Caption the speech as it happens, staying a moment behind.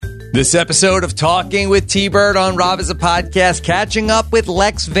This episode of Talking with T-Bird on Rob is a Podcast, Catching Up with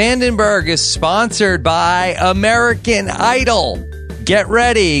Lex Vandenberg, is sponsored by American Idol. Get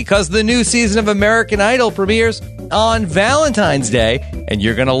ready, because the new season of American Idol premieres on Valentine's Day, and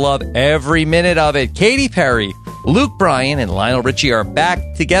you're going to love every minute of it. Katy Perry, Luke Bryan, and Lionel Richie are back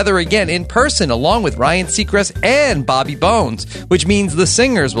together again in person, along with Ryan Seacrest and Bobby Bones, which means the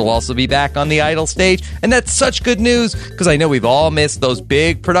singers will also be back on the Idol stage. And that's such good news, because I know we've all missed those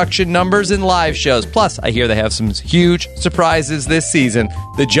big production numbers and live shows. Plus, I hear they have some huge surprises this season.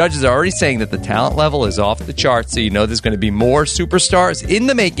 The judges are already saying that the talent level is off the charts, so you know there's going to be more superstars in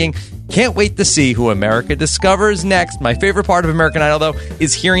the making. Can't wait to see who America discovers next. My favorite part of American Idol, though,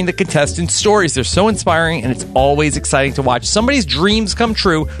 is hearing the contestants' stories. They're so inspiring, and it's always exciting to watch somebody's dreams come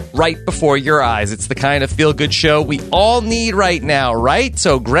true right before your eyes. It's the kind of feel-good show we all need right now, right?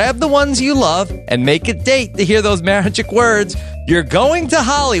 So grab the ones you love and make a date to hear those magic words. You're going to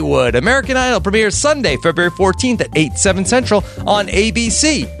Hollywood. American Idol premieres Sunday, February 14th at 8, 7 Central on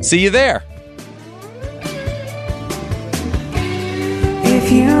ABC. See you there. If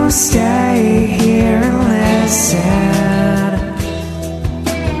you stay here and listen,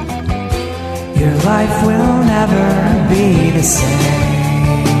 your life will never be the same.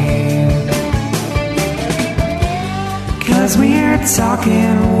 'Cause we're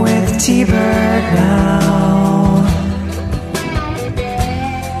talking with T-Bird now.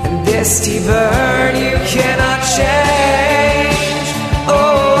 And this T-Bird you cannot change. Oh,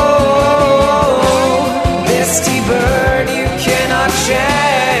 this T-Bird you cannot change.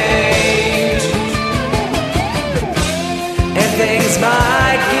 And things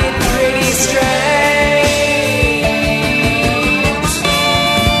might get pretty strange.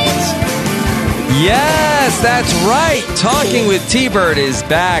 Yes, that's right. Talking with T-Bird is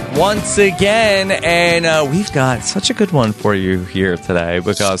back once again, and we've got such a good one for you here today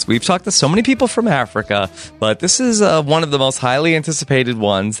because we've talked to so many people from Africa, but this is one of the most highly anticipated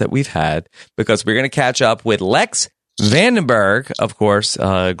ones that we've had because we're going to catch up with Lex Vandenberg, of course,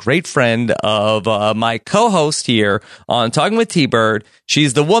 a great friend of my co-host here on Talking with T-Bird.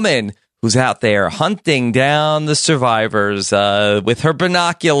 She's the woman who's out there hunting down the survivors with her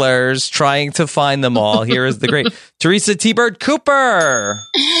binoculars, trying to find them all. Here is the great Teresa T-Bird Cooper.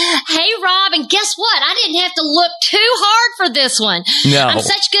 Hey, Rob, and guess what? I didn't have to look too hard for this one. No. I'm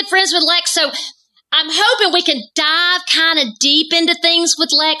such good friends with Lex, so I'm hoping we can dive kind of deep into things with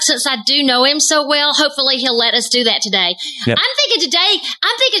Lex since I do know him so well. Hopefully he'll let us do that today. Yep. I'm thinking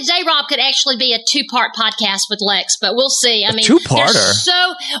today, Rob, could actually be a 2-part podcast with Lex, but we'll see. I mean, two-parter?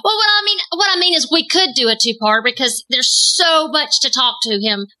 What I mean is we could do a 2-part because there's so much to talk to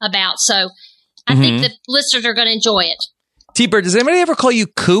him about. So I think the listeners are going to enjoy it. T-Bird, does anybody ever call you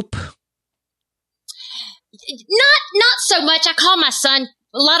Coop? Not so much. I call my son,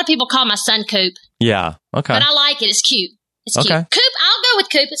 a lot of people call my son Coop. Yeah. Okay. But I like it. It's cute. It's cute. Okay. Coop, I'll go with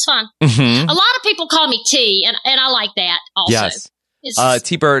Coop. It's fun. Mm-hmm. A lot of people call me T, and I like that also. Yes.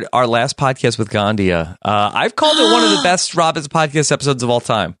 T-Bird, our last podcast with Gandia, I've called it one of the best Rob is a Podcast episodes of all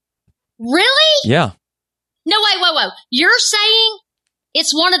time. Really? Yeah. No, wait. You're saying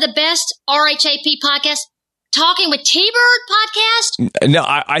it's one of the best RHAP podcasts? Talking with T-Bird podcast? No,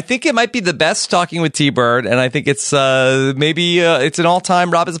 I think it might be the best Talking with T-Bird, and I think it's maybe it's an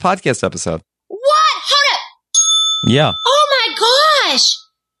all-time Rob is a Podcast episode. What? Hold up. Yeah. Oh my gosh.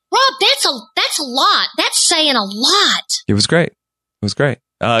 Rob, that's a lot. That's saying a lot. It was great.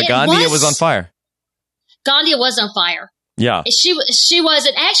 Gandia was on fire. Gandia was on fire. Yeah. She was.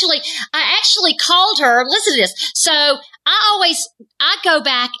 And actually, I actually called her. Listen to this. So I go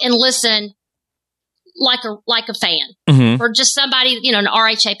back and listen like a fan or just somebody, an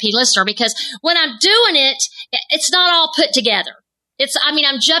RHAP listener, because when I'm doing it, it's not all put together.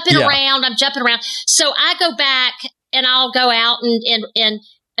 I'm jumping around. So I go back and I'll go out and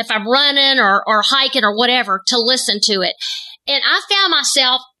if I'm running or hiking or whatever to listen to it. And I found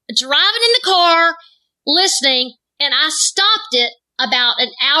myself driving in the car, listening, and I stopped it about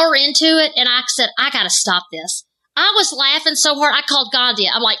an hour into it. And I said, I got to stop this. I was laughing so hard. I called Gandia.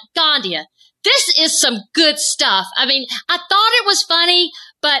 I'm like, Gandia, this is some good stuff. I mean, I thought it was funny,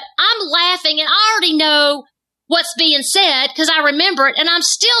 but I'm laughing and I already know what's being said because I remember it and I'm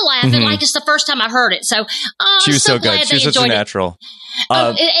still laughing like it's the first time I heard it. So she was so glad good. She was such a natural.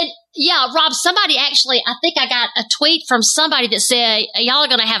 Yeah, Rob, somebody actually, I think I got a tweet from somebody that said, y'all are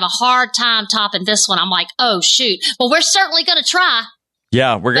going to have a hard time topping this one. I'm like, oh, shoot. Well, we're certainly going to try.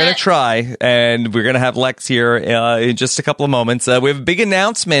 Yeah, we're going to try, and we're going to have Lex here in just a couple of moments. We have a big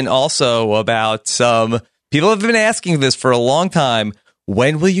announcement also about some people have been asking this for a long time.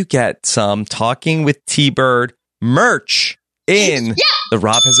 When will you get some Talking with T-Bird merch in the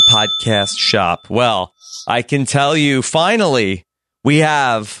Rob Has a Podcast shop. Well, I can tell you, finally, we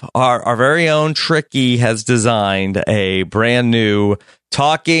have our very own Tricky has designed a brand new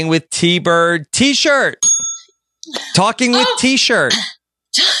Talking with T-Bird t-shirt. Talking with t-shirt.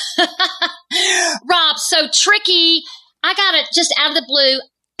 Rob, so Tricky, I got it just out of the blue.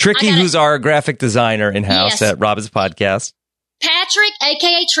 Tricky, who's our graphic designer in-house at Rob Has a Podcast. Patrick,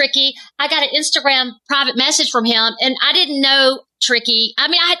 a.k.a. Tricky, I got an Instagram private message from him, and I didn't know Tricky. I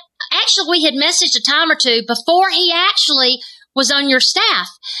mean, we had messaged a time or two before he actually was on your staff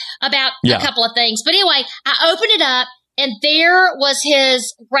about a couple of things. But anyway, I opened it up, and there was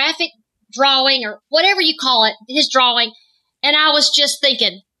his graphic drawing, or whatever you call it, his drawing, and I was just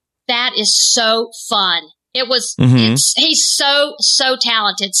thinking, that is so fun. It was, he's so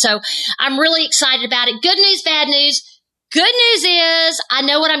talented. So I'm really excited about it. Good news, bad news. Good news is I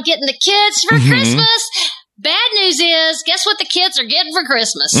know what I'm getting the kids for Christmas. Bad news is, guess what the kids are getting for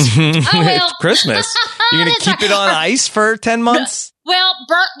Christmas? Oh, well. It's Christmas. You're going to keep it on ice for 10 months? Well,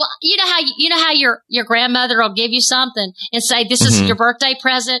 you know how your grandmother will give you something and say, this is your birthday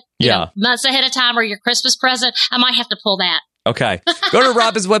present, you know, months ahead of time, or your Christmas present. I might have to pull that. Okay. Go to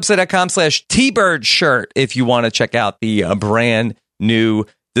robhasawebsite.com/T-Bird shirt if you want to check out the brand new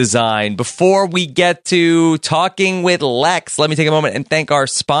design. Before we get to talking with Lex, let me take a moment and thank our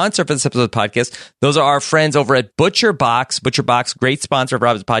sponsor for this episode of the podcast. Those are our friends over at ButcherBox. ButcherBox, great sponsor of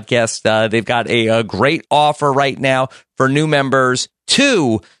Rob's podcast. They've got a great offer right now for new members.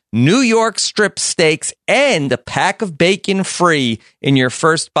 2 New York strip steaks and a pack of bacon free in your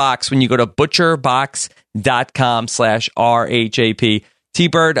first box when you go to butcherbox.com/RHAP.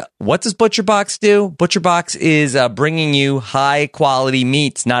 T-Bird, what does ButcherBox do? ButcherBox is bringing you high-quality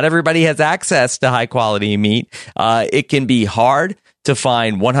meats. Not everybody has access to high-quality meat. It can be hard to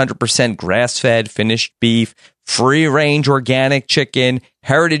find 100% grass-fed finished beef, free-range organic chicken,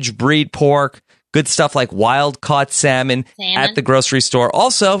 heritage breed pork, good stuff like wild-caught salmon at the grocery store.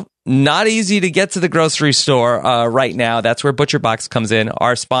 Also, not easy to get to the grocery store right now. That's where ButcherBox comes in.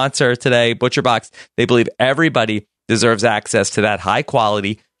 Our sponsor today, ButcherBox, they believe everybody deserves access to that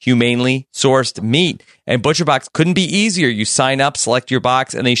high-quality, humanely sourced meat. And ButcherBox couldn't be easier. You sign up, select your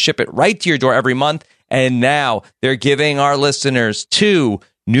box, and they ship it right to your door every month. And now they're giving our listeners 2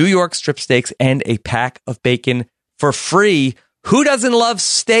 New York strip steaks and a pack of bacon for free. Who doesn't love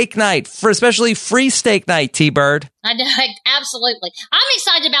steak night, especially free steak night, T-Bird? I know, absolutely. I'm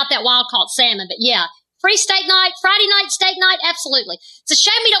excited about that wild-caught salmon, but yeah, free steak night, Friday night steak night, absolutely. It's a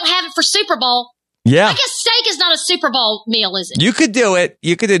shame we don't have it for Super Bowl. Yeah. I guess steak is not a Super Bowl meal, is it? You could do it.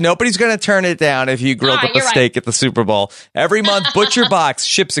 Nobody's going to turn it down if you grilled up a steak at the Super Bowl. Every month, ButcherBox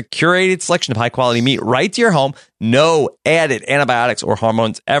ships a curated selection of high-quality meat right to your home. No added antibiotics or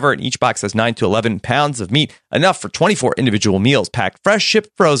hormones ever. And each box has 9 to 11 pounds of meat, enough for 24 individual meals, packed fresh,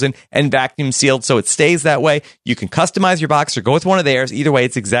 shipped frozen, and vacuum sealed so it stays that way. You can customize your box or go with one of theirs. Either way,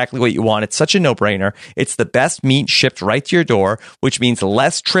 it's exactly what you want. It's such a no-brainer. It's the best meat shipped right to your door, which means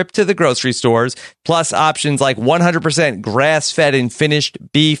less trip to the grocery stores, plus options like 100% grass-fed and finished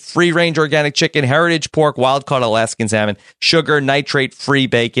beef, free-range organic chicken, heritage pork, wild-caught Alaskan salmon, sugar, nitrate-free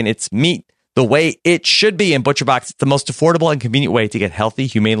bacon. It's meat the way it should be. In ButcherBox, it's the most affordable and convenient way to get healthy,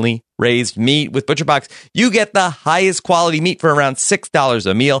 humanely raised meat. With ButcherBox, you get the highest quality meat for around $6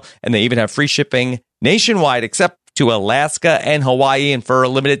 a meal, and they even have free shipping nationwide, except to Alaska and Hawaii. And for a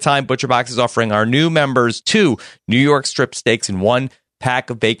limited time, ButcherBox is offering our new members 2 New York strip steaks and 1 pack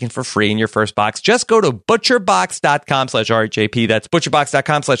of bacon for free in your first box. Just go to butcherbox.com/RHAP. That's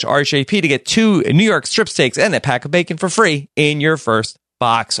butcherbox.com/RHAP to get 2 New York strip steaks and a pack of bacon for free in your first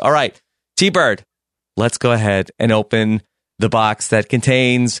box. All right, T-Bird, let's go ahead and open the box that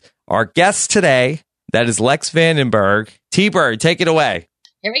contains our guest today. That is Lex Vandenberg. T-Bird, take it away.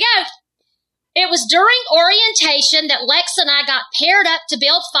 Here we go. It was during orientation that Lex and I got paired up to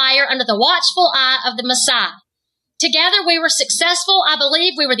build fire under the watchful eye of the Messiah. Together we were successful. I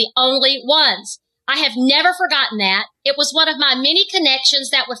believe we were the only ones. I have never forgotten that. It was one of my many connections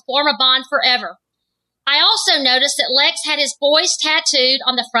that would form a bond forever. I also noticed that Lex had his boys tattooed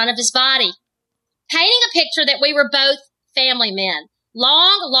on the front of his body, painting a picture that we were both family men.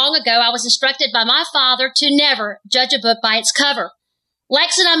 Long ago, I was instructed by my father to never judge a book by its cover.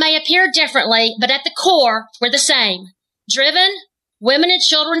 Lex and I may appear differently, but at the core, we're the same. Driven, women and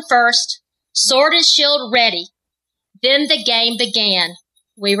children first, sword and shield ready. Then the game began.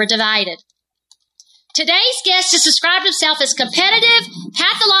 We were divided. Today's guest has described himself as competitive,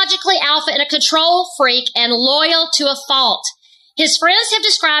 pathologically alpha, and a control freak, and loyal to a fault. His friends have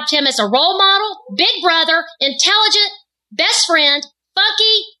described him as a role model, big brother, intelligent, best friend,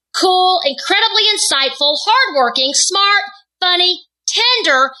 funky, cool, incredibly insightful, hardworking, smart, funny,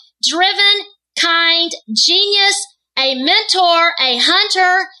 tender, driven, kind, genius, a mentor, a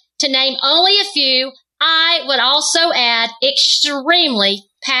hunter, to name only a few. I would also add extremely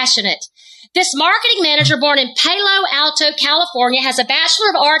passionate. This marketing manager, born in Palo Alto, California, has a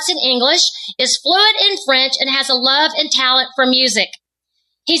Bachelor of Arts in English, is fluent in French, and has a love and talent for music.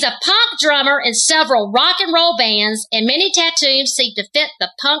 He's a punk drummer in several rock and roll bands, and many tattoos seem to fit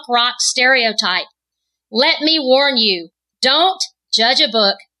the punk rock stereotype. Let me warn you, don't judge a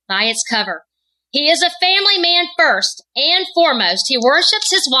book by its cover. He is a family man first and foremost. He worships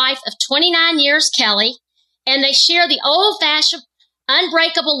his wife of 29 years, Kelly, and they share the old-fashioned,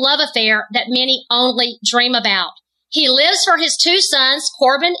 unbreakable love affair that many only dream about. He lives for his two sons,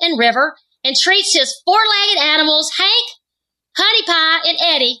 Corbin and River, and treats his four-legged animals, Hank, Honey Pie, and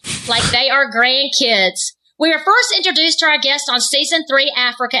Eddie, like they are grandkids. We were first introduced to our guest on Season 3,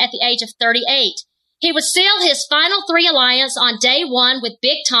 Africa, at the age of 38. He would seal his final 3 alliance on day 1 with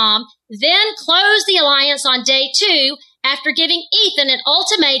Big Tom, then close the alliance on day 2 after giving Ethan an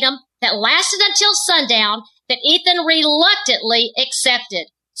ultimatum that lasted until sundown that Ethan reluctantly accepted.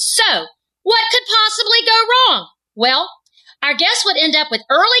 So, what could possibly go wrong? Well, our guest would end up with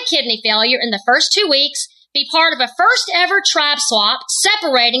early kidney failure in the first 2 weeks, be part of a first ever tribe swap,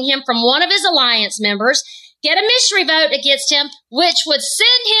 separating him from one of his alliance members, get a mystery vote against him, which would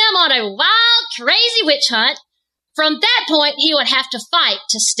send him on a wild, crazy witch hunt. From that point, he would have to fight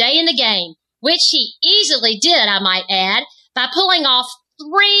to stay in the game, which he easily did, I might add, by pulling off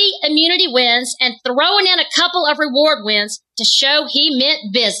 3 immunity wins and throwing in a couple of reward wins to show he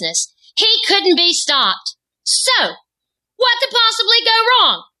meant business. He couldn't be stopped. So, what could possibly go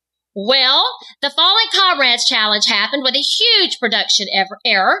wrong? Well, the Fallen Comrades Challenge happened with a huge production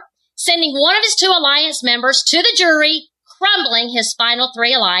error, sending one of his 2 alliance members to the jury, crumbling his final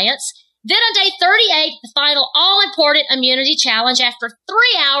 3 alliance. Then on day 38, the final all-important immunity challenge after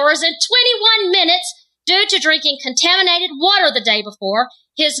 3 hours and 21 minutes due to drinking contaminated water the day before,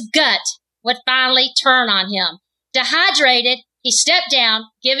 his gut would finally turn on him. Dehydrated, he stepped down,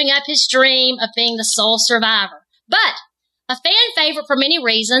 giving up his dream of being the sole survivor. But a fan favorite for many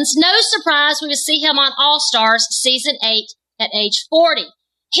reasons, no surprise we would see him on All-Stars Season 8 at age 40.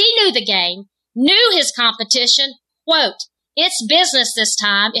 He knew the game, knew his competition, quote, "It's business this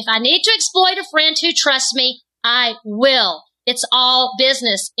time. If I need to exploit a friend who trusts me, I will. It's all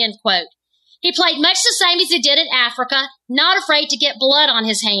business," end quote. He played much the same as he did in Africa, not afraid to get blood on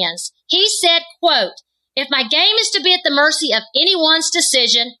his hands. He said, quote, "If my game is to be at the mercy of anyone's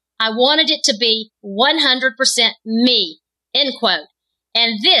decision, I wanted it to be 100% me," end quote.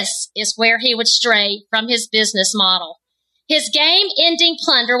 And this is where he would stray from his business model. His game-ending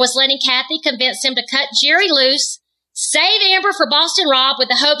plunder was letting Kathy convince him to cut Jerry loose, save Amber for Boston Rob with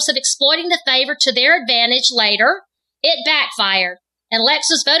the hopes of exploiting the favor to their advantage later. It backfired, and Lex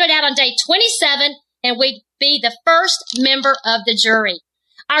was voted out on day 27 and would be the first member of the jury.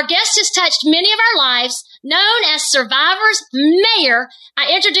 Our guest has touched many of our lives. Known as Survivor's Mayor,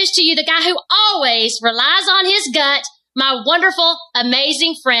 I introduce to you the guy who always relies on his gut, my wonderful,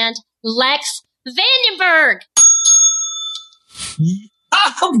 amazing friend, Lex Vandenberg.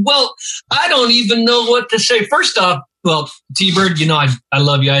 Well, I don't even know what to say. First off, well, T-Bird, you know, I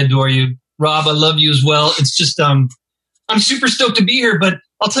love you. I adore you. Rob, I love you as well. It's just, I'm super stoked to be here, but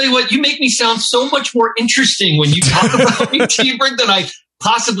I'll tell you what, you make me sound so much more interesting when you talk about me, T-Bird, than I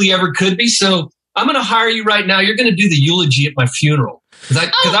possibly ever could be. So I'm going to hire you right now. You're going to do the eulogy at my funeral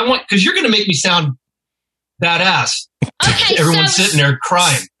because you're going to make me sound badass. Okay, everyone's sitting there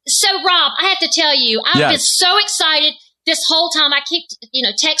crying. So, Rob, I have to tell you, I've been so excited this whole time. I keep,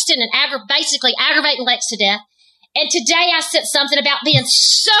 texting and basically aggravating Lex to death. And today I said something about being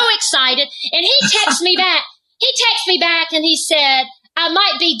so excited, and he texted me back. And he said, "I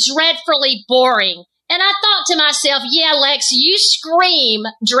might be dreadfully boring." And I thought to myself, yeah, Lex, you scream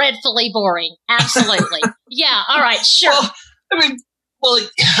dreadfully boring. Absolutely. Yeah. All right. Sure. Well,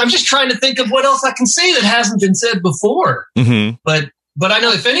 I'm just trying to think of what else I can say that hasn't been said before. Mm-hmm. But I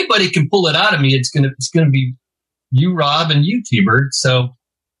know if anybody can pull it out of me, it's gonna be you, Rob, and you, T-Bird. So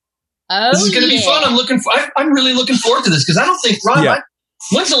this is gonna be fun. I'm really looking forward to this because I don't think, Rob,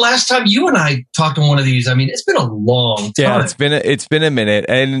 when's the last time you and I talked on one of these? I mean, it's been a long time. Yeah, it's been a minute,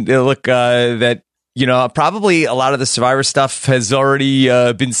 and look, that. Probably a lot of the Survivor stuff has already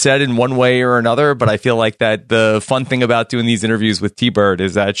been said in one way or another, but I feel like that the fun thing about doing these interviews with T-Bird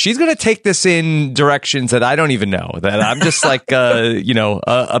is that she's going to take this in directions that I don't even know, that I'm just like,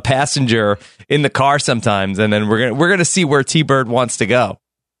 a passenger in the car sometimes. And then we're going to see where T-Bird wants to go.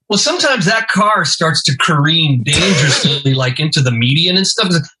 Well, sometimes that car starts to careen dangerously, like into the median and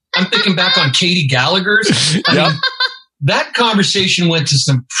stuff. I'm thinking back on Katie Gallagher's. I mean, that conversation went to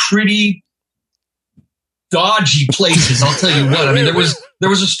some pretty dodgy places. I'll tell you what. I mean, there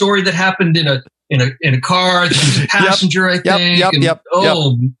was a story that happened in a car. There was a passenger, I think. Yep.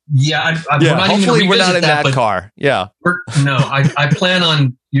 Yeah. Hopefully, we're not in that car. Yeah. I plan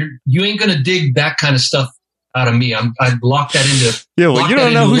on you ain't gonna dig that kind of stuff out of me. I'd lock that into. Yeah. Well, you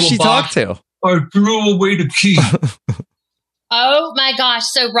don't know who she talked to. I threw away the key. Oh my gosh!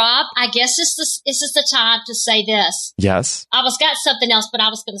 So, Rob, I guess this is the time to say this. Yes. I got something else, but I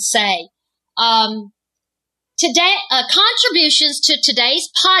was going to say, today contributions to today's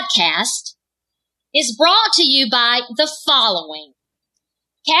podcast is brought to you by the following: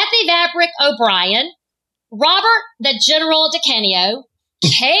 Kathy Vabrick O'Brien, Robert the General DeCanio,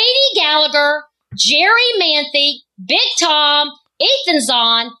 Katie Gallagher, Jerry Manthe, Big Tom, Ethan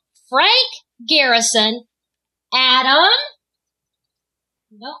Zahn, Frank Garrison, Adam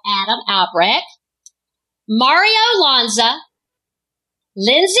Albrecht, Mario Lanza,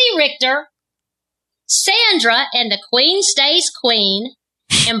 Lindsay Richter, Sandra and the Queen Stays Queen,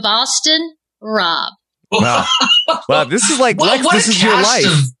 and Boston Rob. Wow. This is like Lex, this is your life.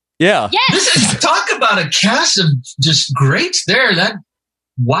 Yeah. Yes. Talk about a cast of just greats there.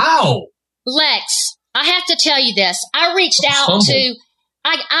 Wow. Lex, I have to tell you this. I reached out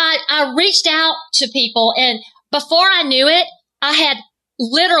to people, and before I knew it, I had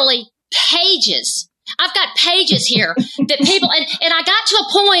literally pages. I've got pages here that people, and I got to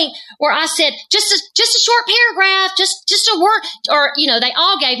a point where I said, just a short paragraph, just a word, or, they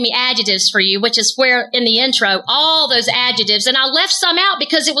all gave me adjectives for you, which is where in the intro, all those adjectives, and I left some out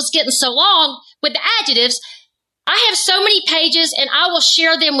because it was getting so long with the adjectives. I have so many pages, and I will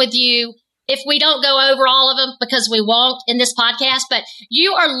share them with you if we don't go over all of them, because we won't in this podcast, but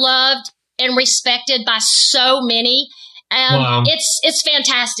you are loved and respected by so many. Wow. It's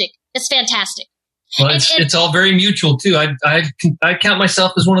fantastic. It's fantastic. Well, it's all very mutual too. I count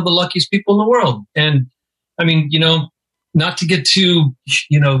myself as one of the luckiest people in the world. And I mean, not to get too,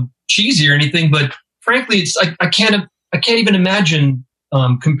 cheesy or anything, but frankly, it's I can't even imagine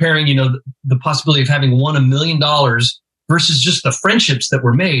comparing, the possibility of having won $1 million versus just the friendships that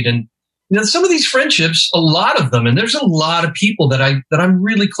were made. And some of these friendships, a lot of them, and there's a lot of people that I'm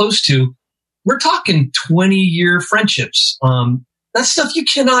really close to. We're talking 20-year friendships. That stuff you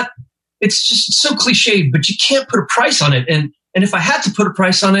cannot. It's just so cliched, but you can't put a price on it. And if I had to put a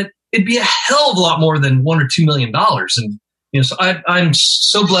price on it, it'd be a hell of a lot more than $1 or $2 million. And so I'm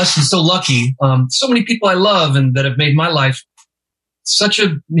so blessed and so lucky. So many people I love and that have made my life such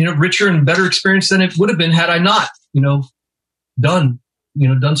a richer and better experience than it would have been had I not done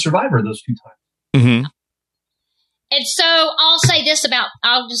Survivor those 2 times. Mm-hmm. And so I'll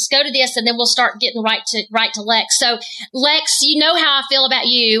just go to this and then we'll start getting right to Lex. So Lex, you know how I feel about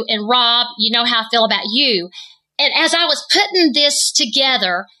you, and Rob, you know how I feel about you. And as I was putting this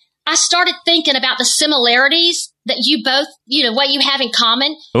together, I started thinking about the similarities that you both, what you have in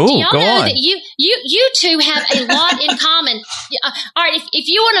common. Ooh, do y'all know on. that you two have a lot in common? All right, if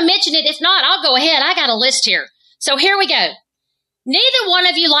you want to mention it, if not, I'll go ahead. I got a list here. So here we go. Neither one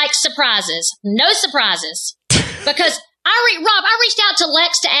of you likes surprises. No surprises. Because Rob, I reached out to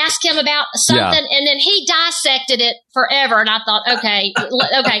Lex to ask him about something, and then he dissected it forever. And I thought, okay,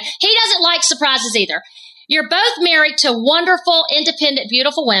 he doesn't like surprises either. You're both married to wonderful, independent,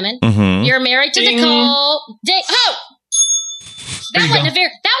 beautiful women. Mm-hmm. You're married to Nicole. Oh, that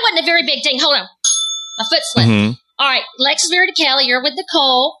wasn't a very big ding. Hold on, my foot slipped. Mm-hmm. All right, Lex is married to Kelly. You're with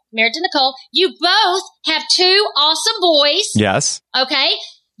Nicole, married to Nicole. You both have 2 awesome boys. Yes. Okay,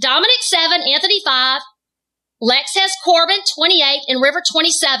 Dominic 7, Anthony 5. Lex has Corbin 28 and River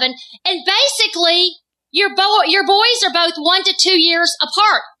 27, and basically your boys are both 1 to 2 years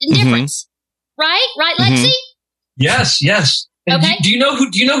apart in difference, right, Lexi? Yes. And okay. Do you know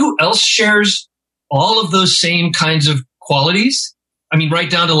who else shares all of those same kinds of qualities? I mean, right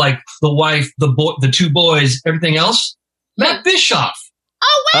down to like the wife, the 2 boys, everything else. Matt Bischoff.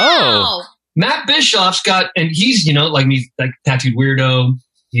 Oh wow! Oh. Matt Bischoff's got, and he's like me, like tattooed weirdo.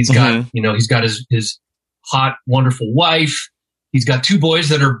 He's got he's got his hot, wonderful wife. He's got 2 boys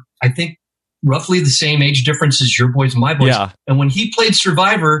that are, I think, roughly the same age difference as your boys and my boys. Yeah. And when he played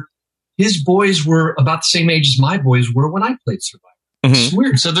Survivor, his boys were about the same age as my boys were when I played Survivor. It's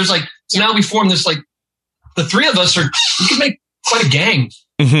weird. So there's now we form this, the 3 of us we can make quite a gang.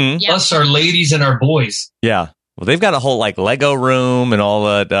 Mm-hmm. Us, our ladies, and our boys. Yeah. Well, they've got a whole Lego room and all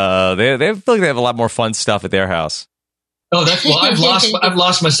that. They feel like they have a lot more fun stuff at their house. Oh, I've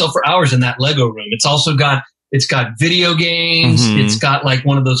lost myself for hours in that Lego room. It's also got video games. Mm-hmm. It's got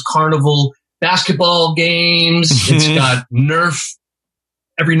one of those carnival basketball games. It's got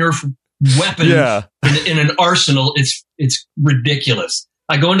every Nerf weapon in an arsenal. It's ridiculous.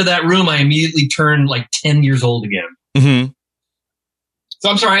 I go into that room, I immediately turn like 10 years old again. Mm-hmm. So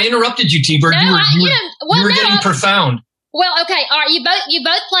I'm sorry, I interrupted you, T-Bird. No, you were getting profound. Well, okay, all right. You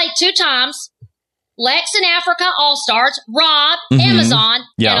both played 2 times. Lex in Africa, All-Stars. Rob, Amazon,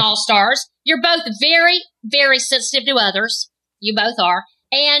 and All-Stars. You're both very, very sensitive to others. You both are.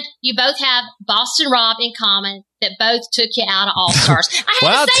 And you both have Boston Rob in common that both took you out of All-Stars.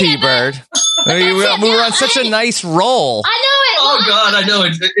 Wow, T-Bird. We were on such a nice roll. I know it. Oh, God, I know.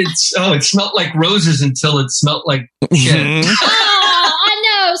 It smelled like roses until it smelled like shit. I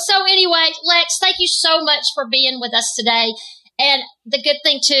know. So anyway, Lex, thank you so much for being with us today. And the good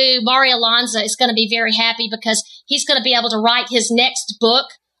thing, too, Mario Lanza is going to be very happy because he's going to be able to write his next book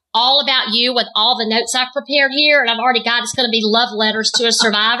all about you with all the notes I've prepared here. And I've already got, it's going to be love letters to a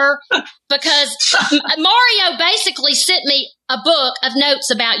survivor because Mario basically sent me a book of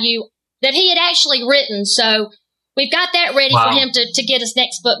notes about you that he had actually written. So we've got that ready for him to get his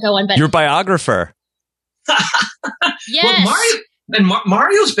next book going. But your biographer. Yes. Well,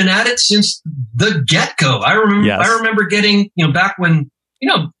 Mario's been at it since the get-go. I remember getting, back when,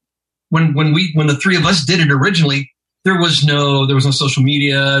 when the three of us did it originally, there was no social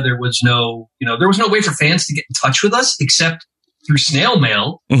media. There was no way for fans to get in touch with us except through snail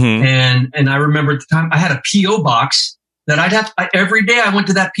mail. Mm-hmm. And I remember at the time I had a PO box that every day I went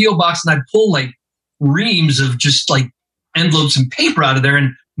to that PO box and I'd pull like reams of just like envelopes and paper out of there.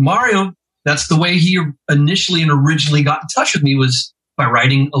 And Mario, that's the way he initially and originally got in touch with me, was by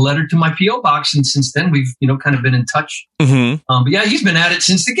writing a letter to my PO box. And since then we've, kind of been in touch. Mm-hmm. But yeah, he's been at it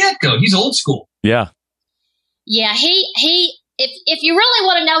since the get-go. He's old school. Yeah. Yeah, if you really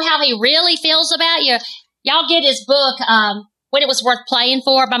want to know how he really feels about you, y'all get his book, When It Was Worth Playing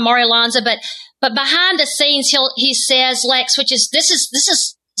For by Mario Lanza. But behind the scenes, he says, Lex,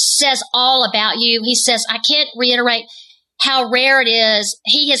 this says all about you. He says, I can't reiterate how rare it is.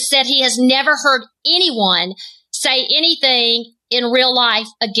 He has said he has never heard anyone say anything in real life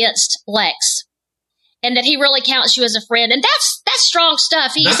against Lex, and that he really counts you as a friend. And that's strong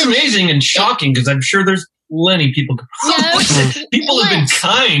stuff. That's amazing and shocking because I'm sure there's plenty people. People have been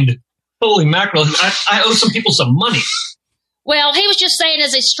kind. Holy mackerel! I owe some people some money. Well, he was just saying,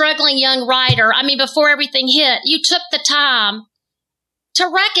 as a struggling young writer, I mean, before everything hit, you took the time to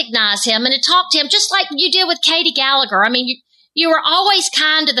recognize him and to talk to him, just like you did with Katie Gallagher. I mean, you were always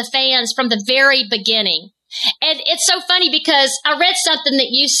kind to the fans from the very beginning. And it's so funny because I read something that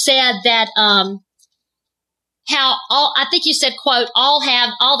you said that I think you said, quote, all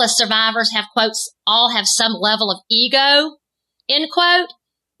the survivors have, quotes, all have some level of ego, end quote.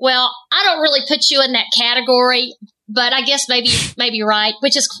 Well, I don't really put you in that category, but I guess maybe you're right,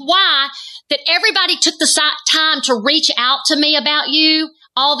 which is why that everybody took the time to reach out to me about you.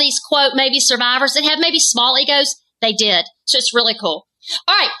 All these, quote, maybe survivors that have maybe small egos, they did. So it's really cool.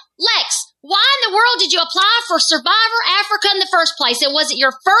 All right, Lex, why in the world did you apply for Survivor Africa in the first place? And was it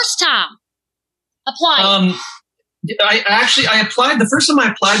your first time applying? I applied. The first time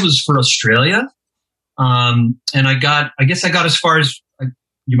I applied was for Australia. And I guess I got as far as,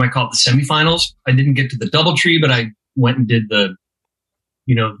 you might call it the semifinals. I didn't get to the DoubleTree, but I went and did the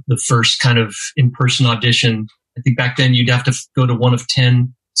first kind of in-person audition. I think back then you'd have to go to one of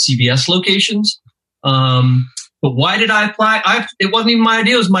 10 CBS locations. But why did I apply? It wasn't even my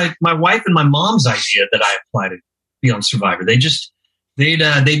idea. It was my wife and my mom's idea that I applied to be on Survivor.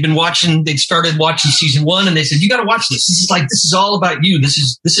 They'd been watching, they'd started watching season 1 and they said, you got to watch this. This is all about you.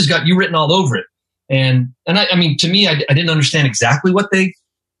 This has got you written all over it. And I mean, to me, I didn't understand exactly what they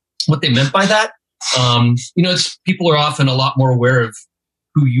meant by that. People are often a lot more aware of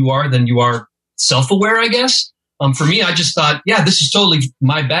who you are than you are self-aware, I guess. For me, I just thought, yeah, this is totally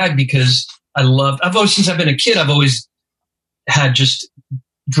my bag because since I've been a kid, I've always had just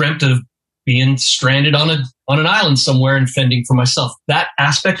dreamt of being stranded on an island somewhere and fending for myself. That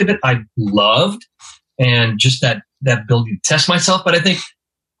aspect of it, I loved, and just that ability to test myself. But I think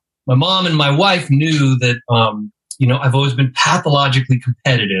my mom and my wife knew that, I've always been pathologically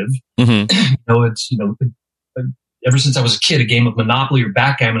competitive. Mm-hmm. Ever since I was a kid, a game of Monopoly or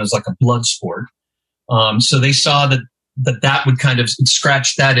backgammon is like a blood sport. So they saw that would kind of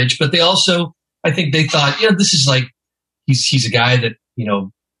scratch that itch, but they also, I think they thought, this is like, he's a guy that,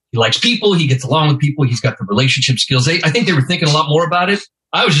 he likes people, he gets along with people, he's got the relationship skills. I think they were thinking a lot more about it.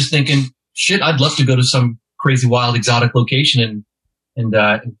 I was just thinking, shit, I'd love to go to some crazy, wild, exotic location and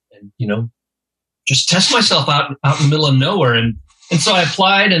just test myself out in the middle of nowhere. And so I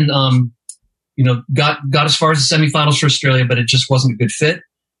applied and, got as far as the semifinals for Australia, but it just wasn't a good fit.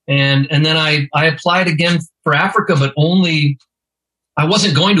 And then I applied again for Africa, but only I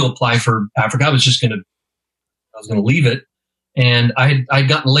wasn't going to apply for Africa. I was going to leave it. And I'd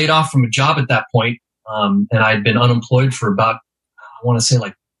gotten laid off from a job at that point. And I'd been unemployed for about, I want to say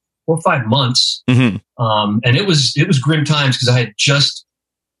like 4 or 5 months. Mm-hmm. And it was grim times because I had just,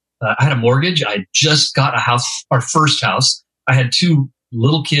 I had a mortgage. I had just got a house, our first house. I had 2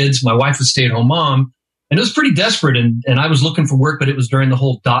 little kids. My wife was a stay-at-home mom, and it was pretty desperate. And I was looking for work, but it was during the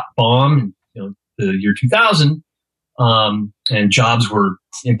whole dot bomb, and, the year 2000. And jobs were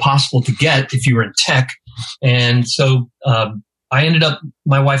impossible to get if you were in tech. And so, I ended up,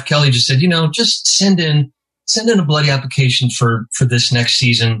 my wife Kelly just said, just send in a bloody application for this next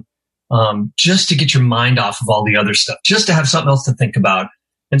season, just to get your mind off of all the other stuff, just to have something else to think about.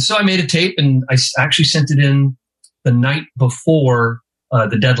 And so I made a tape, and I actually sent it in the night before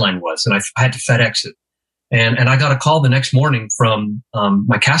the deadline was, and I had to FedEx it. And I got a call the next morning from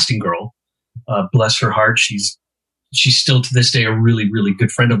my casting girl. Bless her heart, she's still to this day a really, really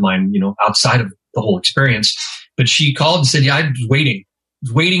good friend of mine, outside of the whole experience. But she called and said, I was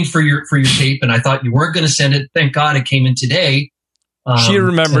waiting for your tape, and I thought you weren't going to send it. Thank God it came in today. She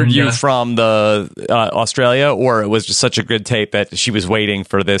remembered you from the Australia, or it was just such a good tape that she was waiting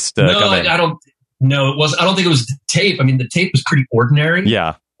for this to come in? No, it was. I don't think it was the tape. I mean, the tape was pretty ordinary.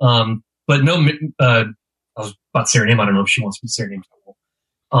 Yeah. But no, I was about to say her name. I don't know if she wants me to say her name.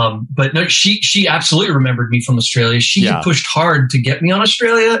 But no, she absolutely remembered me from Australia. She had pushed hard to get me on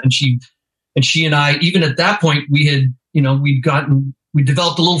Australia, and she and I, even at that point, we had, we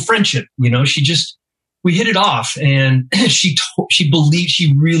developed a little friendship. We hit it off, and she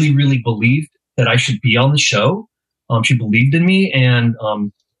really, really believed that I should be on the show. She believed in me, and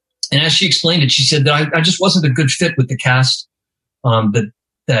as she explained it, she said that I just wasn't a good fit with the cast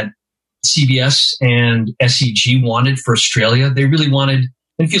that CBS and SEG wanted for Australia. They really wanted,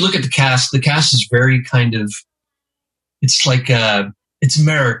 and if you look at the cast is very kind of, it's like it's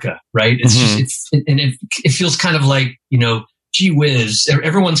America, right? It's just it feels kind of like, gee whiz.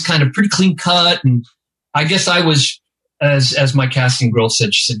 Everyone's kind of pretty clean cut, and I guess I was, as my casting girl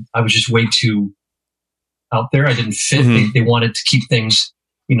said, she said I was just way too out there. I didn't fit. They wanted to keep things,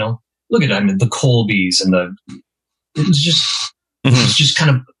 look at the Colbys, and it was just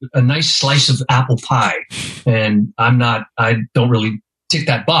kind of a nice slice of apple pie. And I don't really tick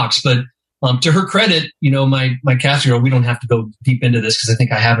that box, but to her credit, my casting girl, we don't have to go deep into this because I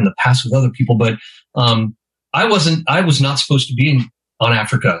think I have in the past with other people, but I was not supposed to be on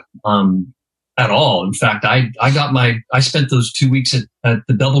Africa at all. In fact, I spent those 2 weeks at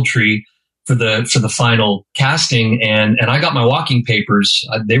the DoubleTree for the final casting, and I got my walking papers.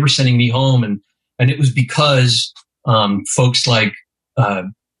 They were sending me home, and it was because folks like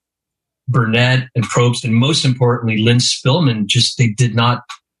Burnett and Probst, and most importantly Lynn Spillman,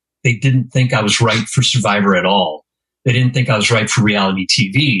 they didn't think I was right for Survivor at all. They didn't think I was right for reality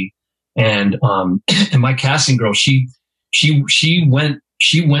TV. And my casting girl, she went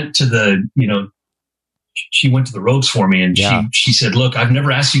to the, she went to the ropes for me, and she said, look, I've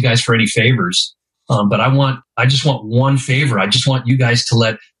never asked you guys for any favors. But I just want one favor. I just want you guys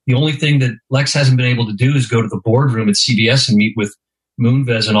to the only thing that Lex hasn't been able to do is go to the boardroom at CBS and meet with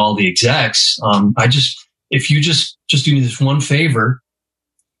Moonves and all the execs. If you just do me this one favor,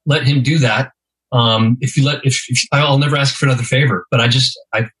 let him do that. I'll never ask for another favor, but I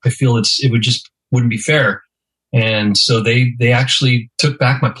feel it wouldn't be fair. And so they actually took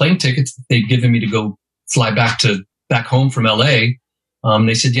back my plane tickets that they'd given me to go fly back home from LA.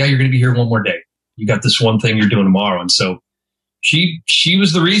 They said, yeah, you're going to be here one more day. You got this one thing you're doing tomorrow. And so she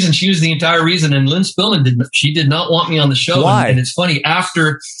was the reason. She was the entire reason. And Lynn Spillman did not want me on the show. Why? And it's funny I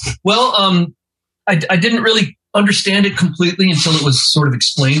didn't really understand it completely until it was sort of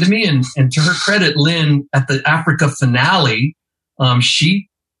explained to me. And to her credit, Lynn, at the Africa finale, she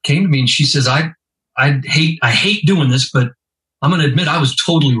came to me and she says, I hate doing this, but I'm going to admit I was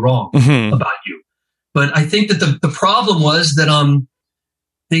totally wrong about you. But I think that the problem was that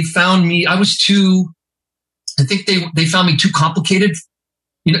they found me, they found me too complicated.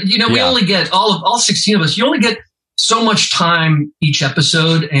 We only get all 16 of us, you only get so much time each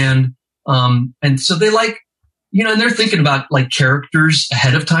episode. And so they and they're thinking about characters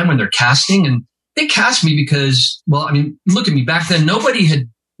ahead of time when they're casting, and they cast me because, look at me back then. Nobody had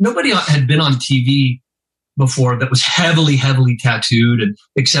been on TV before that was heavily, heavily tattooed, and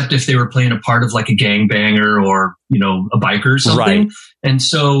except if they were playing a part of a gangbanger or, a biker or something. Right. And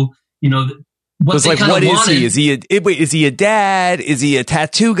so, what is he? Is he a dad? Is he a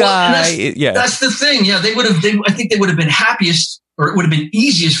tattoo guy? That's the thing. Yeah. I think they would have been happiest, or it would have been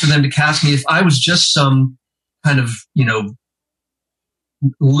easiest for them to cast me if I was just some kind of,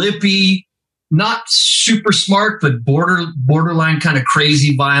 lippy, not super smart, but borderline kind of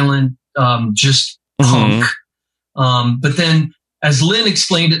crazy, violent, just punk. But then, as Lynn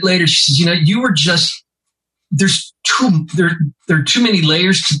explained it later, she says, you were just, there are too many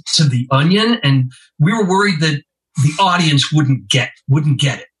layers to the onion, and we were worried that the audience wouldn't get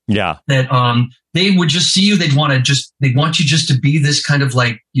it. Yeah. That they would just see you, they want you just to be this kind of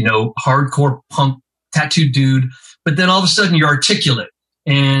like, hardcore punk tattooed dude, but then all of a sudden you're articulate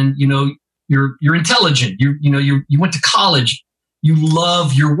and you're intelligent. You went to college. You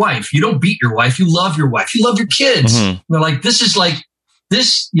love your wife. You don't beat your wife. You love your wife. You love your kids. They're like, this is like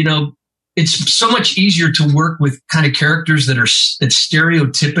this, it's so much easier to work with kind of characters that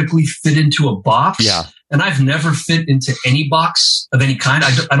stereotypically fit into a box. Yeah. And I've never fit into any box of any kind.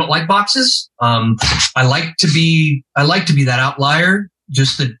 I don't like boxes. I like to be that outlier,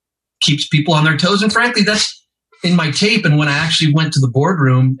 just that keeps people on their toes. And frankly, that's in my tape. And when I actually went to the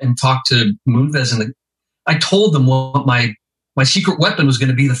boardroom and talked to Moonves, I told them what my secret weapon was going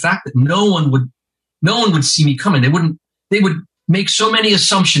to be, the fact that no one would see me coming. They would make so many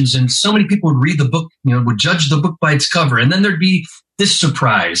assumptions, and so many people would read the book, would judge the book by its cover. And then there'd be this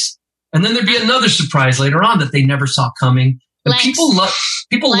surprise. And then there'd be another surprise later on that they never saw coming. And Lex,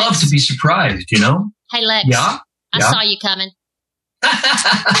 people love to be surprised, Hey, Lex. Yeah. I saw you coming.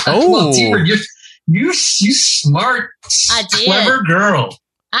 Well, T-Bird, you smart, clever girl.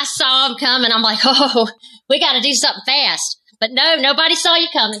 I saw him coming. I'm like, oh, we got to do something fast. But no, nobody saw you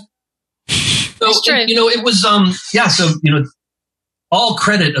coming. That's true. It was, So, all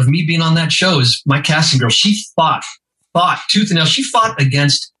credit of me being on that show is my casting girl. She fought tooth and nail. She fought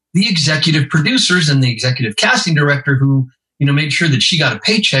against the executive producers and the executive casting director who, made sure that she got a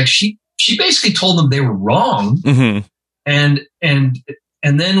paycheck. She basically told them they were wrong. Mm-hmm.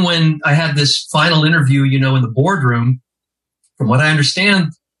 And then when I had this final interview, in the boardroom, from what I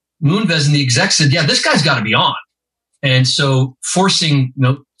understand, Moonves and the exec said, yeah, this guy's got to be on. And so forcing,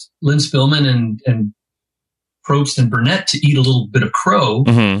 Lynn Spillman and Probst and Burnett to eat a little bit of crow.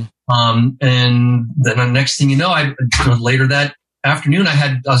 Mm-hmm. And then the next thing later that afternoon,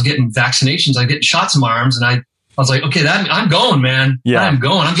 I was getting vaccinations. I was getting shots in my arms, and I was like, okay, I'm going, man. Yeah. I'm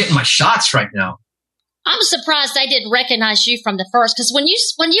going. I'm getting my shots right now. I'm surprised they didn't recognize you from the first, because when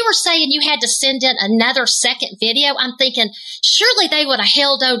you were saying you had to send in another second video, I'm thinking surely they would have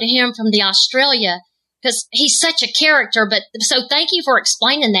held on to him from the Australia, because he's such a character. But so thank you for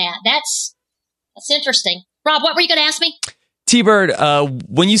explaining that. That's interesting. Rob, what were you going to ask me? T-Bird,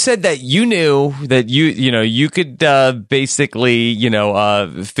 when you said that you knew that you could basically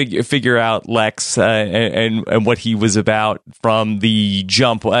figure out Lex and what he was about from the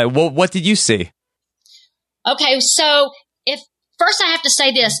jump, what did you see? Okay, so first I have to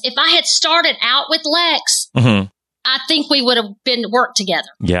say this: if I had started out with Lex, mm-hmm. I think we would have worked together.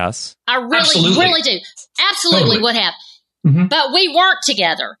 Yes, I really do. Absolutely totally. would have. Mm-hmm. But we weren't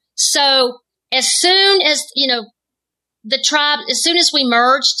together. So as soon as the tribe, as soon as we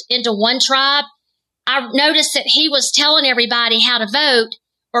merged into one tribe, I noticed that he was telling everybody how to vote,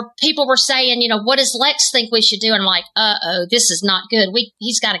 or people were saying, what does Lex think we should do? And I'm like, this is not good.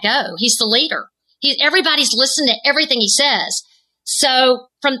 He's got to go. He's the leader. Everybody's listening to everything he says. So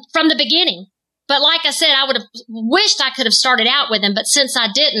from the beginning, but like I said, I would have wished I could have started out with him, but since I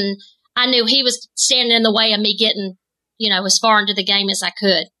didn't, I knew he was standing in the way of me getting, as far into the game as I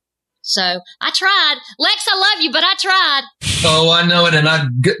could. So I tried. Lex, I love you, but I tried. Oh, I know it, and I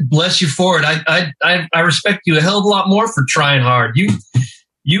bless you for it. I respect you a hell of a lot more for trying hard.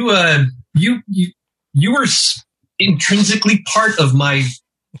 You were intrinsically part of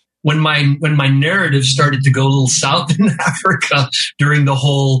when my narrative started to go a little south in Africa during the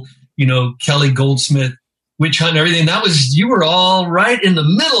whole, Kelly Goldsmith witch hunt and everything. You were all right in the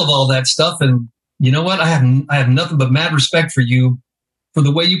middle of all that stuff. And you know what? I have nothing but mad respect for you, for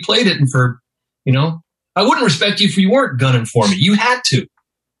the way you played it, and for, I wouldn't respect you if you weren't gunning for me. You had to.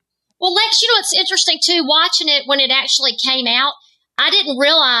 Well, Lex, it's interesting too, watching it when it actually came out. I didn't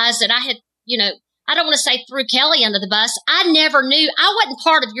realize that I had, I don't want to say threw Kelly under the bus. I never knew. I wasn't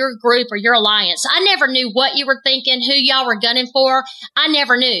part of your group or your alliance. I never knew what you were thinking, who y'all were gunning for. I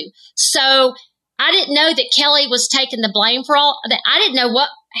never knew. So I didn't know that Kelly was taking the blame for all that. I didn't know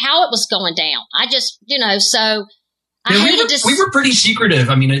how it was going down. I just, so I hated to. We were pretty secretive.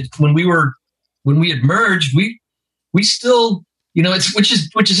 I mean, when we had merged, we still, which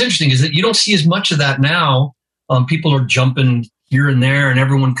is interesting, is that you don't see as much of that now. People are jumping here and there, and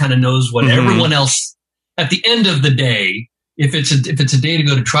everyone kind of knows what mm-hmm. everyone else. At the end of the day, if it's a day to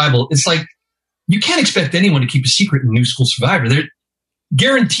go to tribal, it's like you can't expect anyone to keep a secret in New School Survivor. They're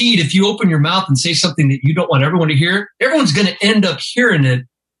guaranteed. If you open your mouth and say something that you don't want everyone to hear, everyone's going to end up hearing it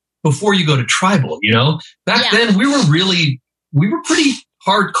before you go to tribal, you know, back then we were pretty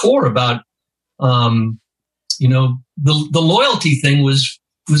hardcore about, you know, the loyalty thing was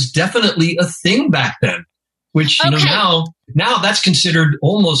definitely a thing back then, which, you know, now that's considered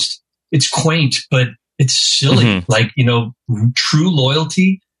almost, it's quaint, but it's silly. Like, you know, true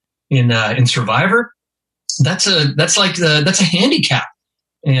loyalty in Survivor, that's a handicap.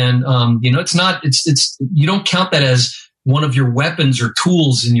 And, you know, it's you don't count that as one of your weapons or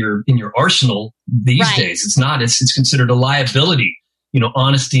tools in your arsenal these days. It's not, it's considered a liability. You know,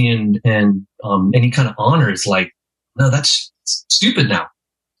 honesty and any kind of honor is like, no, that's stupid now.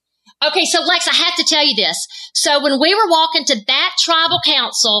 Okay, so Lex, I have to tell you this. So when we were walking to that tribal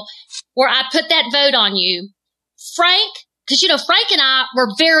council where I put that vote on you, Frank, because, you know, Frank and I were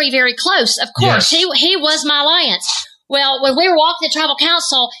very, very close. Of course, he was my alliance. Well, when we were walking the tribal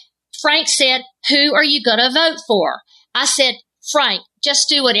council, Frank said, who are you going to vote for? I said, Frank, just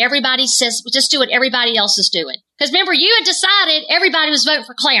do what everybody says. Just do what everybody else is doing. Because remember, you had decided everybody was voting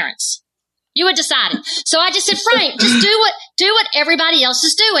for Clarence. You had decided. So I just said, Frank, just do what everybody else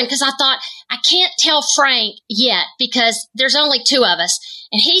is doing. Because I thought, I can't tell Frank yet because there's only two of us.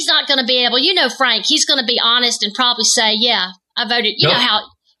 And he's not going to be able, you know, Frank, he's going to be honest and probably say, yeah, I voted. You know how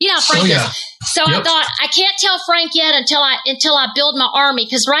Frank is. So I thought, I can't tell Frank yet until I build my army.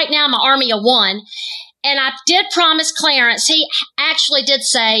 Because right now I'm an army of one. And I did promise Clarence. He actually did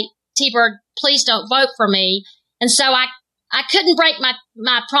say, T-Bird, please don't vote for me. And so I couldn't break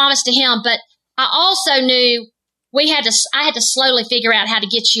my promise to him, but I also knew I had to slowly figure out how to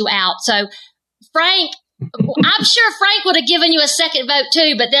get you out. So Frank, I'm sure Frank would have given you a second vote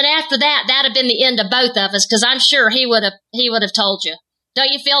too, but then after that, that'd have been the end of both of us because I'm sure he would have told you. Don't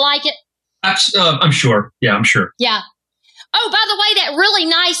you feel like it? I'm sure. Yeah, I'm sure. Yeah. Oh, by the way, that really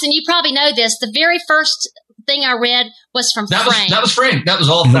nice, and you probably know this, the very first thing I read was from Frank. That was Frank. That was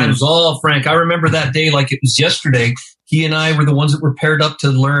all Frank. I remember that day like it was yesterday. He and I were the ones that were paired up to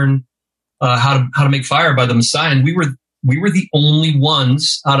learn how to make fire by the Messiah, and we were the only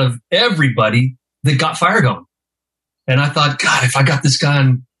ones out of everybody that got fire going. And I thought, God, if I got this guy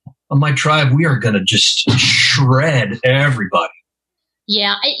on my tribe, we are going to just shred everybody.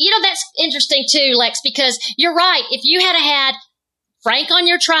 Yeah. You know, that's interesting too, Lex, because you're right. If you had Frank on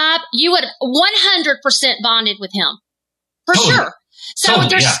your tribe, you would 100% bonded with him. For sure. So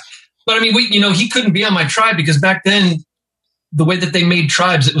But I mean, he couldn't be on my tribe because back then, the way that they made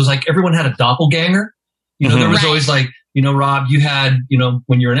tribes, it was like everyone had a doppelganger. You know, there was always like, you know, Rob, you had, you know,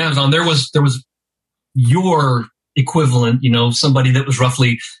 when you're in Amazon, there was your equivalent, you know, somebody that was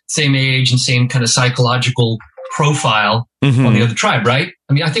roughly same age and same kind of psychological profile on the other tribe, right?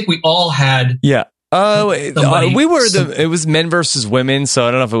 I mean, I think we all had. Yeah. It was men versus women, so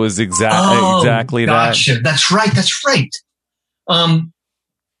I don't know if it was exactly gotcha. that. That's right.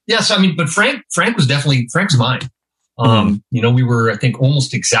 Yeah, so I mean, but Frank was definitely Frank's mine. You know, we were, I think,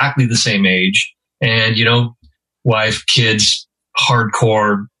 almost exactly the same age, and you know, wife, kids,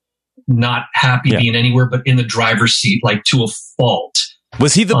 hardcore, not happy being anywhere but in the driver's seat, like to a fault.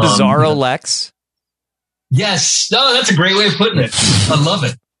 Was he the Bizarro Lex? Yes. No, that's a great way of putting it. I love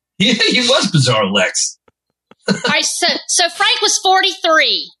it. He was Bizarro Lex. All right, so Frank was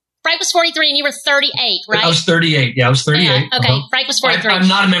 43. Frank was 43 and you were 38, right? I was 38. Yeah, I was 38. Yeah, okay, Frank was 43. I'm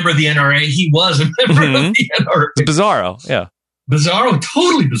not a member of the NRA. He was a member of the NRA. It's Bizarro, yeah. Bizarro,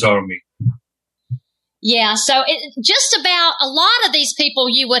 totally Bizarro me. Yeah, so just about a lot of these people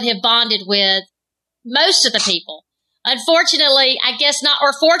you would have bonded with, most of the people. Unfortunately, I guess not,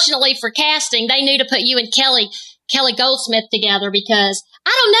 or fortunately for casting, they knew to put you and Kelly Goldsmith together because,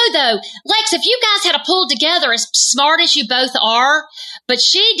 I don't know though, Lex, if you guys had pulled together as smart as you both are, but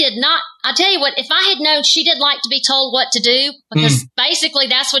she did not, I'll tell you what, if I had known she didn't like to be told what to do, because basically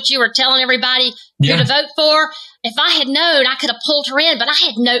that's what you were telling everybody who to vote for, if I had known, I could have pulled her in, but I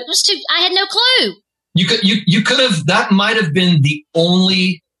had no clue. You could have, that might have been the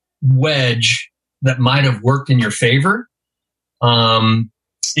only wedge that might have worked in your favor.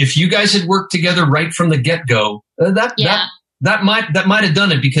 If you guys had worked together right from the get-go, that might have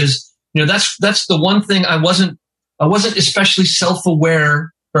done it because, you know, that's the one thing I wasn't especially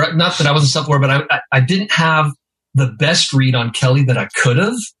self-aware, or not that I wasn't self-aware, but I didn't have the best read on Kelly that I could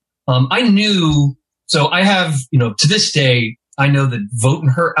have. I knew, so I have, you know, to this day, I know that voting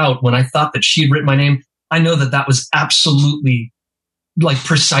her out when I thought that she had written my name, I know that was absolutely like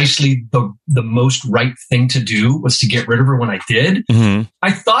precisely the most right thing to do was to get rid of her when I did.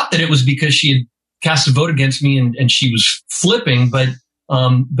 I thought that it was because she had cast a vote against me and she was flipping, but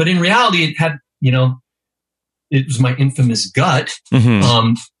in reality it had, you know, it was my infamous gut,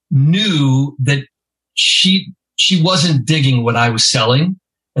 knew that she wasn't digging what I was selling.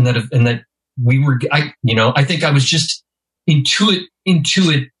 and that we were, I think I was just intuiting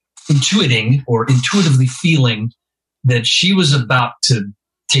or intuitively feeling that she was about to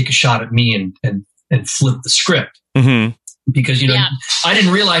take a shot at me and flip the script. Mm-hmm. Because, I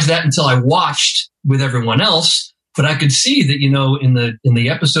didn't realize that until I watched with everyone else, but I could see that, in the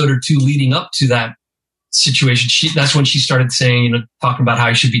episode or two leading up to that situation, that's when she started saying, talking about how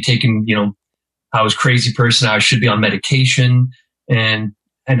I should be taking, how I was a crazy person, how I should be on medication, and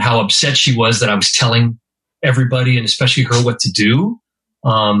how upset she was that I was telling everybody and especially her what to do.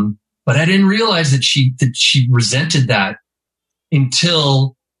 But I didn't realize that she resented that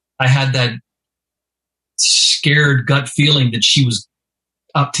until I had that scared gut feeling that she was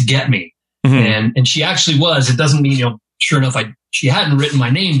up to get me. Mm-hmm. And she actually was. It doesn't mean, sure enough, she hadn't written my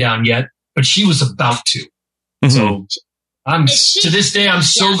name down yet, but she was about to. Mm-hmm. So to this day, I'm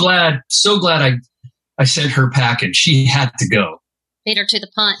so glad I sent her packing. She had to go. Beat her to the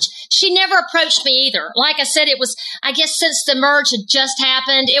punch. She never approached me either. Like I said, it was, I guess since the merge had just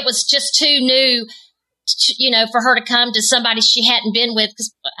happened, it was just too new, for her to come to somebody she hadn't been with,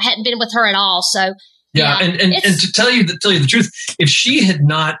 because I hadn't been with her at all. So yeah. And to tell you the truth, if she had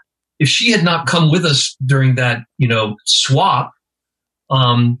not come with us during that, swap,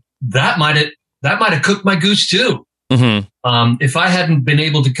 that might have cooked my goose too. Mm-hmm. If I hadn't been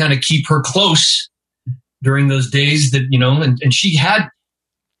able to kind of keep her close during those days that, and she had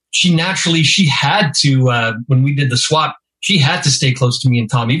to, when we did the swap, she had to stay close to me and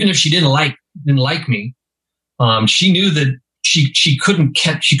Tom, even if she didn't like me. She knew that she couldn't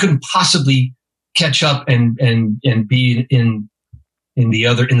possibly catch up and be in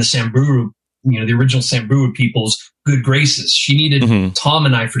the Samburu, the original Samburu people's good graces. She needed Tom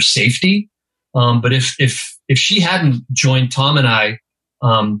and I for safety. But if she hadn't joined Tom and I,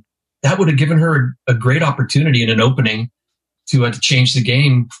 that would have given her a great opportunity and an opening to change the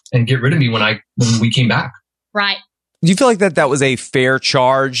game and get rid of me when we came back. Right. Do you feel like that was a fair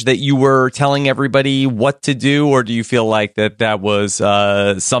charge, that you were telling everybody what to do, or do you feel like that was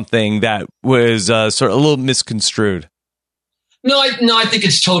something that was sort of a little misconstrued? No, I think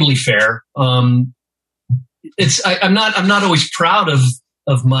it's totally fair. I'm not always proud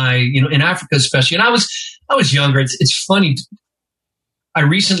of my, in Africa especially, and I was younger. It's funny. I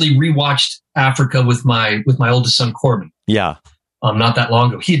recently rewatched Africa with my oldest son Corbin. Yeah. Not that long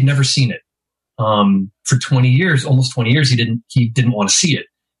ago. He had never seen it. For 20 years, almost 20 years, he didn't want to see it.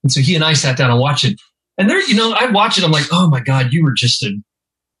 And so he and I sat down and watched it. And there, I watch it. I'm like, oh my God, you were just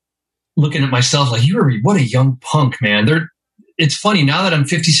looking at myself like what a young punk, man. It's funny now that I'm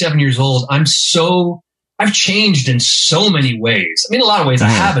 57 years old. I've changed in so many ways. I mean, a lot of ways I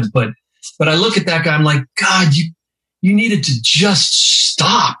haven't, but I look at that guy. I'm like, God, you needed to just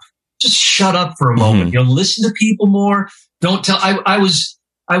stop, just shut up for a moment. Listen to people more. Don't tell. I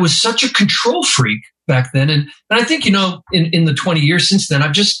was such a control freak back then. And I think, in the 20 years since then,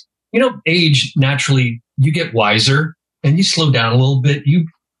 I've just, age naturally, you get wiser and you slow down a little bit. You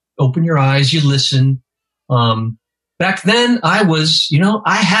open your eyes, you listen. Back then I was,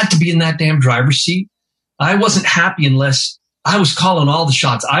 I had to be in that damn driver's seat. I wasn't happy unless I was calling all the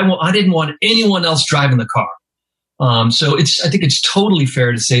shots. I didn't want anyone else driving the car. So I think it's totally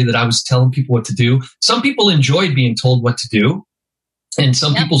fair to say that I was telling people what to do. Some people enjoyed being told what to do. And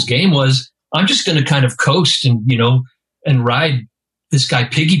some people's game was, I'm just going to kind of coast and, and ride this guy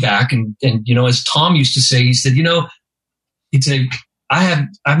piggyback. And, as Tom used to say, he said, he'd say, I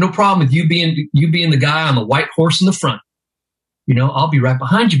have no problem with you being the guy on the white horse in the front. I'll be right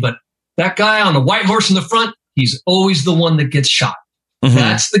behind you. But that guy on the white horse in the front, he's always the one that gets shot. Mm-hmm.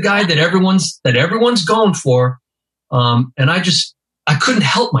 That's the guy that everyone's going for. And I couldn't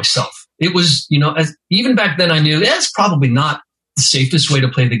help myself. It was, even back then I knew it's probably not the safest way to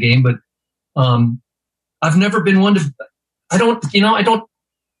play the game, but I've never been one to. I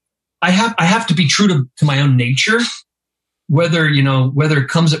have to be true to my own nature, whether it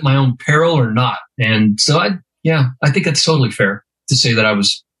comes at my own peril or not. And so I think it's totally fair to say that I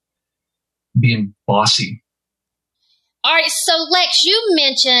was being bossy. All right, so Lex, you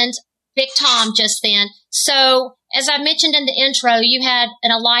mentioned Big Tom just then. So as I mentioned in the intro, you had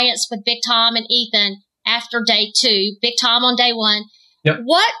an alliance with Big Tom and Ethan after day 2, Big Tom on day 1. Yep.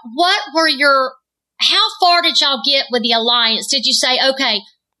 What were how far did y'all get with the alliance? Did you say, okay,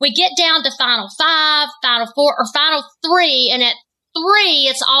 we get down to final 5, final 4, or final 3, and at 3,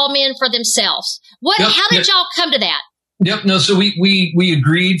 it's all men for themselves? How did y'all come to that? Yep. No. So we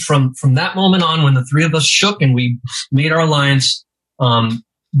agreed from that moment on when the 3 of us shook and we made our alliance.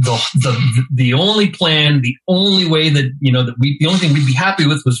 The only plan, the only way that, the only thing we'd be happy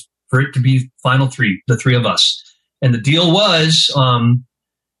with was for it to be final 3, the 3 of us. And the deal was,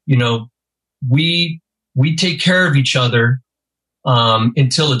 we take care of each other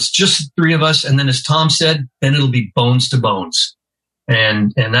until it's just the three of us. And then, as Tom said, then it'll be bones to bones.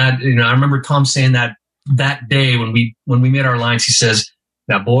 And that, I remember Tom saying that day when we made our alliance, he says,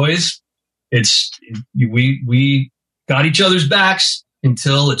 now boys, we got each other's backs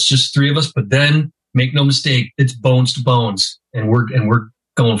until it's just three of us, but then make no mistake, it's bones to bones, and we're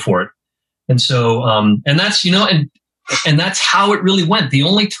going for it. And so, and that's, and that's how it really went. The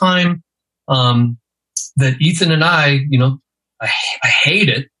only time, that Ethan and I hate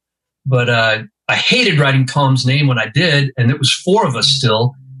it, but, I hated writing Tom's name when I did, and it was four of us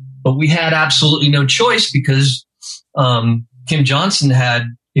still, but we had absolutely no choice because, Kim Johnson had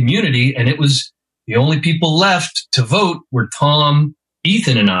immunity, and it was the only people left to vote were Tom,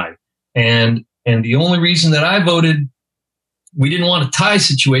 Ethan, and I. And the only reason that I voted, we didn't want a tie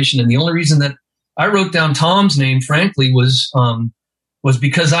situation. And the only reason that I wrote down Tom's name, frankly, was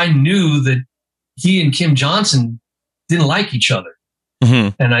because I knew that he and Kim Johnson didn't like each other.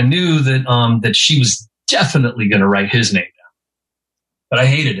 Mm-hmm. And I knew that she was definitely going to write his name down. But I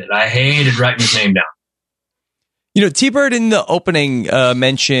hated it. I hated writing his name down. T-Bird in the opening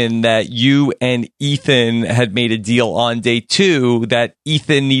mentioned that you and Ethan had made a deal on day 2 that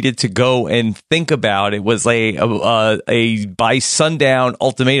Ethan needed to go and think about. It was a by sundown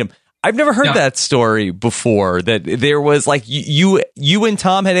ultimatum. I've never heard that story before, that there was like you and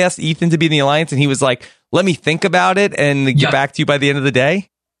Tom had asked Ethan to be in the alliance, and he was like, let me think about it and get back to you by the end of the day.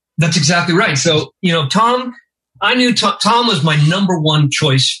 That's exactly right. So, Tom, I knew Tom was my number one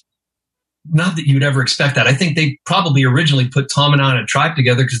choice. Not that you'd ever expect that. I think they probably originally put Tom and I in a tribe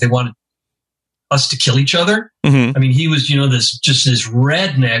together because they wanted us to kill each other. Mm-hmm. I mean, he was, this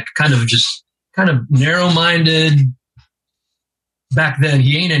redneck, kind of narrow-minded. Back then,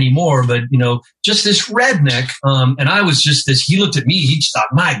 he ain't anymore, but, just this redneck. And I was just this, he looked at me, he just thought,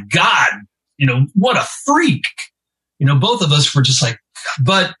 my God, what a freak. Both of us were just like,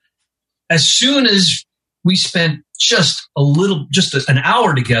 but as soon as we spent just an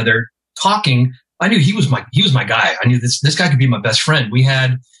hour together talking, I knew he was my guy. I knew this guy could be my best friend. We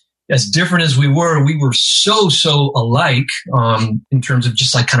had, as different as we were so alike, in terms of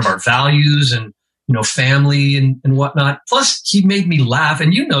just like kind of our values and, family and whatnot. Plus, he made me laugh.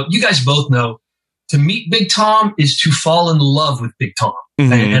 And you guys both know, to meet Big Tom is to fall in love with Big Tom.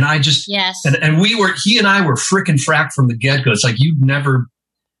 Mm-hmm. And I just, yes. And he and I were frickin' frack from the get-go. It's like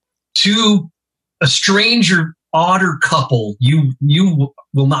a stranger, odder couple, you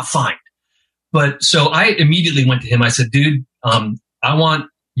will not find. But so I immediately went to him. I said, dude, I want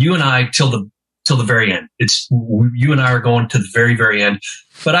you and I till the very end. It's you and I are going to the very, very end.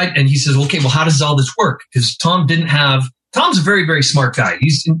 And he says, okay, well, how does all this work? Because Tom's a very, very smart guy.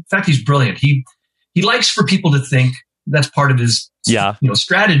 He's brilliant. He likes for people to think, that's part of his,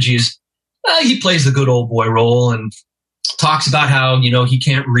 strategy is, he plays the good old boy role and talks about how, he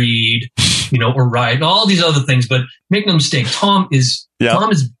can't read, or write and all these other things. But make no mistake, Tom is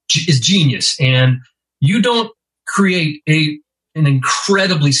genius. And you don't create an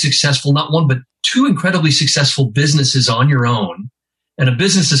incredibly successful, not one, but 2 incredibly successful businesses on your own. And a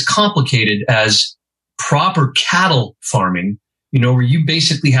business as complicated as proper cattle farming, where you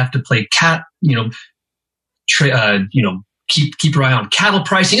basically have to play keep your eye on cattle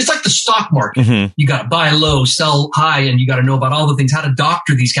pricing. It's like the stock market. Mm-hmm. You got to buy low, sell high, and you got to know about all the things, how to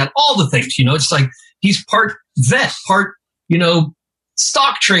doctor these cattle, all the things, it's like he's part vet, part,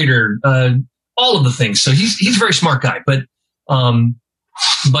 stock trader, all of the things. So he's a very smart guy, but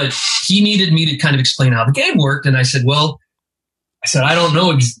he needed me to kind of explain how the game worked. And I said, I don't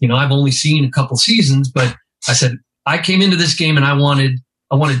know, I've only seen a couple seasons, but I said, I came into this game and I wanted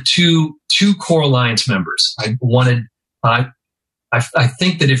two core alliance members. I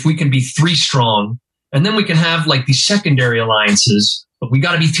think that if we can be 3 strong, and then we can have like these secondary alliances, but we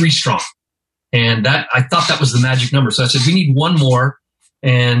got to be 3 strong. And I thought that was the magic number. So I said, we need one more.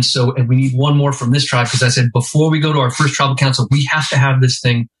 And we need one more from this tribe. Cause I said, before we go to our first tribal council, we have to have this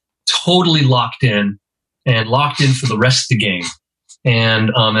thing totally locked in for the rest of the game. And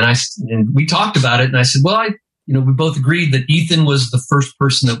we talked about it, and I said, well, we both agreed that Ethan was the first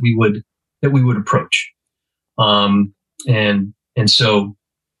person that we would approach. And I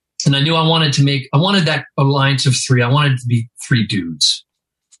knew I wanted that alliance of 3. I wanted it to be 3 dudes.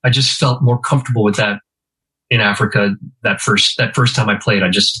 I just felt more comfortable with that in Africa. That first time I played,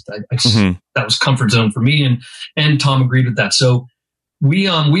 mm-hmm. That was comfort zone for me, and Tom agreed with that. So we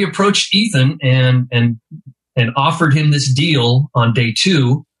approached Ethan and offered him this deal on day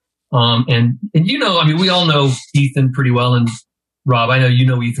 2. We all know Ethan pretty well. And Rob, I know you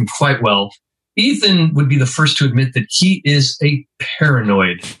know Ethan quite well. Ethan would be the first to admit that he is a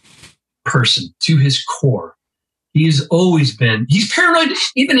paranoid person to his core. He's paranoid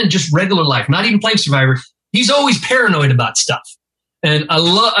even in just regular life, not even playing Survivor. He's always paranoid about stuff. And I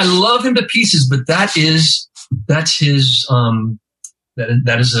love him to pieces, but that's his, that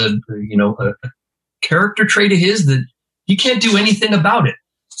is a character trait of his that he can't do anything about it.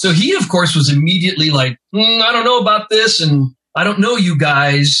 So he, of course, was immediately like, I don't know about this, and I don't know you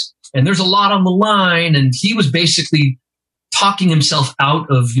guys, and there's a lot on the line. And he was basically talking himself out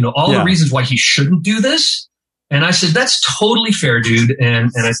of, all the reasons why he shouldn't do this. And I said, that's totally fair, dude.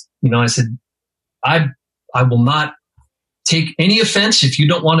 And I said, I will not take any offense if you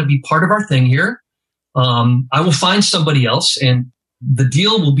don't want to be part of our thing here. I will find somebody else, and the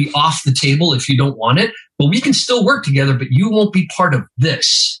deal will be off the table if you don't want it, but we can still work together, but you won't be part of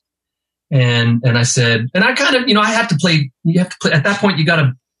this. And I said, and I kind of, you have to play at that point, you got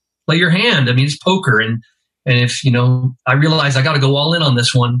to play your hand. I mean, it's poker. And if, I realized I got to go all in on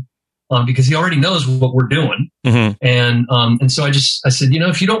this one, because he already knows what we're doing. Mm-hmm. And so I said,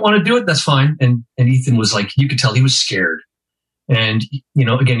 if you don't want to do it, that's fine. And Ethan was like, you could tell he was scared. And,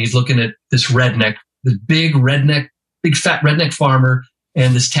 again, he's looking at this big fat redneck farmer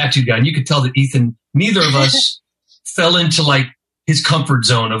and this tattoo guy. And you could tell that Ethan, neither of us fell into like his comfort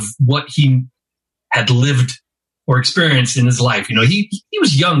zone of what he had lived or experienced in his life. He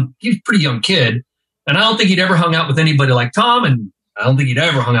was young. He was a pretty young kid. And I don't think he'd ever hung out with anybody like Tom. And I don't think he'd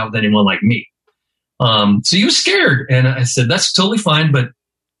ever hung out with anyone like me. So he was scared. And I said, that's totally fine, but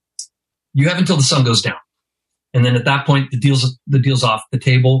you have until the sun goes down. And then at that point, the deal's off the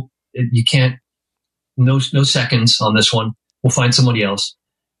table. You can't, no seconds on this one. We'll find somebody else.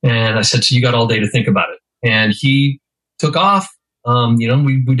 And I said, so you got all day to think about it. And he took off.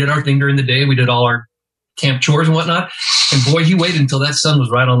 We did our thing during the day. We did all our camp chores and whatnot. And boy, he waited until that sun was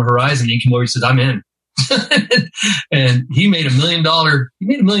right on the horizon. He came over and said, I'm in. And he made $1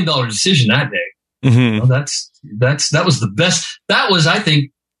 million decision that day. Mm-hmm. That was the best. That was, I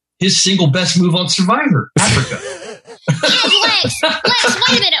think, his single best move on Survivor Africa. Lex,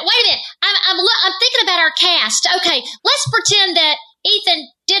 wait a minute. I'm thinking about our cast. Okay, let's pretend that Ethan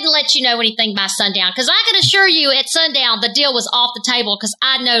didn't let you know anything by sundown, because I can assure you at sundown the deal was off the table, because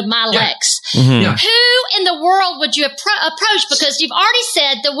I know my Lex. Mm-hmm. Yeah. Who in the world would you approach? Because you've already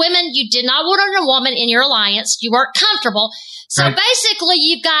said the women, you did not want a woman in your alliance. You weren't comfortable. So basically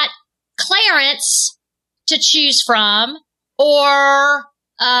you've got Clarence to choose from, or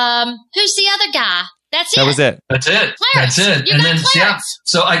who's the other guy? That's it. That was it. That's it. Clarence. That's it. You got Clarence.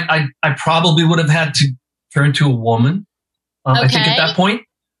 So I probably would have had to turn to a woman. I think at that point,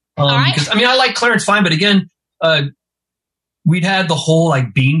 right. Because I like Clarence fine, but again, we'd had the whole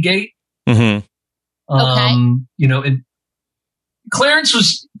like Bean Gate. Mm-hmm. And Clarence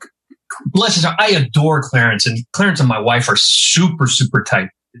was, bless his heart, I adore Clarence, and Clarence and my wife are super, super tight,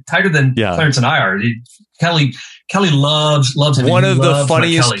 tighter than Clarence and I are. Kelly loves him. One of the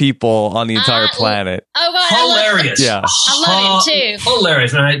funniest people on the entire planet. Oh, God, hilarious. I love him too.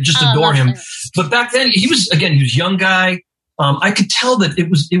 Hilarious. And I just adore him. But back then he was a young guy. I could tell that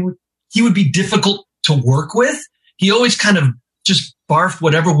he would be difficult to work with. He always kind of just barfed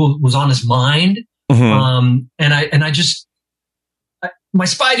whatever was on his mind. Mm-hmm. My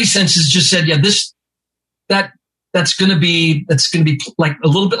spidey senses just said, that's going to be like a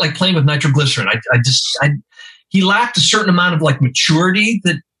little bit like playing with nitroglycerin. He lacked a certain amount of like maturity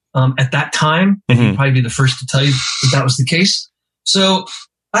that, at that time, and he'd probably be the first to tell you that was the case. So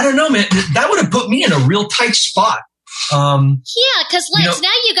I don't know, man, that would have put me in a real tight spot. Because Lex, now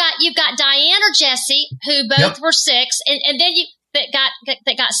you've got Diane or Jesse, who both were 6, and then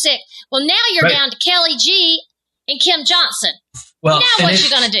that got sick. Well, now you're down to Kelly G and Kim Johnson. Well, now what you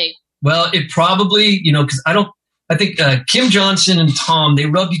gonna do? Well, it probably, because I think Kim Johnson and Tom, they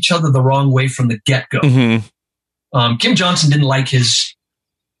rubbed each other the wrong way from the get-go. Mm-hmm. Kim Johnson didn't like his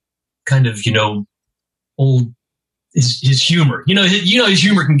kind of, his humor. His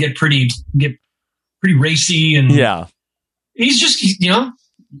humor can get pretty racy, and he's just,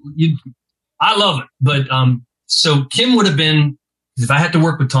 I love it. But so Kim would have been, if I had to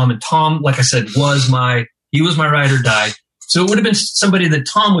work with Tom, and Tom, like I said, was my ride or die. So it would have been somebody that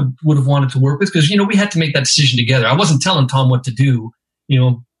Tom would have wanted to work with, because, we had to make that decision together. I wasn't telling Tom what to do,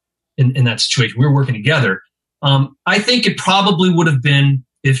 in that situation. We were working together. I think it probably would have been,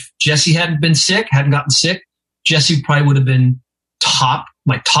 if Jessie hadn't gotten sick, Jessie probably would have been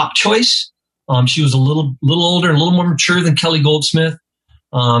my top choice. She was a little older, a little more mature than Kelly Goldsmith.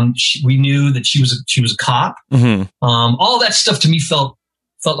 We knew that she was a cop. Mm-hmm. All that stuff to me felt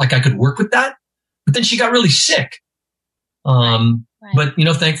like I could work with that. But then she got really sick. Right.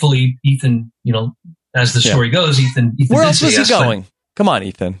 But, thankfully, Ethan, as the story goes, Ethan where did else say was he yes, going? Come on,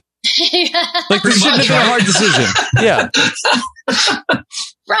 Ethan. Like, this shouldn't have been a hard decision. Yeah.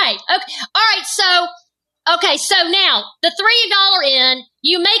 Right. Okay. All right. So now the $3 in,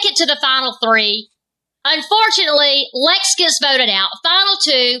 you make it to the final 3. Unfortunately, Lex gets voted out. Final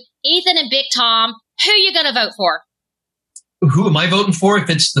 2, Ethan and Big Tom. Who are you going to vote for? Who am I voting for if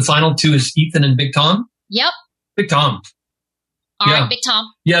it's the final 2 is Ethan and Big Tom? Yep. Big Tom. All right, Big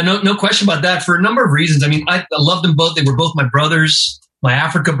Tom. Yeah, no question about that for a number of reasons. I mean, I loved them both. They were both my brothers, my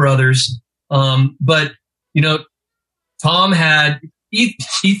Africa brothers. But, Tom had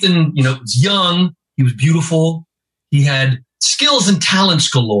Ethan, was young. He was beautiful. He had skills and talents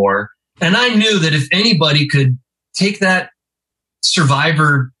galore. And I knew that if anybody could take that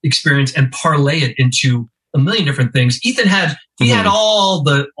Survivor experience and parlay it into a million different things, Ethan had all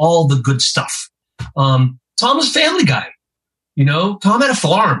the good stuff. Tom was a family guy. Tom had a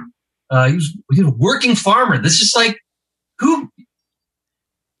farm. He was a working farmer. This is like who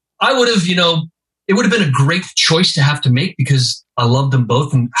I would have, it would have been a great choice to have to make because I loved them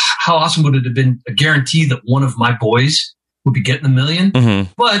both. And how awesome would it have been a guarantee that one of my boys would be getting $1 million?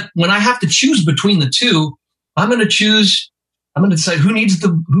 Mm-hmm. But when I have to choose between the two, I'm going to decide who needs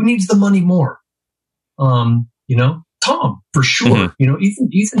the money more. Tom, for sure. Mm-hmm.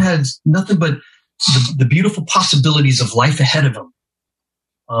 Ethan has nothing but the beautiful possibilities of life ahead of him.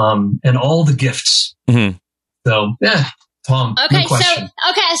 And all the gifts. Mm-hmm. So, yeah, Tom. Okay, no question.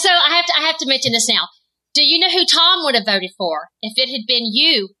 So I have to mention this now. Do you know who Tom would have voted for if it had been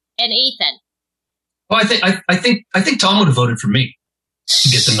you and Ethan? Well, I think Tom would have voted for me to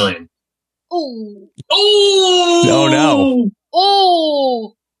get the $1 million. Ooh. Oh no.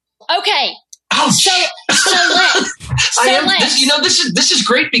 Oh. Okay. Ouch. So Lex. This is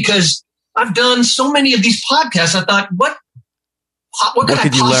great because I've done so many of these podcasts. I thought, what could I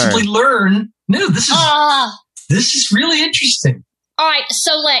possibly learn? No, this is really interesting. All right,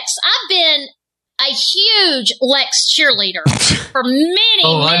 so Lex, I've been a huge Lex cheerleader for many years.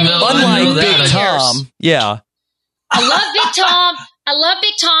 Unlike Big Tom. Yeah. I love Big Tom.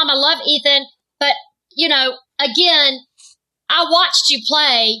 I love Ethan. But, again, I watched you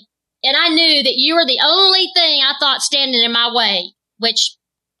play, and I knew that you were the only thing I thought standing in my way, which,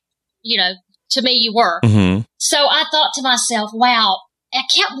 to me you were. Mm-hmm. So I thought to myself, wow, I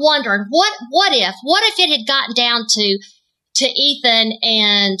kept wondering, what if it had gotten down to Ethan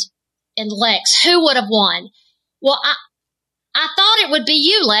and Lex, who would have won? Well, I thought it would be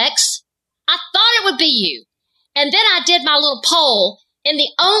you, Lex. I thought it would be you. And then I did my little poll, and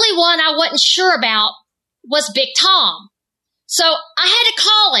the only one I wasn't sure about was Big Tom. So I had to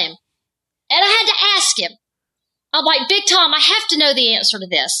call him, and I had to ask him. I'm like, Big Tom, I have to know the answer to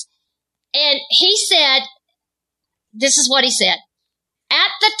this. And he said, this is what he said.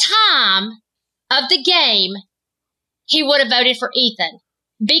 At the time of the game, he would have voted for Ethan.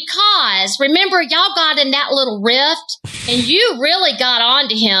 Because, remember, y'all got in that little rift, and you really got on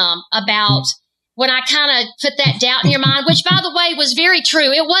to him about when I kind of put that doubt in your mind, which, by the way, was very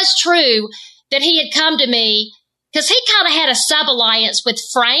true. It was true that he had come to me, because he kind of had a sub-alliance with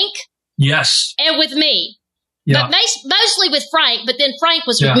Frank. Yes. And with me. Yeah. But mostly with Frank, but then Frank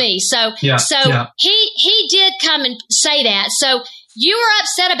was with me. So he did come and say that. So you were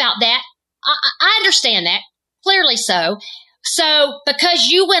upset about that. I understand that. Clearly so. So because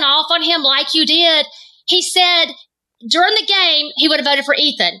you went off on him like you did, he said during the game he would have voted for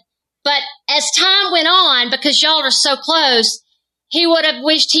Ethan. But as time went on, because y'all are so close, he would have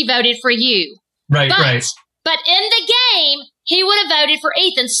wished he voted for you. Right. But in the game, he would have voted for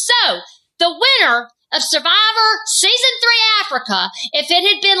Ethan. So the winner of Survivor Season 3 Africa, if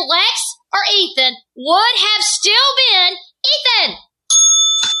it had been Lex or Ethan, would have still been Ethan.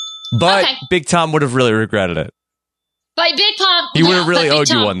 But Big Tom would have really regretted it. But Big Tom... He would have really owed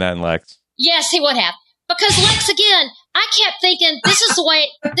you one then, Lex. Yes, he would have. Because Lex, again, I kept thinking, this is the way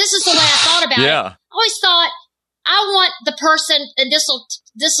I thought about it. I always thought, I want the person, and this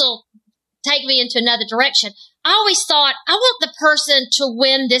will take me into another direction. I always thought, I want the person to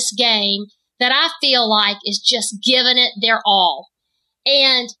win this game that I feel like is just giving it their all.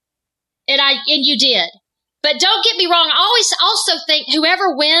 And you did. But don't get me wrong, I always also think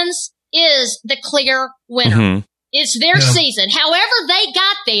whoever wins is the clear winner. Mm-hmm. It's their season. However they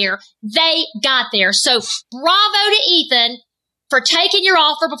got there. So bravo to Ethan for taking your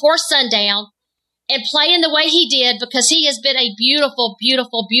offer before sundown and playing the way he did, because he has been a beautiful,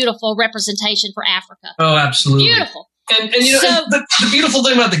 beautiful, beautiful representation for Africa. Oh, absolutely. Beautiful. And the beautiful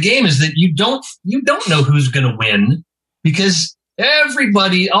thing about the game is that you don't know who's going to win, because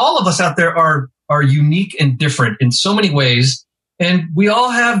everybody, all of us out there are unique and different in so many ways. And we all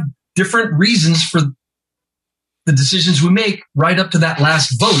have different reasons for the decisions we make right up to that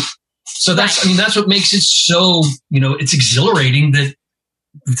last vote. So that's what makes it so, it's exhilarating that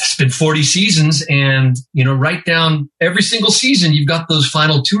it's been 40 seasons and, right down every single season, you've got those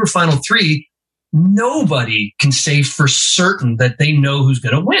final 2 or final 3. Nobody can say for certain that they know who's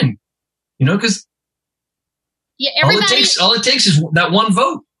going to win, because all it takes is that one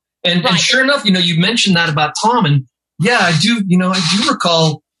vote. And sure enough, you mentioned that about Tom, and I do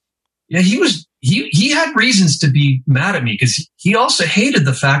recall, he had reasons to be mad at me because he also hated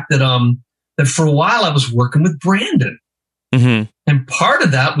the fact that that for a while I was working with Brandon. Mm-hmm. And part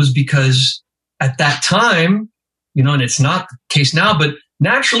of that was because at that time, and it's not the case now, but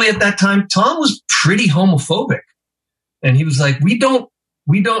naturally at that time, Tom was pretty homophobic. And he was like, we don't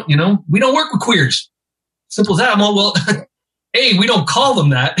work with queers. Simple as that. I'm all, well, A, we don't call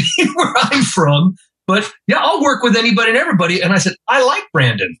them that where I'm from, but I'll work with anybody and everybody. And I said, I like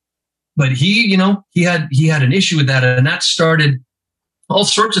Brandon, but he had an issue with that, and that started all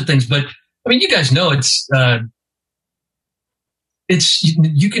sorts of things. But I mean, you guys know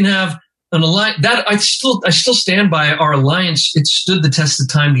you can have an alliance that I still stand by our alliance. It stood the test of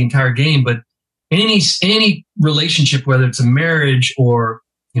time the entire game, but any relationship, whether it's a marriage or,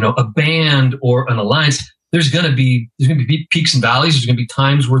 a band or an alliance, there's going to be peaks and valleys. There's going to be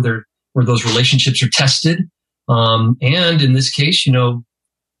times where those relationships are tested. And in this case,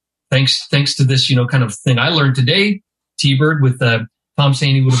 thanks to this, kind of thing I learned today, T-Bird, with Tom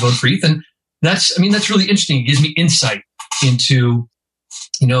saying he would have voted for Ethan. That's really interesting. It gives me insight into,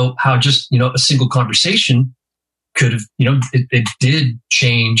 how just, a single conversation could have, it did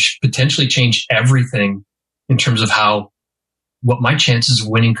potentially change everything in terms of what my chances of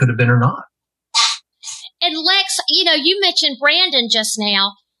winning could have been or not. And Lex, you mentioned Brandon just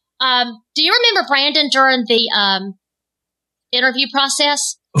now. Do you remember Brandon during the interview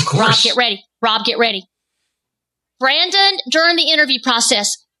process? Of course. Rob, get ready. Brandon during the interview process.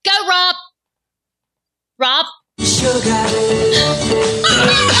 Go, Rob. Rob. Sugar.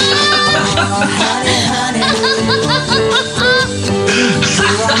 Honey, honey.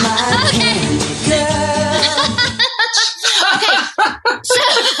 You are my candy girl. Okay.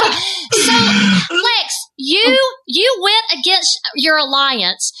 So Lex, you went against your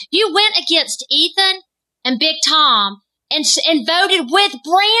alliance. You went against Ethan and Big Tom and voted with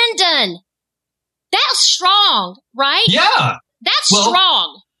Brandon. That's strong, right? Yeah. That's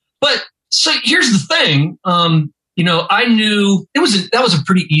strong. But so here's the thing. I knew that was a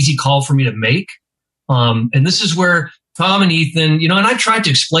pretty easy call for me to make. And this is where Tom and Ethan, and I tried to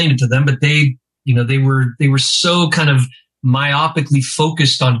explain it to them, but they were so kind of myopically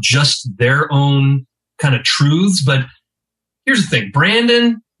focused on just their own kind of truths. But here's the thing.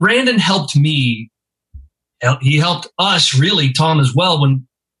 Brandon helped me. He helped us, really, Tom as well, when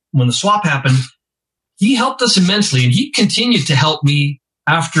the swap happened. He helped us immensely, and he continued to help me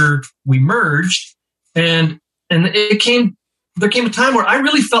after we merged. And there came a time where I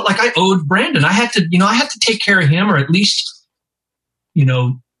really felt like I owed Brandon. I had to take care of him, or at least,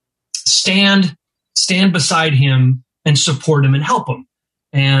 stand beside him and support him and help him.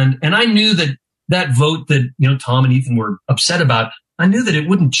 And I knew that vote that, Tom and Ethan were upset about, I knew that it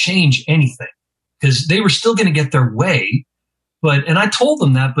wouldn't change anything because they were still going to get their way. And I told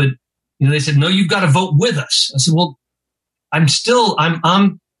them that, but, they said, no, you've got to vote with us. I said, well, I'm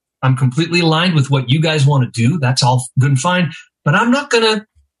completely aligned with what you guys want to do. That's all good and fine, but I'm not going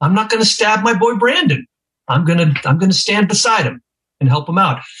to stab my boy Brandon. I'm going to stand beside him and help him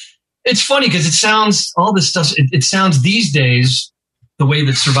out. It's funny because it sounds these days, the way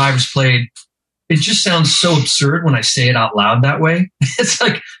that Survivor's played, it just sounds so absurd when I say it out loud that way. It's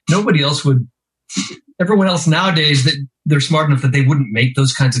like nobody else would, everyone else nowadays, that they're smart enough that they wouldn't make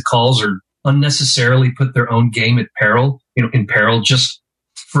those kinds of calls or unnecessarily put their own game in peril just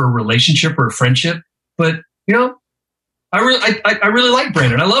for a relationship or a friendship. But, I really like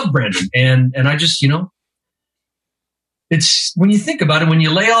Brandon. I love Brandon. And I just, it's when you think about it, when you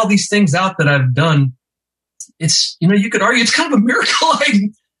lay all these things out that I've done, it's, you could argue it's kind of a miracle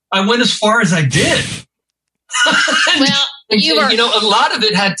I went as far as I did. A lot of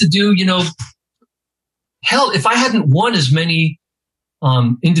it had to do, hell, if I hadn't won as many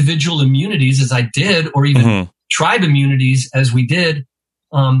individual immunities as I did, or even tribe immunities as we did,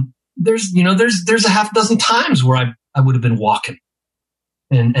 there's a half dozen times where I would have been walking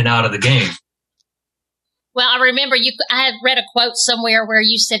and out of the game. Well, I remember I had read a quote somewhere where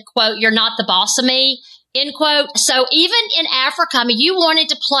you said, quote, "You're not the boss of me," end quote. So even in Africa, you wanted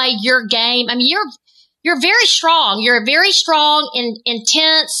to play your game. You're very strong. You're very strong and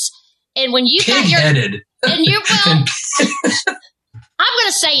intense. And when you got pig-headed. and you going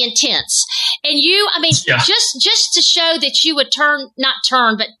to say intense. And you, I mean, just to show that you would not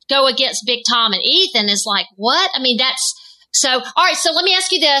turn, but go against Big Tom and Ethan is like, what? I mean, that's so, all right. So let me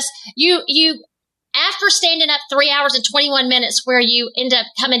ask you this. You, after standing up 3 hours and 21 minutes where you end up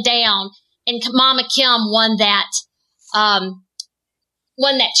coming down and Mama Kim won that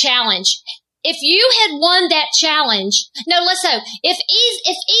challenge. If you had won that challenge, if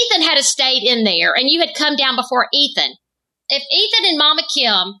Ethan had stayed in there and you had come down before Ethan, if Ethan and Mama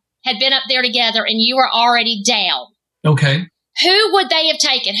Kim had been up there together and you were already down, okay, who would they have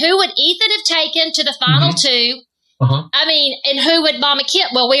taken? Who would Ethan have taken to the final two? Uh-huh. I mean, and who would Mama Kim?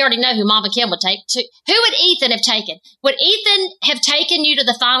 Well, we already know who Mama Kim would take. Who would Ethan have taken? Would Ethan have taken you to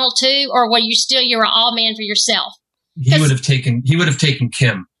the final two, or were you still you're an all man for yourself? He would have taken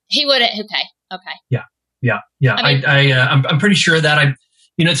Kim. He would have. Okay. Yeah. I mean, I'm pretty sure that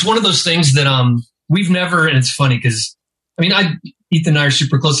it's one of those things that we've never, and it's funny because I mean, Ethan and I are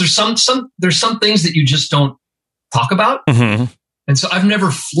super close. There's some things that you just don't talk about, and so I've never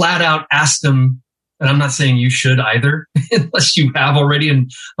flat out asked him. And I'm not saying you should either, unless you have already.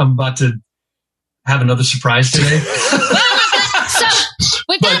 And I'm about to have another surprise today. So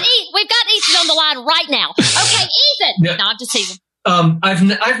we've got Ethan on the line right now. Okay, Ethan. Yeah. No, I'm just teasing.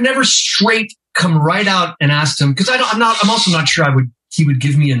 I've never straight come right out and asked him because I'm also not sure he would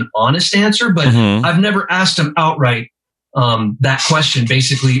give me an honest answer, but I've never asked him outright that question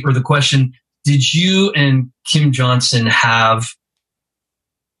basically, or the question: did you and Kim Johnson have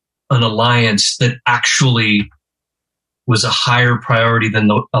an alliance that actually was a higher priority than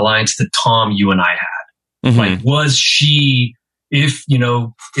the alliance that Tom, you and I had? Like, was she, if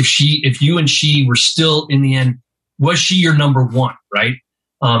you and she were still in the end, was she your number one? Right.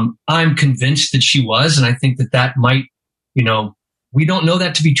 I'm convinced that she was. And I think that might, we don't know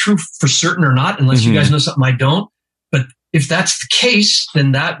that to be true for certain or not, unless you guys know something I don't. But if that's the case,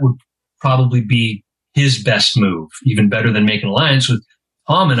 then that would probably be his best move, even better than making an alliance with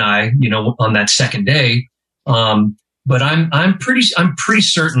Tom and I, on that second day. But I'm pretty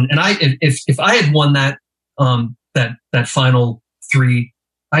certain. And if I had won that final three,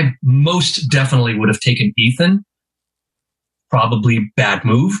 I most definitely would have taken Ethan. Probably bad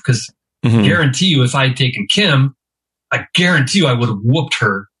move because guarantee you, if I had taken Kim, I guarantee you I would have whooped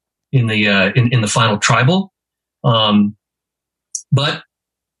her in the final tribal. But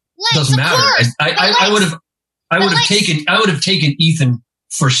it doesn't matter. I would have taken Ethan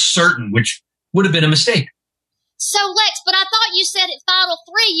for certain, which would have been a mistake. So, Lex, but I thought you said at Final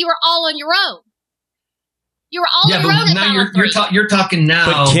 3 you were all on your own. You were all on your own at Final 3. You're talking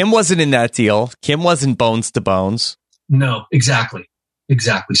now. But Kim wasn't in that deal. Kim wasn't bones to bones. No, exactly.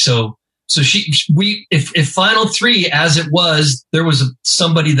 So if Final 3, as it was, there was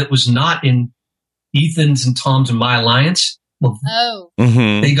somebody that was not in Ethan's and Tom's and my alliance, well,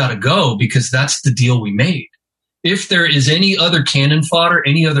 they got to go because that's the deal we made. If there is any other cannon fodder,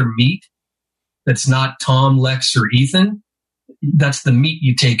 any other meat that's not Tom, Lex, or Ethan, that's the meat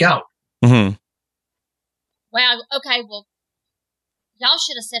you take out. Wow. Okay. Well, y'all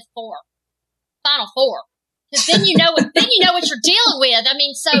should have said 4. Final 4. Because then you know what you're dealing with. I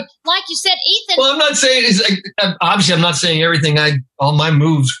mean, so like you said, Ethan. Well, I'm not saying obviously I'm not saying everything. All my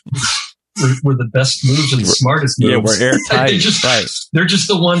moves were the best moves and the smartest moves. Yeah, we're airtight. They're just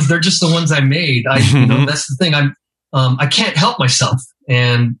the ones I made. That's the thing. I can't help myself,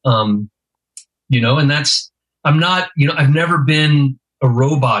 and and that's I'm not. I've never been a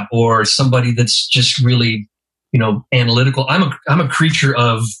robot or somebody that's just really analytical. I'm a creature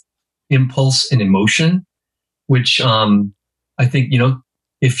of impulse and emotion. Which I think,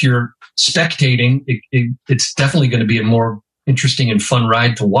 if you're spectating, it's definitely going to be a more interesting and fun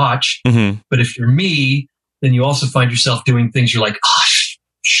ride to watch. But if you're me, then you also find yourself doing things you're like, oh,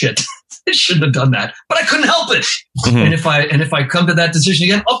 shit, I shouldn't have done that. But I couldn't help it. And if I come to that decision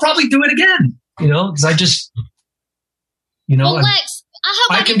again, I'll probably do it again, because I just, well, Lex,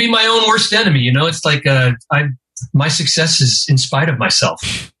 I can be my own worst enemy. It's like my success is in spite of myself.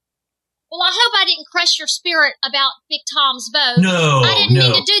 Well, I hope I didn't crush your spirit about Big Tom's vote. No, I didn't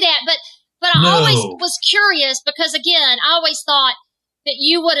mean to do that, but I always was curious because, again, I always thought that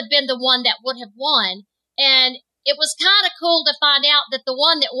you would have been the one that would have won. And it was kind of cool to find out that the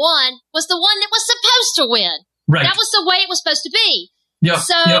one that won was the one that was supposed to win. Right. That was the way it was supposed to be. Yeah.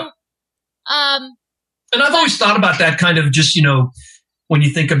 So, and I've always thought about that kind of just, when you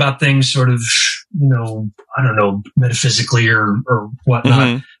think about things sort of, I don't know, metaphysically or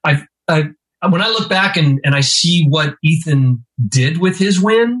whatnot. When I look back and I see what Ethan did with his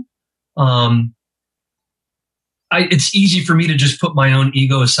win, it's easy for me to just put my own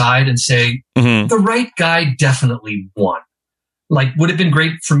ego aside and say, the right guy definitely won. like, would it have been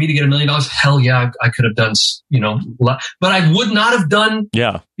great for me to get $1 million? Hell yeah, I could have done, but I would not have done,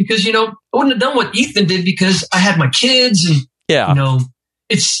 because, I wouldn't have done what Ethan did because I had my kids and,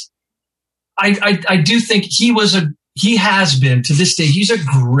 I do think he has been to this day, he's a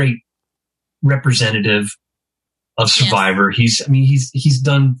great representative of Survivor. Yes. He's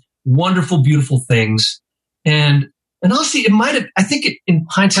done wonderful, beautiful things. And honestly, in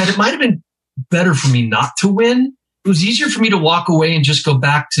hindsight, it might have been better for me not to win. It was easier for me to walk away and just go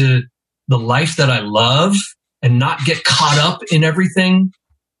back to the life that I love and not get caught up in everything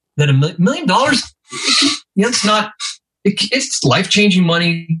that $1 million, it's life-changing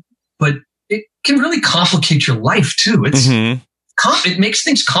money, but it can really complicate your life too. It makes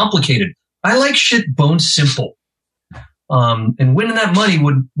things complicated. I like shit bone simple. And winning that money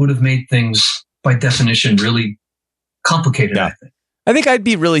would have made things by definition really complicated, I think. I think I'd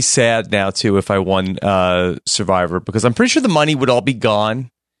be really sad now, too, if I won Survivor, because I'm pretty sure the money would all be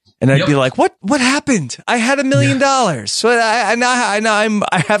gone. And I'd be like, what happened? I had $1 million. So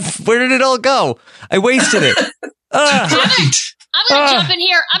where did it all go? I wasted it. I'm going to jump in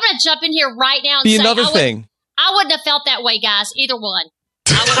here. I'm going to jump in here right now and say, another thing. I wouldn't have felt that way, guys. Either one.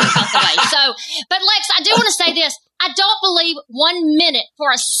 I wouldn't have felt that way. But Lex, I do want to say this. I don't believe 1 minute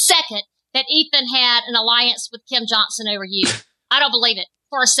for a second that Ethan had an alliance with Kim Johnson over you. I don't believe it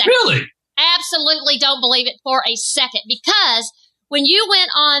for a second. Really? Absolutely don't believe it for a second. Because when you went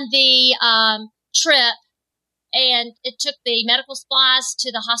on the trip and it took the medical supplies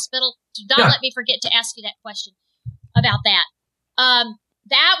to the hospital, do not let me forget to ask you that question about that.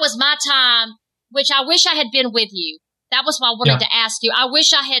 That was my time, which I wish I had been with you. That was why I wanted to ask you. I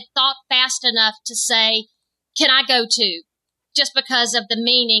wish I had thought fast enough to say, can I go too? Just because of the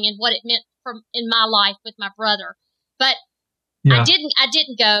meaning and what it meant in my life with my brother. But I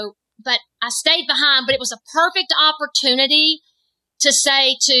didn't go, but I stayed behind. But it was a perfect opportunity to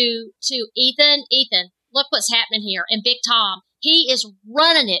say to Ethan, look what's happening here. And Big Tom, he is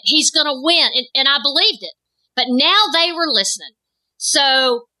running it. He's going to win. And I believed it. But now they were listening.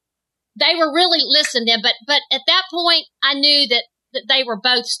 So they were really listening then. But at that point, I knew that they were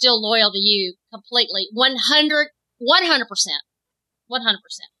both still loyal to you completely. 100%. 100%.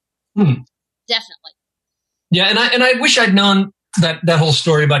 Definitely. Yeah, and I wish I'd known that whole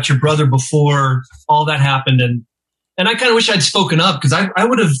story about your brother before all that happened, and I kind of wish I'd spoken up, because I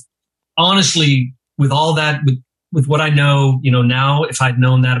would have honestly, with all that, with what I know, now, if I'd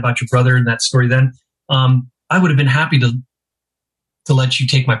known that about your brother and that story then, I would have been happy to let you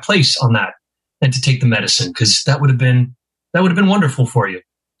take my place on that and to take the medicine, because that would have been wonderful for you.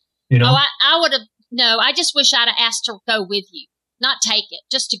 Oh, I would have. No, I just wish I'd have asked to go with you, not take it,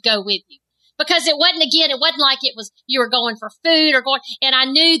 just to go with you. Because it wasn't like it was, you were going for food or going, and I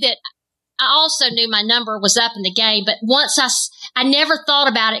also knew my number was up in the game, but once I never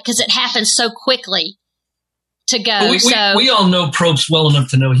thought about it because it happened so quickly to go. We all know Probst well enough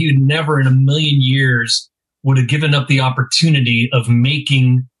to know he would never in a million years would have given up the opportunity of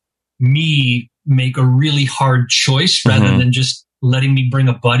making me make a really hard choice rather than just letting me bring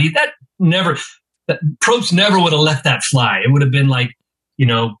a buddy. Probst never would have let that fly. It would have been like,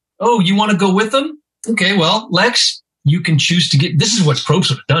 oh, you want to go with them? Okay, well, Lex, you can choose to get. This is what Probst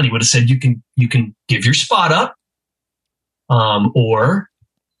would have done. He would have said, you can give your spot up, or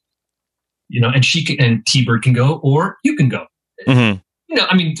and and T-Bird can go, or you can go.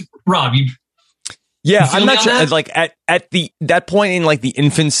 Rob, Yeah, I'm not sure. Like at that point in like the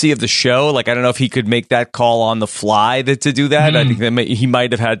infancy of the show, like I don't know if he could make that call on the fly to do that. I think that he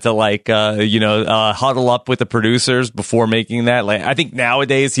might have had to huddle up with the producers before making that. Like I think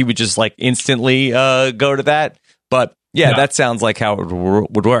nowadays he would just like instantly go to that. But yeah, that sounds like how it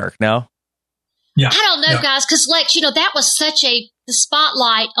would work. No. Yeah. I don't know, guys, because Lex, that was the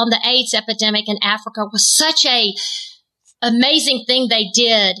spotlight on the AIDS epidemic in Africa was such a amazing thing they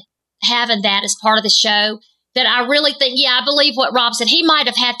did. Having that as part of the show, that I really think, I believe what Rob said. He might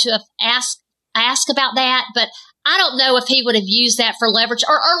have had to have asked about that, but I don't know if he would have used that for leverage.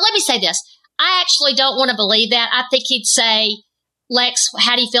 Or let me say this. I actually don't want to believe that. I think he'd say, Lex,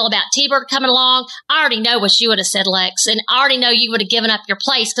 how do you feel about T-Bird coming along? I already know what you would have said, Lex, and I already know you would have given up your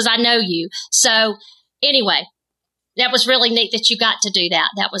place because I know you. So anyway, that was really neat that you got to do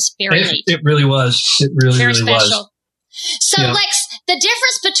that. That was very neat. It really was. It really, very really special. was. So, Lex, the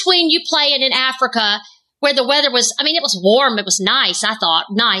difference between you playing in Africa, where the weather was, it was warm, it was nice, I thought,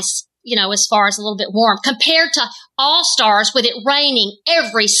 nice, as far as a little bit warm, compared to All-Stars with it raining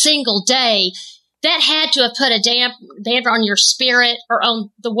every single day, that had to have put a damper on your spirit or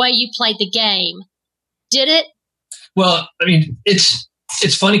on the way you played the game. Did it? Well,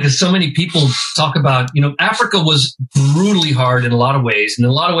 it's funny because so many people talk about, Africa was brutally hard in a lot of ways. And in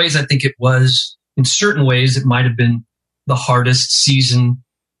a lot of ways, I think it was, in certain ways, it might have been the hardest season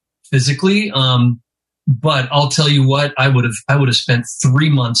physically. But I'll tell you what, I would have spent 3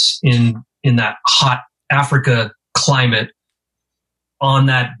 months in that hot Africa climate on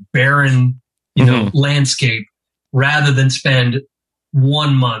that barren, landscape rather than spend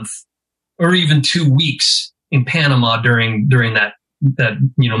 1 month or even 2 weeks in Panama during that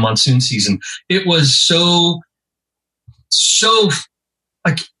monsoon season. It was so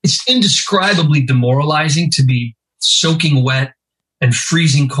like, it's indescribably demoralizing to be soaking wet and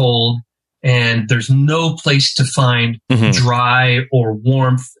freezing cold, and there's no place to find dry or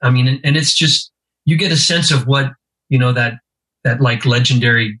warmth. I mean, and it's just, you get a sense of what, that like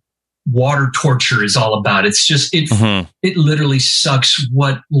legendary water torture is all about. It's just, it literally sucks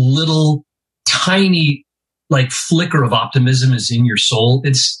what little tiny like flicker of optimism is in your soul.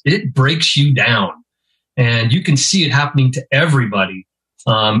 It breaks you down, and you can see it happening to everybody.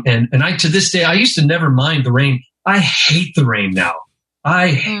 And I, to this day, I used to never mind the rain. I hate the rain now. I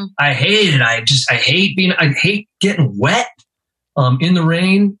hate it. I hate getting wet, in the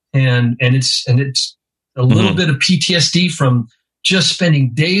rain. And it's a little bit of PTSD from just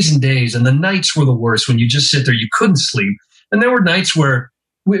spending days and days. And the nights were the worst when you just sit there, you couldn't sleep. And there were nights where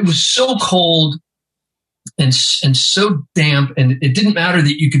it was so cold and so damp, and it didn't matter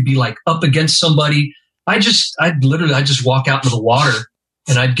that you could be like up against somebody. I'd just walk out into the water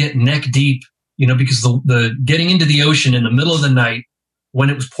and I'd get neck deep, because the getting into the ocean in the middle of the night when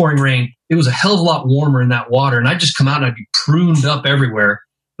it was pouring rain, it was a hell of a lot warmer in that water. And I'd just come out and I'd be pruned up everywhere.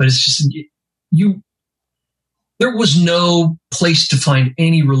 But it's just, there was no place to find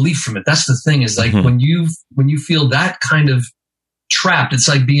any relief from it. That's the thing, is like when you feel that kind of trapped, it's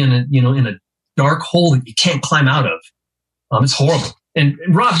like being in a dark hole that you can't climb out of. It's horrible. And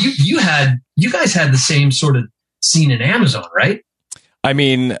Rob, you guys had the same sort of scene in Amazon, right? I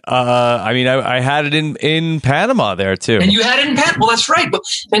mean, I had it in Panama there too. And you had it in Panama. Well, that's right. But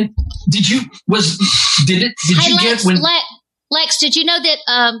and Lex, did you know that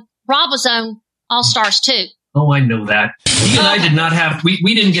Rob was on All Stars too? Oh, I know that. He and I did not have.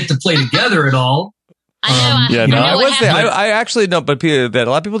 We didn't get to play together at all. I know. I was there. I actually know, but a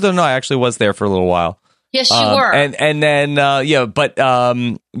lot of people don't know. I actually was there for a little while. Yes, you were. And then but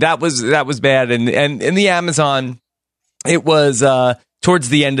that was bad. And in the Amazon, it was towards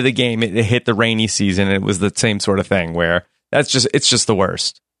the end of the game. It hit the rainy season. And it was the same sort of thing where it's just the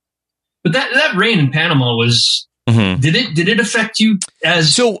worst. But that rain in Panama was. Did it affect you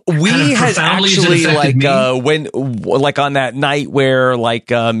as so we had actually when on that night where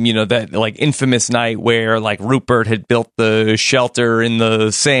that like infamous night where like Rupert had built the shelter in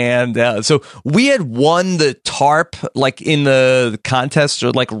the sand, so we had won the tarp like in the contest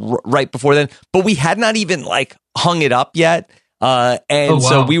or like right before then, but we had not even like hung it up yet,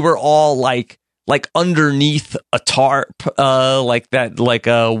 so we were all like underneath a tarp, like that, like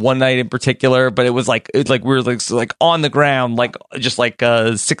one night in particular, but it was like we were like on the ground, like just like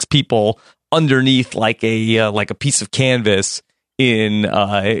 6 people underneath like a piece of canvas in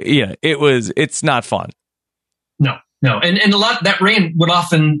it's not fun. No, and a lot that rain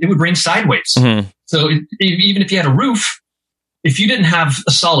would rain sideways. So even if you had a roof, if you didn't have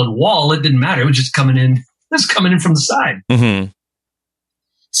a solid wall, it didn't matter. It was just coming in from the side.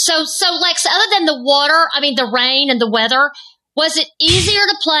 So Lex, other than the water, the rain and the weather, was it easier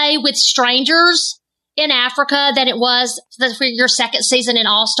to play with strangers in Africa than it was for your second season in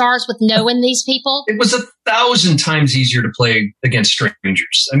All Stars with knowing these people? It was 1,000 times easier to play against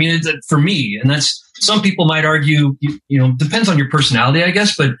strangers. I mean, for me, and that's, some people might argue, depends on your personality, I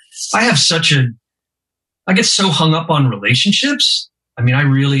guess, but I get so hung up on relationships. I mean,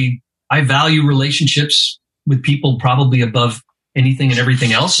 I value relationships with people probably above anything and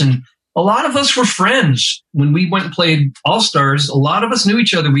everything else. And a lot of us were friends when we went and played All Stars. A lot of us knew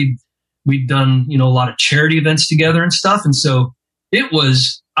each other. We'd done, a lot of charity events together and stuff. And so I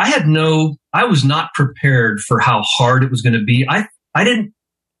was not prepared for how hard it was going to be. I didn't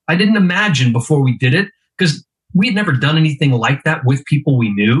imagine before we did it, because we had never done anything like that with people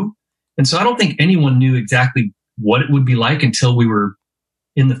we knew. And so I don't think anyone knew exactly what it would be like until we were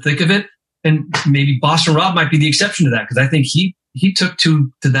in the thick of it. And maybe Boston Rob might be the exception to that, because I think he took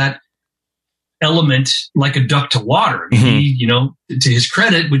to that element like a duck to water. He, to his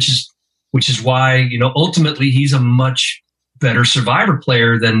credit, which is why, ultimately he's a much better Survivor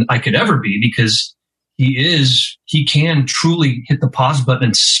player than I could ever be, because he can truly hit the pause button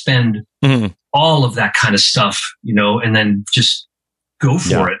and spend all of that kind of stuff, and then just go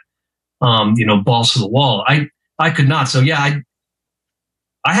for it. Balls to the wall. I could not. So yeah,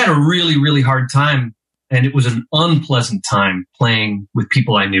 I had a really, really hard time, and it was an unpleasant time playing with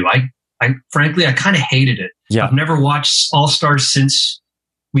people I knew. I frankly, I kind of hated it. Yeah. I've never watched All Stars since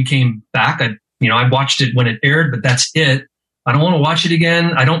we came back. I watched it when it aired, but that's it. I don't want to watch it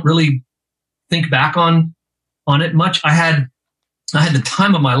again. I don't really think back on it much. I had the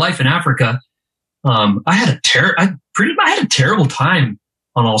time of my life in Africa. I had a terrible time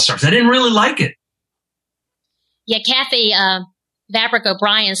on All Stars. I didn't really like it. Yeah, Kathy Vavrick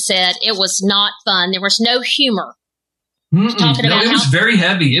O'Brien said it was not fun. There was no humor. It was very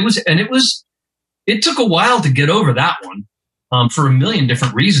heavy. It took a while to get over that one for a million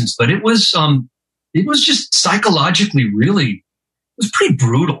different reasons, but it was just psychologically it was pretty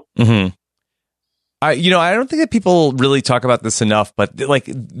brutal. Mm-hmm. I don't think that people really talk about this enough, but like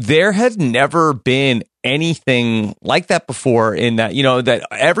there had never been anything like that before in that, that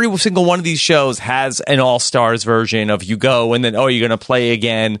every single one of these shows has an All-Stars version of you go and then, you're going to play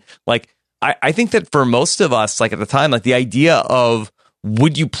again. Like, I think that for most of us, like at the time, like the idea of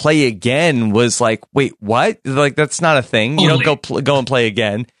would you play again was like, wait, what? Like, that's not a thing. You don't go and play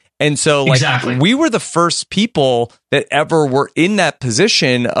again. And so, like, exactly. We were the first people that ever were in that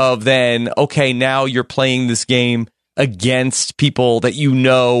position of then, okay, now you're playing this game against people that you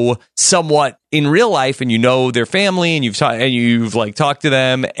know somewhat in real life, and you know their family, and you've talked to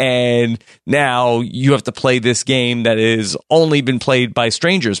them, and now you have to play this game that has only been played by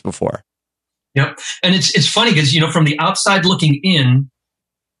strangers before. Yep, and it's funny because from the outside looking in.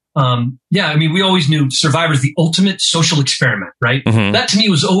 We always knew Survivor's the ultimate social experiment, right? Mm-hmm. That to me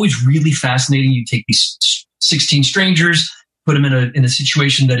was always really fascinating. You take these 16 strangers, put them in a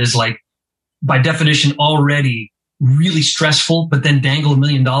situation that is like, by definition, already really stressful, but then dangle $1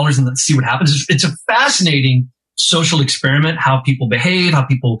 million and let's see what happens. It's a fascinating social experiment, how people behave, how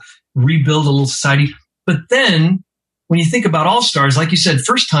people rebuild a little society. But then when you think about All Stars, like you said,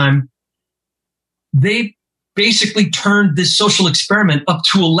 first time, they basically turned this social experiment up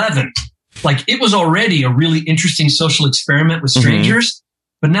to 11. Like it was already a really interesting social experiment with strangers,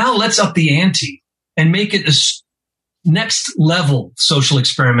 mm-hmm. but now let's up the ante and make it a next level social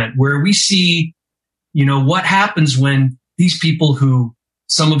experiment where we see, what happens when these people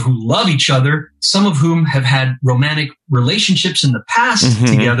some of whom love each other, some of whom have had romantic relationships in the past mm-hmm.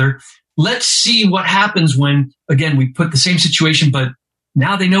 together. Let's see what happens when, again, we put the same situation, but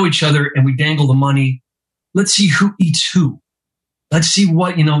now they know each other and we dangle the money. Let's see who eats who. Let's see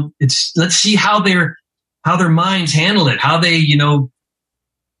what, let's see how their minds handle it, how they,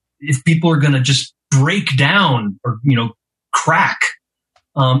 if people are going to just break down or, crack.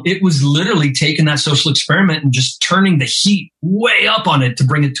 It was literally taking that social experiment and just turning the heat way up on it to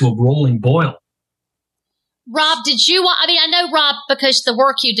bring it to a rolling boil. Rob, I know Rob because the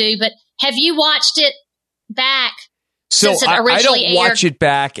work you do, but have you watched it back? So I don't watch it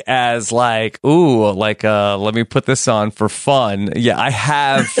back as like, let me put this on for fun. Yeah, I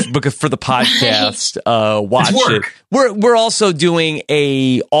have because for the podcast, watched it. We're also doing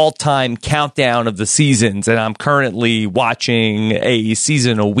a all-time countdown of the seasons, and I'm currently watching a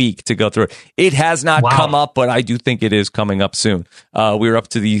season a week to go through it. It has not come up, but I do think it is coming up soon. We're up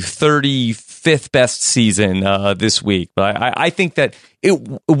to the 35th best season this week, but I think that it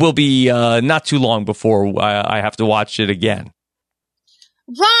will be not too long before I have to watch it again.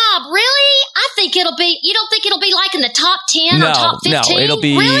 Rob, really? I think it'll be. You don't think it'll be like in the top 10 or top 15? No, it'll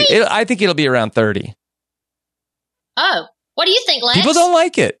be. Really? I think it'll be around 30. Oh, what do you think, Lex? People don't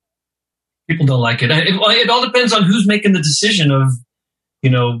like it. People don't like it. It all depends on who's making the decision of,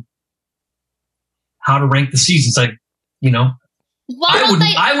 how to rank the seasons. Like, I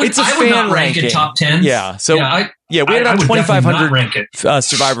would not rank it top 10. Yeah. So we had about 2,500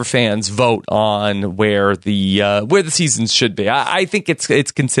 Survivor fans vote on where the seasons should be. I think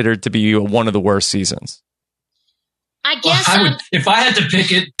it's considered to be one of the worst seasons. I guess if I had to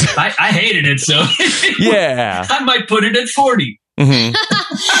pick it, I hated it. So yeah, I might put it at 40. Mm-hmm.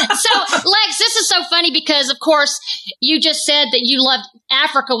 So Lex, this is so funny because of course you just said that you loved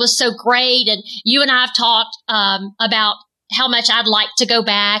Africa was so great, and you and I have talked about how much I'd like to go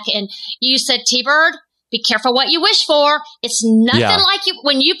back. And you said, T-Bird, be careful what you wish for. It's nothing like you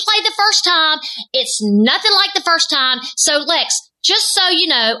when you played the first time. It's nothing like the first time. So Lex, just so you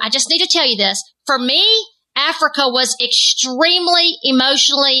know, I just need to tell you this. For me, Africa was extremely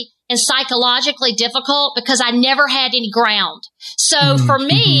emotionally and psychologically difficult because I never had any ground. So for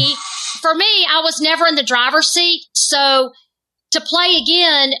me, I was never in the driver's seat. So to play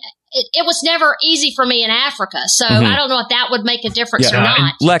again, it was never easy for me in Africa. So I don't know if that would make a difference or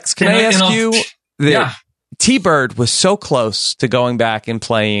not. Lex, can I ask you? T-Bird was so close to going back and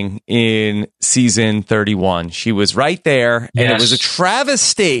playing in season 31. She was right there, and it was a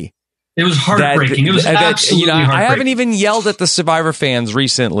travesty. It was heartbreaking. It was absolutely heartbreaking. I haven't even yelled at the Survivor fans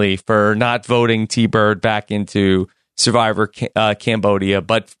recently for not voting T-Bird back into Survivor Cambodia,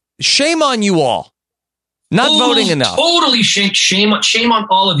 but shame on you all. Not voting enough. Totally shame on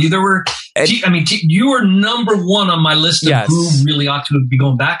all of you. There were, you were number one on my list of who really ought to be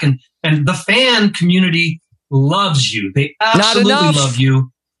going back. And the fan community loves you. They absolutely love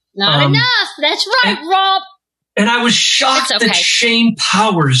you. Not enough. That's right, Rob. And I was shocked that Shane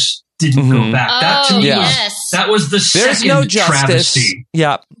Powers didn't go back. That to me that was the second travesty.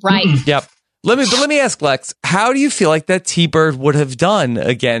 Yep. Right. Yep. Let me ask Lex, how do you feel like that T-Bird would have done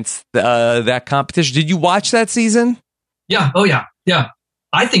against that competition? Did you watch that season? Yeah. Oh, yeah. Yeah.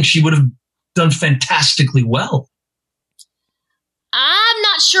 I think she would have done fantastically well. I'm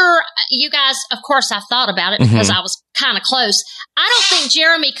not sure. You guys, of course, I've thought about it because I was kind of close. I don't think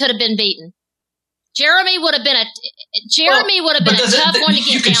Jeremy could have been beaten. Jeremy would have been a tough one to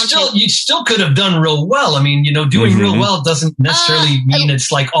get down to. You still could have done real well. I mean, doing real well doesn't necessarily mean it's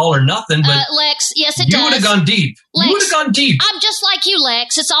like all or nothing. But Lex, yes, it does. You would have gone deep. Lex, you would have gone deep. I'm just like you,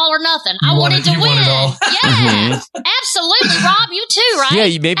 Lex. It's all or nothing. I wanted to win. Yes, absolutely. Rob, you too,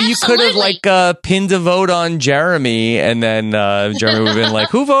 right? Yeah, maybe you could have pinned a vote on Jeremy, and then Jeremy would have been like,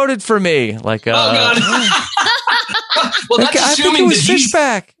 "Who voted for me?" Like, oh God. Well, that's assuming that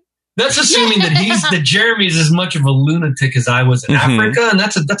Fishback. That's assuming that Jeremy's as much of a lunatic as I was in Africa, and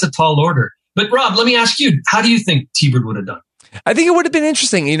that's a tall order. But Rob, let me ask you, how do you think T-Bird would have done? I think it would have been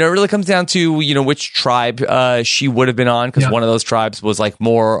interesting. It really comes down to, which tribe she would have been on, because one of those tribes was like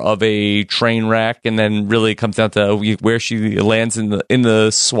more of a train wreck, and then really it comes down to where she lands in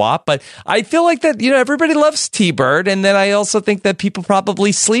the swap. But I feel like that, everybody loves T-Bird, and then I also think that people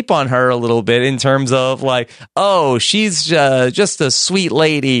probably sleep on her a little bit in terms of like, oh, she's just a sweet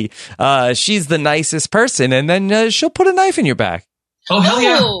lady. She's the nicest person, and then she'll put a knife in your back. Oh, hell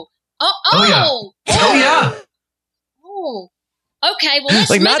yeah. Oh yeah. Oh, yeah. Oh. Okay, well,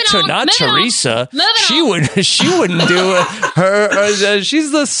 let's not Teresa. She wouldn't do it.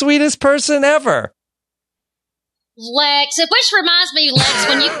 She's the sweetest person ever. Lex, which reminds me,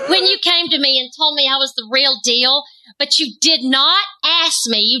 Lex, when you came to me and told me I was the real deal, but you did not ask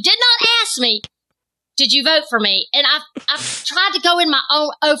me. You did not ask me. Did you vote for me? And I've tried to go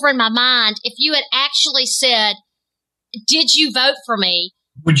over in my mind. If you had actually said, "Did you vote for me?"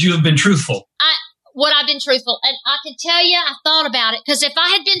 Would you have been truthful? Would I've been truthful? And I can tell you, I thought about it, because if I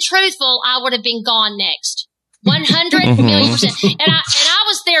had been truthful, I would have been gone next. 100 million%. And I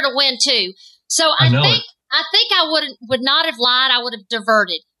was there to win too. So I think I would not have lied. I would have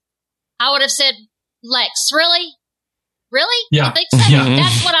diverted. I would have said, Lex, really? Really? Yeah. I think so. Yeah.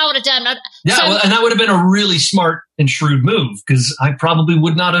 That's what I would have done. Yeah. And that would have been a really smart and shrewd move, because I probably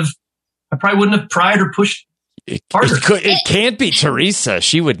wouldn't have pried or pushed. It can't be Teresa.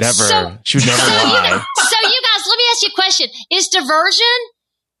 She would never lie. So you guys, let me ask you a question. Is diverting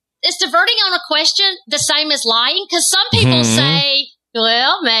on a question the same as lying? Because some people say,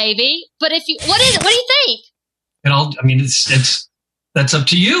 well, maybe. But what do you think? That's up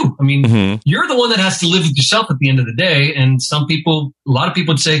to you. I mean, you're the one that has to live with yourself at the end of the day. And a lot of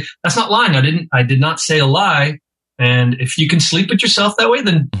people would say, that's not lying. I did not say a lie. And if you can sleep with yourself that way,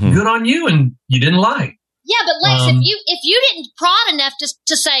 then good on you. And you didn't lie. Yeah, but Lex, if you didn't prod enough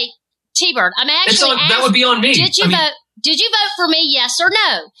to say, T-Bird, I'm actually that would be on me. Did you vote for me? Yes or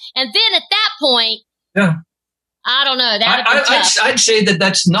no? And then at that point, I don't know. I'd say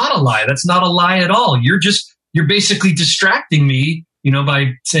that's not a lie. That's not a lie at all. You're basically distracting me, by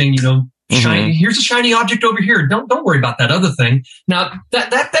saying, shiny. Here's a shiny object over here. Don't worry about that other thing. Now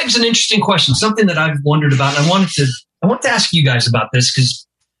that begs an interesting question. Something that I've wondered about. And I want to ask you guys about this, because,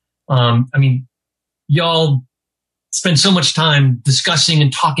 y'all spend so much time discussing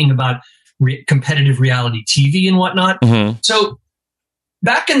and talking about competitive reality TV and whatnot. So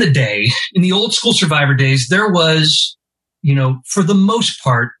back in the day, in the old school Survivor days, there was, for the most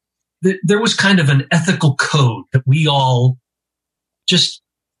part, there was kind of an ethical code that we all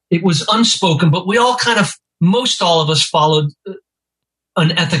it was unspoken, but we all all of us followed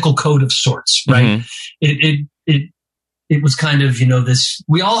an ethical code of sorts, right? It was kind of,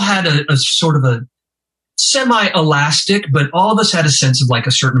 we all had a sort of a semi-elastic, but all of us had a sense of like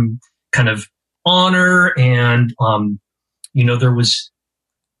a certain kind of honor, and there was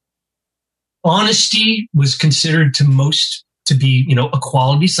honesty was considered to be a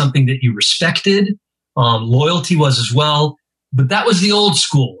quality, something that you respected. Loyalty was as well, but that was the old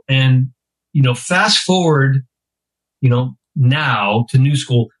school. And fast forward now to new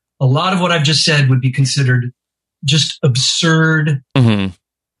school, a lot of what I've just said would be considered just absurd,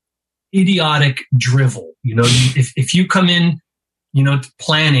 idiotic drivel. You know, if you come in, you know,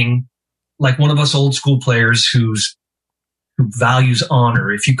 planning like one of us old school players who values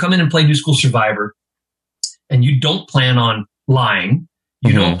honor, if you come in and play New School Survivor and you don't plan on lying,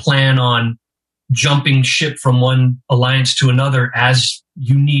 you don't plan on jumping ship from one alliance to another as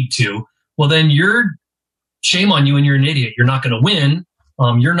you need to, well, then shame on you and you're an idiot. You're not going to win.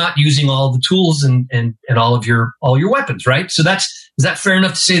 You're not using all the tools and all your weapons, right? So is that fair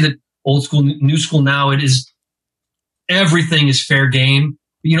enough to say that old school, new school now, everything is fair game?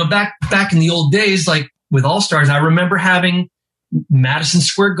 You know, back in the old days, like with All Stars, I remember having Madison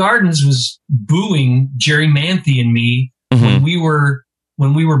Square Gardens was booing Jerry Manthe and me when we were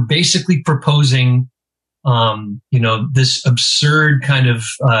basically proposing, you know, this absurd kind of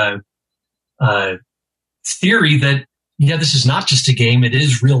theory that, yeah, this is not just a game, it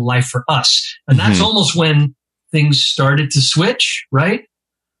is real life for us. And that's almost when things started to switch, right?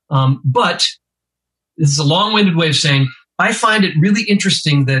 But this is a long-winded way of saying, I find it really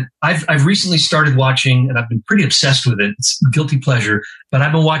interesting that I've recently started watching, and I've been pretty obsessed with it. It's guilty pleasure, but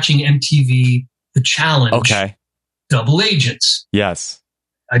I've been watching MTV The Challenge. Okay. Double Agents. Yes.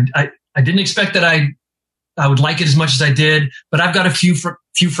 I didn't expect that I would like it as much as I did, but I've got a few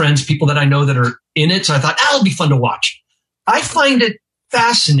friends, people that I know that are in it. So I thought, it'll be fun to watch. I find it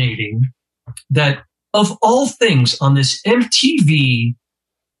fascinating that of all things on this MTV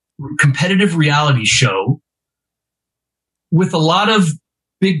competitive reality show, with a lot of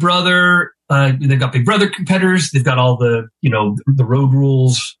Big Brother, they've got Big Brother competitors, they've got all the, you know, the Road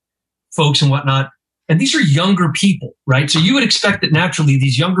Rules folks and whatnot. And these are younger people, right? So you would expect that naturally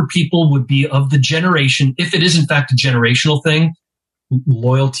these younger people would be of the generation, if it is in fact a generational thing,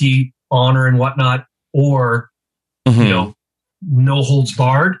 loyalty, honor and whatnot, or, you know, no holds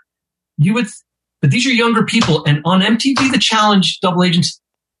barred. But these are younger people. And on MTV, The Challenge, Double Agents,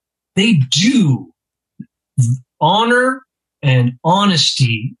 they do honor and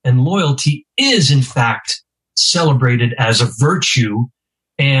honesty and loyalty is in fact celebrated as a virtue.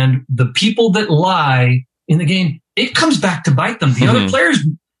 And the people that lie in the game, it comes back to bite them. The other players,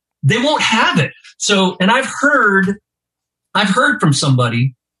 they won't have it. So, and I've heard from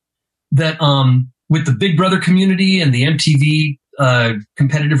somebody that, with the Big Brother community and the MTV,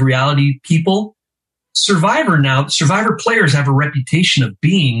 competitive reality people, Survivor players have a reputation of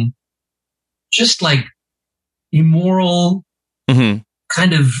being just like immoral,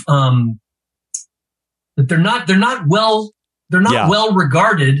 kind of, that they're not well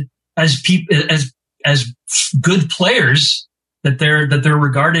regarded as people, as good players, that they're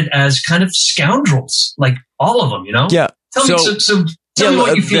regarded as kind of scoundrels, like all of them, you know? Yeah. Tell me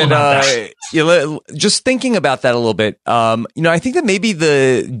what you feel about that. Just thinking about that a little bit, you know, I think that maybe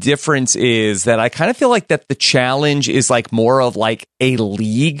the difference is that I kind of feel like that the challenge is like more of like a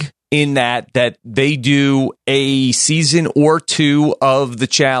league, in that they do a season or two of the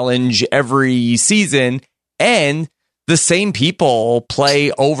challenge every season, and the same people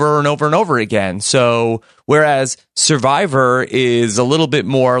play over and over and over again. So whereas Survivor is a little bit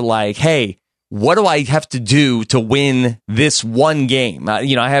more like, hey, what do I have to do to win this one game?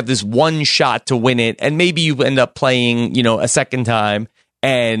 You know, I have this one shot to win it, and maybe you end up playing, you know, a second time,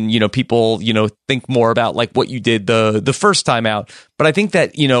 and, you know, people, you know, think more about like what you did the first time out. But I think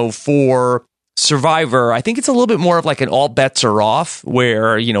that, you know, for Survivor, I think it's a little bit more of like an all bets are off,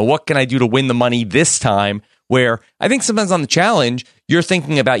 where, you know, what can I do to win the money this time? Where I think sometimes on the challenge, you're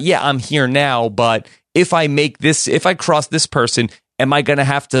thinking about, yeah, I'm here now, but if I cross this person, am I going to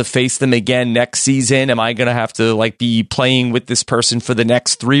have to face them again next season? Am I going to have to like be playing with this person for the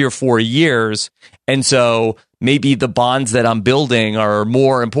next 3 or 4 years? And so maybe the bonds that I'm building are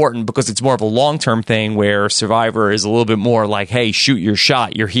more important because it's more of a long-term thing, where Survivor is a little bit more like, hey, shoot your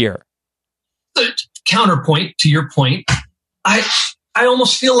shot, you're here. Counterpoint to your point, I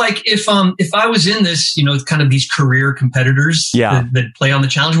almost feel like if I was in this, you know, kind of these career competitors that play on the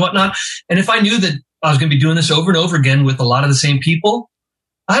challenge and whatnot, and if I knew that I was going to be doing this over and over again with a lot of the same people,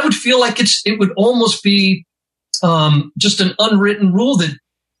 I would feel like it would almost be just an unwritten rule that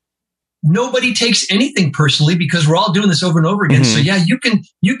nobody takes anything personally, because we're all doing this over and over again. So yeah,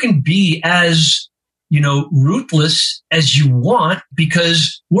 you can be as, you know, ruthless as you want,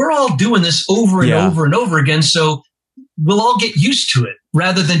 because we're all doing this over and over and over again. So we'll all get used to it,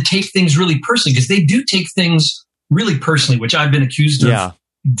 rather than take things really personally, because they do take things really personally, which I've been accused of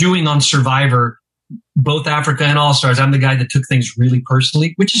doing on Survivor, both Africa and All Stars. I'm the guy that took things really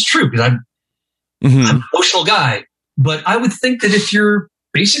personally, which is true, because I'm an emotional guy. But I would think that if you're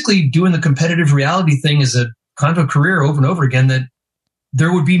basically doing the competitive reality thing as a kind of a career over and over again, that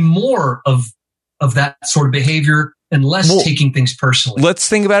there would be more of that sort of behavior and less taking things personally. Let's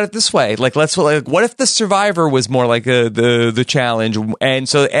think about it this way. What if the Survivor was more like the challenge? And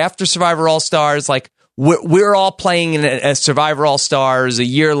so after Survivor All-Stars, we're all playing in a Survivor All-Stars a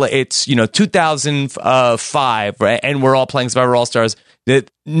year. It's 2005, right? And we're all playing Survivor All-Stars.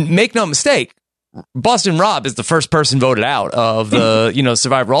 Make no mistake, Boston Rob is the first person voted out of the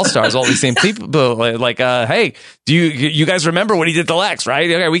Survivor All-Stars. All these same people hey, do you guys remember what he did to Lex?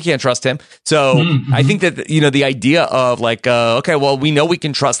 Right? Okay, we can't trust him. So I think that the idea of okay, well, we know we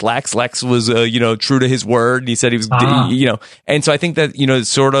can trust Lex. Lex was true to his word. He said he was and so I think that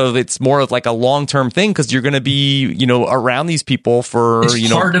sort of it's more of like a long-term thing because you're going to be around these people for it's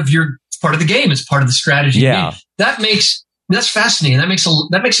part of the game. It's part of the strategy. Yeah, that's fascinating. That makes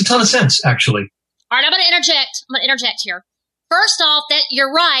a ton of sense, actually. All right, I'm going to interject here. First off, that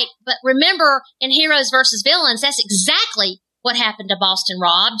you're right, but remember, in Heroes versus Villains, that's exactly what happened to Boston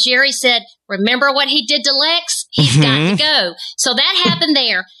Rob. Jerry said, "Remember what he did to Lex? He's got to go." So that happened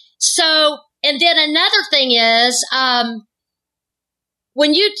there. So, and then another thing is, that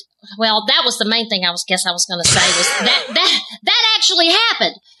was the main thing I was going to say was that actually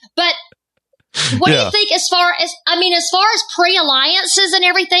happened, but. What do you think as far as pre-alliances and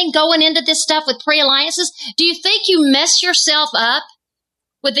everything going into this stuff with pre-alliances, do you think you mess yourself up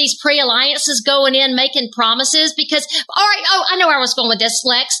with these pre-alliances going in, making promises? Because, all right, I know where I was going with this,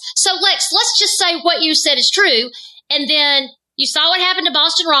 Lex. So, Lex, let's just say what you said is true. And then you saw what happened to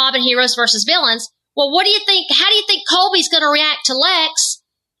Boston Rob in Heroes versus Villains. Well, what do you think? How do you think Colby's going to react to Lex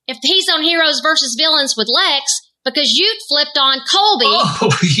if he's on Heroes versus Villains with Lex? Because you flipped on Colby. Oh,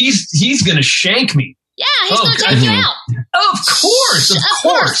 he's going to shank me. Yeah, he's going to take you out. Of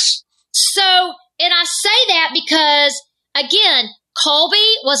course. So, and I say that because, again,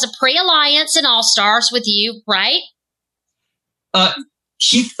 Colby was a pre-alliance in All-Stars with you, right?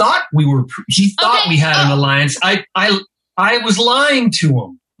 He thought we were. He thought we had an alliance. I was lying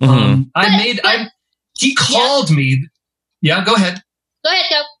to him. He called me. Yeah, go ahead. Go.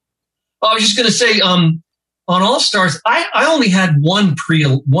 I was just going to say, on All-Stars, I only had one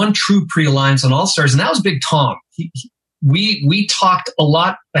true pre-alliance on All-Stars, and that was Big Tom. We talked a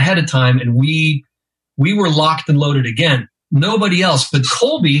lot ahead of time, and we were locked and loaded again. Nobody else. But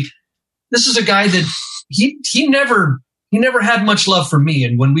Colby, this is a guy that he never had much love for me.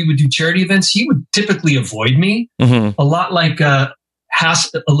 And when we would do charity events, he would typically avoid me. A lot like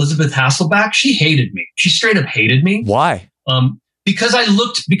Elizabeth Hasselbeck. She hated me. She straight up hated me. Why? Because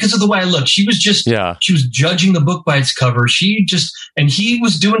of the way I looked. She was she was judging the book by its cover. And he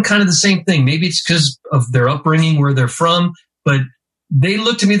was doing kind of the same thing. Maybe it's because of their upbringing, where they're from, but they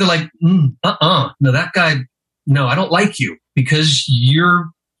looked at me, they're like, no, that guy, no, I don't like you because you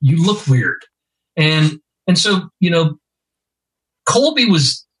look weird. And so, Colby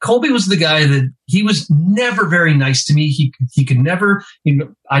was the guy that he was never very nice to me. He could never,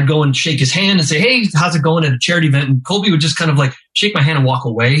 I'd go and shake his hand and say, "Hey, how's it going?" at a charity event. And Colby would just kind of like shake my hand and walk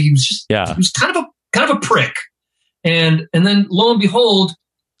away. He was he was kind of a prick. And then lo and behold,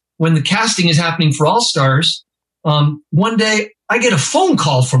 when the casting is happening for All-Stars, one day I get a phone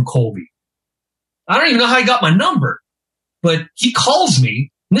call from Colby. I don't even know how he got my number, but he calls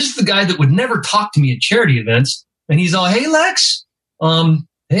me. And this is the guy that would never talk to me at charity events. And he's all, "Hey, Lex,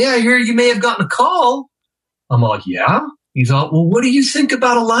 hey, I hear you may have gotten a call." I'm all, "Yeah." He's all, "Well, what do you think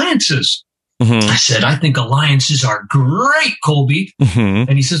about alliances?" I said, "I think alliances are great, Colby." And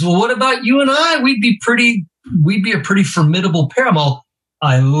he says, "Well, what about you and I? We'd be a pretty formidable pair." I'm all,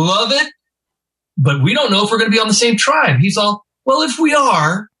 "I love it, but we don't know if we're going to be on the same tribe." He's all, "Well, if we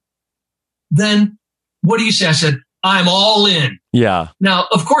are, then what do you say?" I said, "I'm all in." Yeah. Now,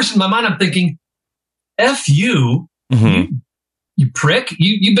 of course, in my mind, I'm thinking, F you, you prick,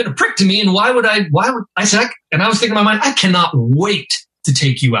 you've been a prick to me. And why would I said, and I was thinking in my mind, I cannot wait to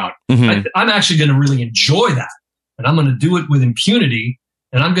take you out. I'm actually going to really enjoy that. And I'm going to do it with impunity.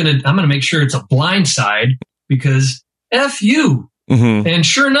 And I'm going to make sure it's a blind side because F you. And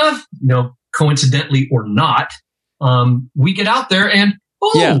sure enough, coincidentally or not, we get out there and,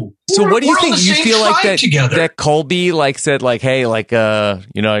 So what do you think? You feel like that Colby said "Hey, I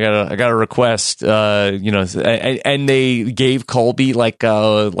got a request, and they gave Colby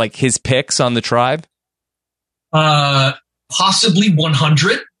his picks on the tribe? Possibly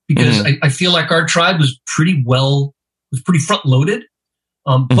 100 because I feel like our tribe was pretty front loaded.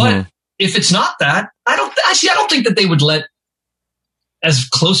 But if it's not that, I don't think that they would let, as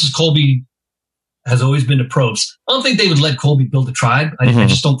close as Colby has always been to Probst, I don't think they would let Colby build a tribe. I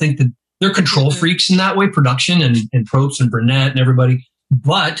just don't think that they're control freaks in that way, production and Probst and Burnett and everybody.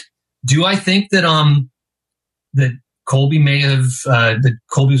 But do I think that that Colby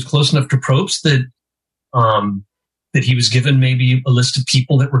was close enough to Probst that he was given maybe a list of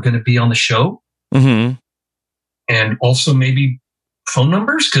people that were going to be on the show. Mm-hmm. And also maybe phone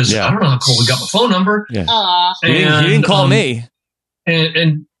numbers, because I don't know how Colby got my phone number. Yeah. He didn't call me.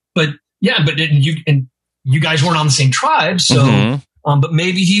 But you guys weren't on the same tribe, so but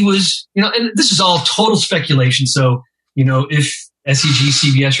maybe he was, and this is all total speculation. So, if SEG,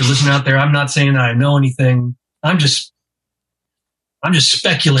 CBS, you're listening out there, I'm not saying that I know anything. I'm just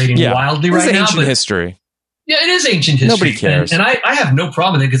speculating wildly right now. It's ancient history. Yeah, it is ancient history. Nobody cares. And I have no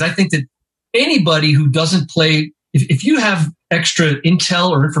problem with it, because I think that anybody who doesn't play, if you have extra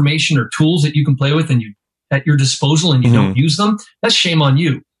intel or information or tools that you can play with and you at your disposal and you don't use them, that's shame on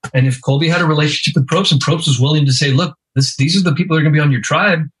you. And if Colby had a relationship with Probst and Probst was willing to say, look, these are the people that are going to be on your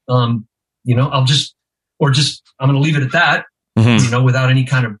tribe, I'm going to leave it at that, without any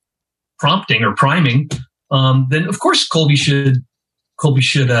kind of prompting or priming, then of course Colby should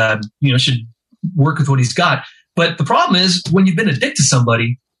work with what he's got. But the problem is, when you've been a dick to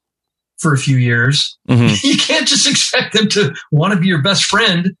somebody for a few years, you can't just expect them to want to be your best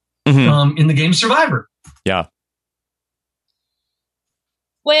friend in the game Survivor. Yeah.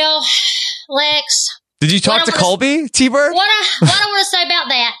 Well, Lex. Did you talk to Colby, T-Bird? What I want to say about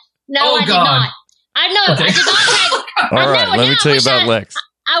that? No, I did not. I know. Okay. I did not take. All right, let me tell you about Lex.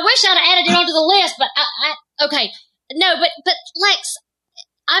 I wish I'd added it onto the list, but okay. No, but Lex,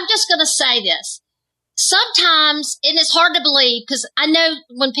 I'm just going to say this. Sometimes, and it's hard to believe, because I know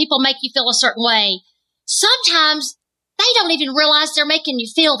when people make you feel a certain way, sometimes they don't even realize they're making you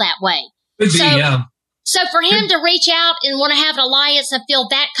feel that way. So for him to reach out and want to have an alliance and feel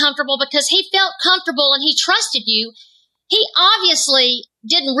that comfortable, because he felt comfortable and he trusted you, he obviously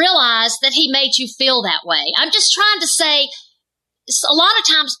didn't realize that he made you feel that way. I'm just trying to say, a lot of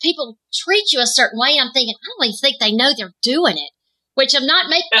times people treat you a certain way. I'm thinking, I don't even think they know they're doing it, which I'm not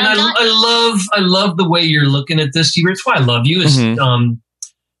making. And I love the way you're looking at this. It's why I love you. Is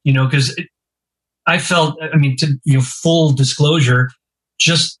because I felt. I mean, full disclosure,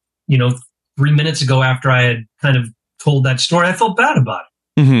 just 3 minutes ago after I had kind of told that story, I felt bad about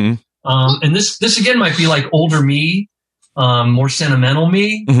it. And this again might be like older me, more sentimental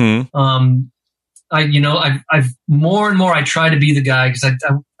me. I've more and more I try to be the guy, because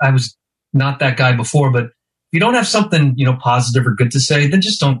I was not that guy before. But if you don't have something positive or good to say, then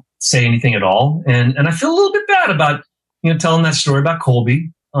just don't say anything at all. And I feel a little bit bad about telling that story about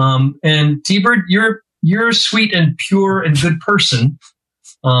Colby. And T-Bird, you're a sweet and pure and good person.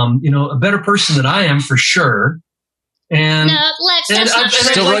 A better person than I am for sure. And no, Lex, that's not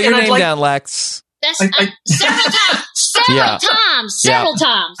true. Still write your name down, Lex. That's several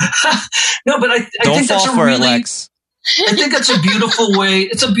times. No, but I think that's a really, Lex. I think that's a beautiful way.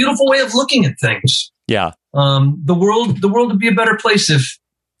 It's a beautiful way of looking at things. Yeah. The world would be a better place if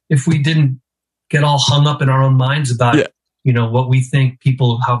we didn't get all hung up in our own minds about what we think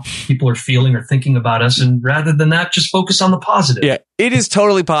how people are feeling or thinking about us, and rather than that, just focus on the positive. Yeah, it is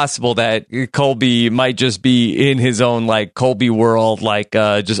totally possible that Colby might just be in his own Colby world,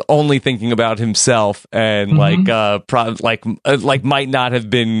 just only thinking about himself, and might not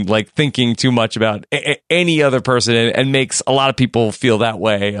have been thinking too much about any other person, and makes a lot of people feel that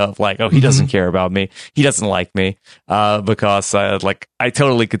way of he doesn't care about me, he doesn't like me, because I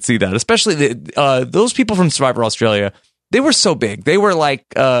totally could see that, especially those people from Survivor Australia. They were so big. They were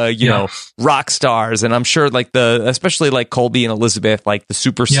rock stars. And I'm sure especially Colby and Elizabeth, the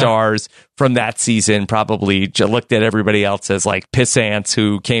superstars from that season, probably looked at everybody else as piss ants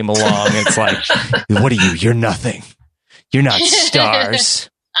who came along. It's what are you? You're nothing. You're not stars.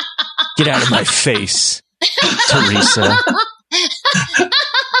 Get out of my face, Teresa. All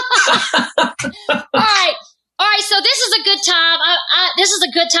right. So this is a good time. This is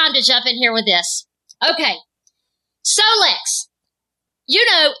a good time to jump in here with this. Okay. So, Lex,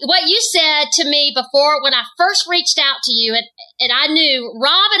 what you said to me before when I first reached out to you, and I knew,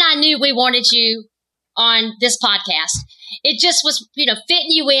 Rob and I knew we wanted you on this podcast. It just was, fitting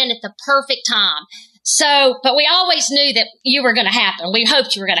you in at the perfect time. So, but we always knew that you were going to happen. We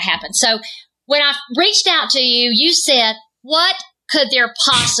hoped you were going to happen. So when I reached out to you, you said, what could there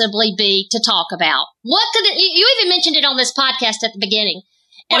possibly be to talk about? You even mentioned it on this podcast at the beginning.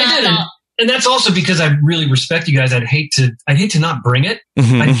 And I thought, and that's also because I really respect you guys. I'd hate to not bring it.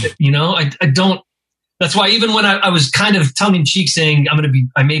 I don't. That's why even when I was kind of tongue in cheek saying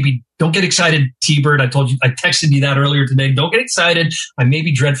don't get excited, T-Bird. I texted you that earlier today. Don't get excited. I may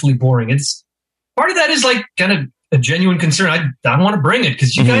be dreadfully boring. It's part of that is kind of a genuine concern. I want to bring it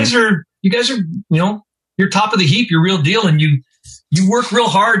because you guys are you're top of the heap. You're real deal, and you work real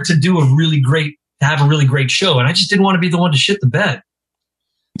hard to do a really great have a really great show. And I just didn't want to be the one to shit the bed.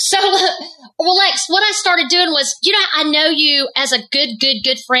 So, well, Lex, what I started doing was, I know you as a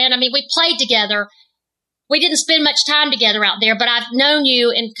good friend. I mean, we played together. We didn't spend much time together out there, but I've known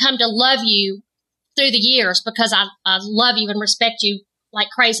you and come to love you through the years because I love you and respect you like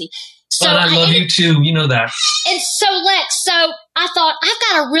crazy. So I love you too. You know that. And so, Lex, I thought I've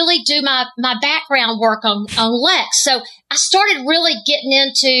got to really do my background work on Lex. So I started really getting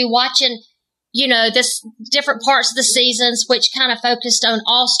into watching, this different parts of the seasons, which kind of focused on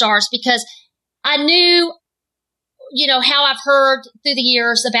All-Stars because I knew, how I've heard through the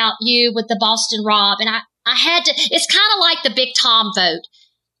years about you with the Boston Rob. And I had to, it's kind of like the Big Tom vote.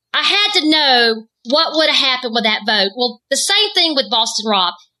 I had to know what would have happened with that vote. Well, the same thing with Boston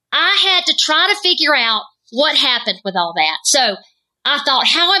Rob. I had to try to figure out what happened with all that. So I thought,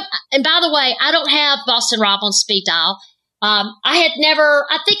 and by the way, I don't have Boston Rob on speed dial. I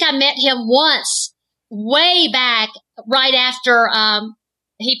think I met him once way back right after,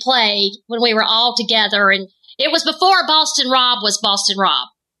 he played when we were all together. And it was before Boston Rob was Boston Rob.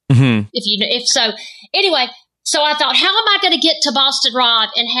 Mm-hmm. Anyway, so I thought, how am I going to get to Boston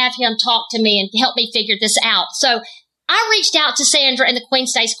Rob and have him talk to me and help me figure this out? So I reached out to Sandra in the Queen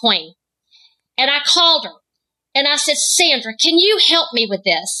Stays Queen and I called her and I said, Sandra, can you help me with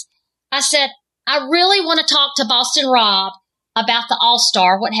this? I said, I really want to talk to Boston Rob about the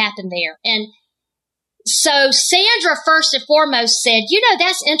All-Star, what happened there. And so Sandra first and foremost said,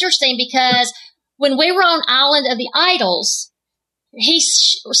 that's interesting because when we were on Island of the Idols,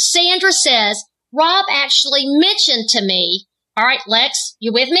 Sandra says, Rob actually mentioned to me, all right, Lex,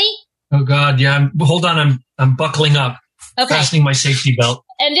 you with me? Oh God. Yeah. Hold on. I'm buckling up. Okay. Fastening my safety belt.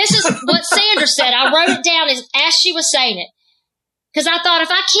 And this is what Sandra said. I wrote it down as she was saying it. Because I thought if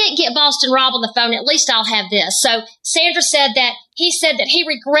I can't get Boston Rob on the phone, at least I'll have this. So Sandra said that he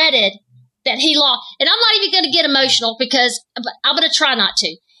regretted that he lost. And I'm not even going to get emotional because I'm going to try not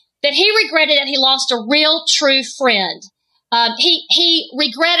to. That he regretted that he lost a real, true friend. He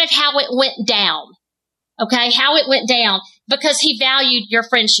regretted how it went down. Okay, how it went down because he valued your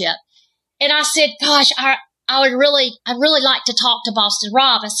friendship. And I said, gosh, I'd really like to talk to Boston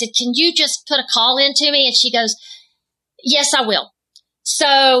Rob. I said, can you just put a call in to me? And she goes, yes, I will.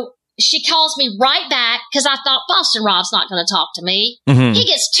 So she calls me right back because I thought Boston Rob's not going to talk to me. Mm-hmm. He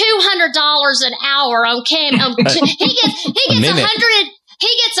gets $200 an hour on Cam. He gets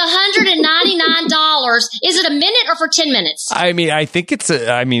 $199. Is it a minute or for 10 minutes? I mean, I think a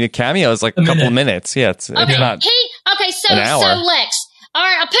cameo is like a couple of minutes. Yeah, it's not so Lex. All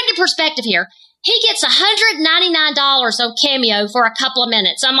right, I'll put it in perspective here. He gets $199 on Cameo for a couple of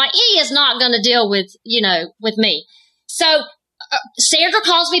minutes. I'm like, he is not going to deal with me. So Sandra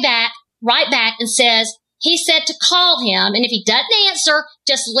calls me right back and says, he said to call him. And if he doesn't answer,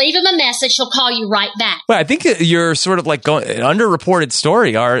 just leave him a message. He'll call you right back. Well, I think you're sort of like going underreported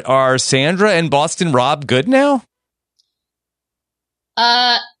story. Are Sandra and Boston Rob good now?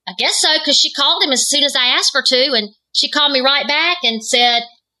 I guess so. Cause she called him as soon as I asked her to. And she called me right back and said,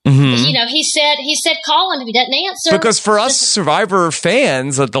 he said, call him if he doesn't answer. Because for us Survivor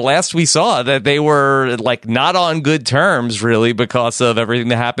fans, the last we saw that they were like not on good terms really because of everything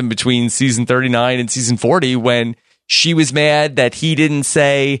that happened between season 39 and season 40 when she was mad that he didn't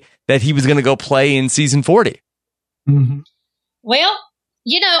say that he was going to go play in season 40. Mm-hmm. Well,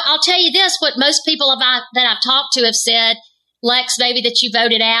 I'll tell you this, what most people that I've talked to have said, Lex, maybe that you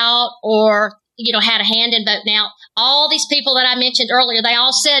voted out or, had a hand in voting out. All these people that I mentioned earlier, they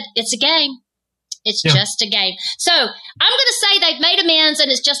all said it's a game. It's just a game. So I'm going to say they've made amends and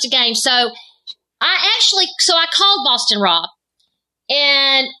it's just a game. So I called Boston Rob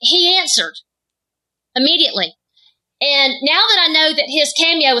and he answered immediately. And now that I know that his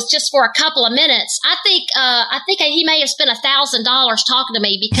cameo was just for a couple of minutes, I think he may have spent $1,000 talking to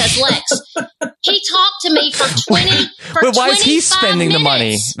me because Lex, he talked to me for 20. But why is he spending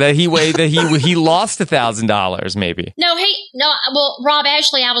minutes. The money that he lost $1,000 maybe? No. Well, Rob,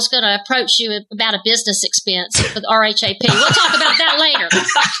 actually, I was going to approach you about a business expense with RHAP. We'll talk about that later.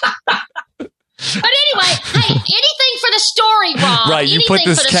 But anyway, hey, anything for the story, Rob. Right, you put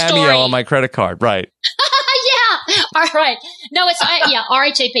this cameo on my credit card, right? Yeah. All right. No, it's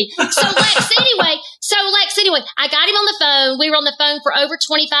RHAP. So Lex, anyway, I got him on the phone. We were on the phone for over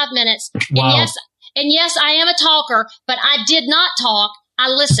 25 minutes. Wow. And yes, I am a talker, but I did not talk. I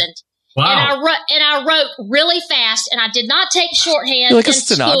listened. Wow. And I wrote really fast, and I did not take shorthand. You're like a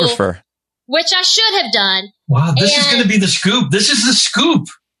stenographer. School, which I should have done. Wow, this is going to be the scoop. This is the scoop.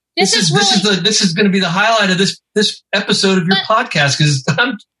 This is going to be the highlight of this episode of your podcast because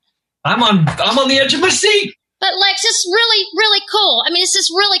I'm on the edge of my seat. But Lex, it's really, really cool. I mean, it's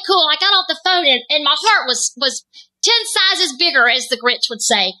just really cool. I got off the phone and my heart was 10 sizes bigger, as the Grinch would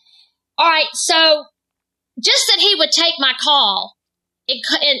say. All right. So just that he would take my call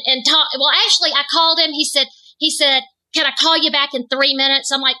and talk. Well, actually, I called him. He said, can I call you back in 3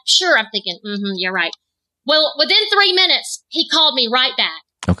 minutes? I'm like, sure. I'm thinking, you're right. Well, within 3 minutes, he called me right back.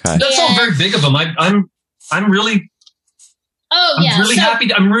 Okay. That's all very big of him. I'm really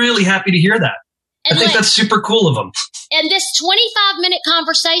happy. I'm really happy to hear that. I think that's super cool of him. And this 25-minute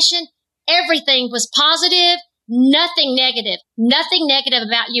conversation, everything was positive, nothing negative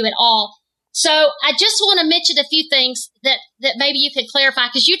about you at all. So I just want to mention a few things that maybe you could clarify,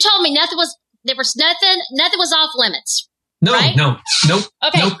 because you told me nothing was off limits. No, right? Nope.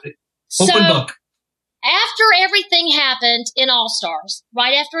 Okay. Nope. Open book. After everything happened in All Stars,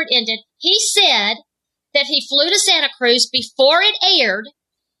 right after it ended, he said that he flew to Santa Cruz before it aired,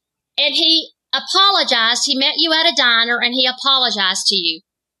 and he apologized. He met you at a diner, and he apologized to you.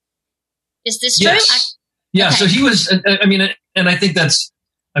 Is this true? Yes. Yeah. Okay. So he was. And I think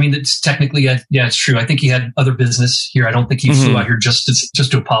it's technically, it's true. I think he had other business here. I don't think he flew out here just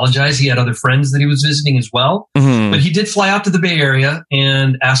to apologize. He had other friends that he was visiting as well. But he did fly out to the Bay Area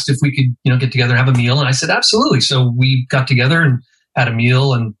and asked if we could, get together and have a meal. And I said, absolutely. So we got together and had a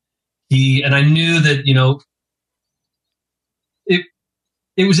meal, and I knew that,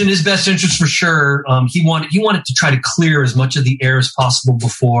 it was in his best interest for sure. He wanted to try to clear as much of the air as possible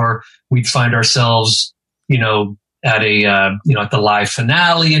before we'd find ourselves, at at the live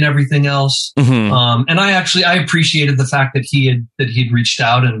finale and everything else. And I appreciated the fact that he'd reached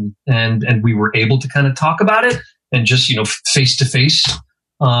out and we were able to kind of talk about it and just, face to face.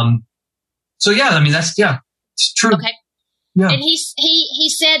 So yeah, it's true. Okay. Yeah. And he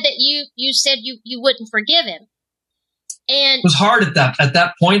said that you said you wouldn't forgive him. And it was hard at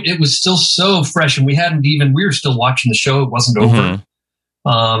that point. It was still so fresh, and we were still watching the show. It wasn't over.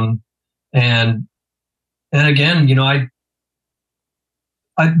 And again,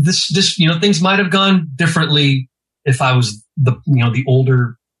 things might have gone differently if I was the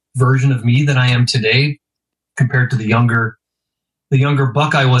older version of me than I am today compared to the younger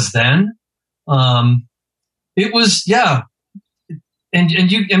Buck I was then. It was, yeah. And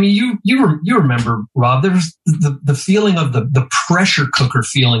you remember, Rob, there was the feeling of the pressure cooker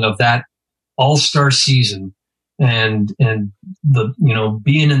feeling of that All-Star season. And the,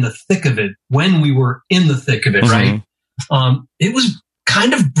 being in the thick of it when we were in the thick of it, right? It was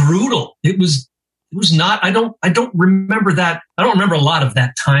kind of brutal. It was not, I don't remember that. I don't remember a lot of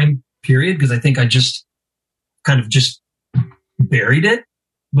that time period because I think I just kind of just buried it,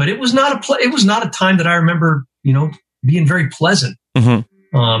 but it was not a time that I remember, being very pleasant. They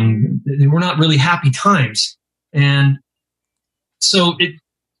were not really happy times. And so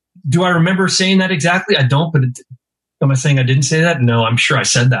do I remember saying that exactly? I don't, but am I saying I didn't say that? No, I'm sure I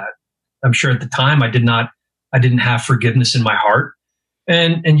said that. I'm sure at the time I didn't have forgiveness in my heart.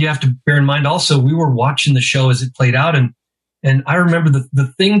 And you have to bear in mind also, we were watching the show as it played out. And I remember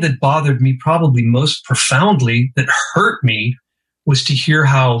the thing that bothered me probably most profoundly, that hurt me, was to hear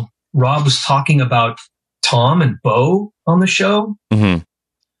how Rob was talking about Tom and Bo on the show. And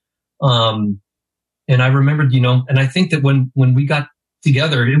I remembered, and I think that when we got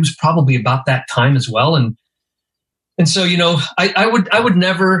together, it was probably about that time as well. And so, I would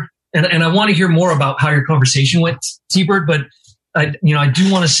never, and I want to hear more about how your conversation went, T-Bird, but I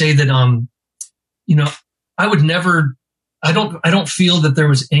do want to say that, I would never, I don't feel that there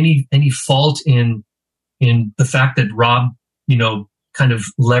was any fault in the fact that Rob, kind of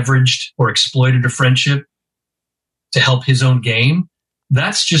leveraged or exploited a friendship to help his own game.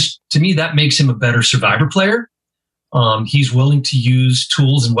 That's just, to me, that makes him a better Survivor player. He's willing to use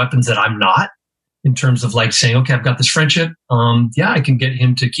tools and weapons that I'm not, in terms of like saying, okay, I've got this friendship. I can get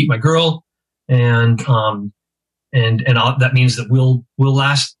him to keep my girl. And that means that we'll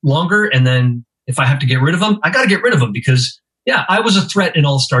last longer. And then if I have to get rid of him, I got to get rid of him because I was a threat in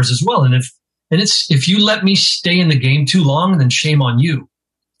All Stars as well. And if you let me stay in the game too long, then shame on you.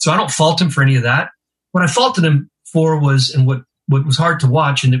 So I don't fault him for any of that. What I faulted him for was, and what was hard to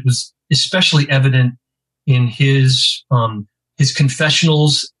watch, and it was especially evident in his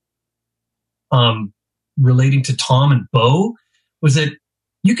confessionals relating to Tom and Bo, was that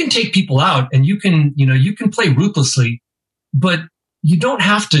you can take people out and you can play ruthlessly, but you don't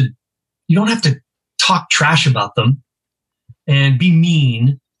have to talk trash about them and be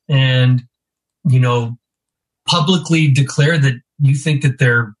mean and, publicly declare that you think that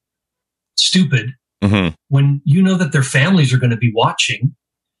they're stupid when you know that their families are going to be watching.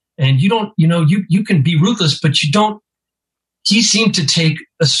 And you don't, you can be ruthless, but you don't. He seemed to take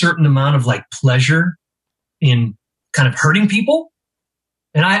a certain amount of like pleasure in kind of hurting people.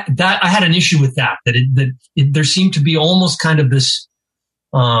 And I had an issue with that there seemed to be almost kind of this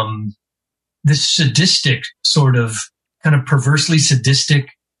sadistic sort of kind of perversely sadistic.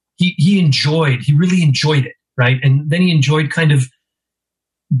 He really enjoyed it. Right. And then he enjoyed kind of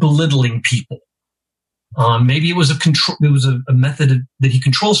belittling people. Maybe it was a method that he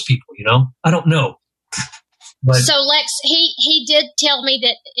controls people, I don't know. But so Lex, he did tell me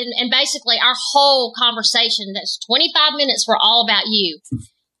that, and basically our whole conversation, that's 25 minutes, were all about you.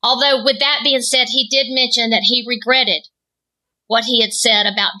 Although with that being said, he did mention that he regretted what he had said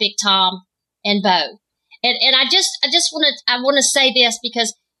about Big Tom and Bo. And I want to say this,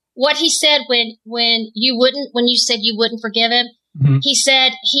 because what he said when you said you wouldn't forgive him, mm-hmm. He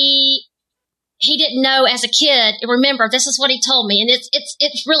said he didn't know as a kid. Remember, this is what he told me, and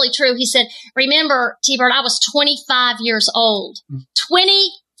it's really true. He said, remember, T-Bird, I was 25 years old.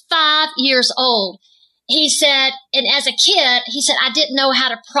 25 years old. He said, and as a kid, he said, I didn't know how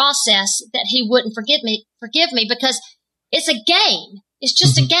to process that he wouldn't forgive me because it's a game. It's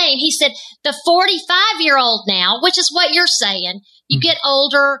just mm-hmm. a game. He said, the 45-year-old now, which is what you're saying, you mm-hmm. get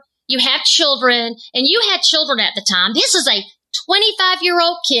older, you have children, and you had children at the time. This is a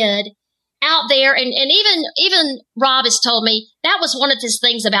 25-year-old kid out there, and even Rob has told me that was one of his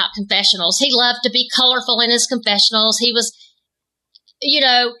things about confessionals. He loved to be colorful in his confessionals. He was, he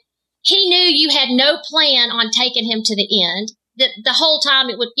knew you had no plan on taking him to the end. The whole time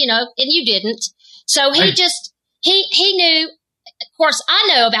it would, and you didn't. So he knew. Of course, I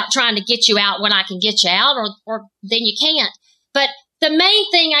know about trying to get you out when I can get you out, or then you can't. But the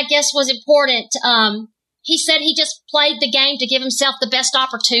main thing, I guess, was important. He said he just played the game to give himself the best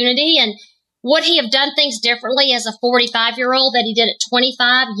opportunity. And would he have done things differently as a 45-year-old that he did at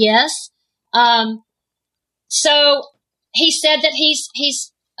 25? Yes. So he said that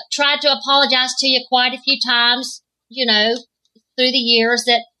he's tried to apologize to you quite a few times, through the years,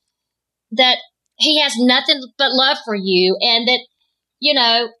 that he has nothing but love for you, and that,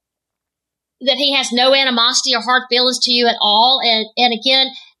 that he has no animosity or hard feelings to you at all. And again,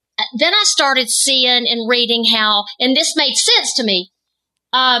 then I started seeing and reading how, and this made sense to me,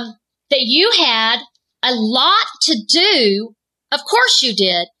 that you had a lot to do, of course you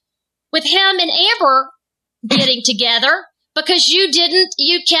did, with him and Amber getting together, because you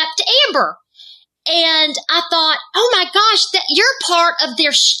kept Amber. And I thought, oh my gosh, that you're part of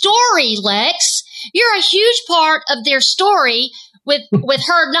their story, Lex. You're a huge part of their story with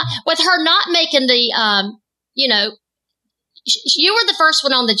her not making the, you were the first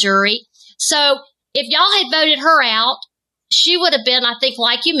one on the jury. So if y'all had voted her out, she would have been, I think,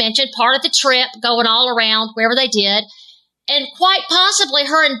 like you mentioned, part of the trip, going all around wherever they did. And quite possibly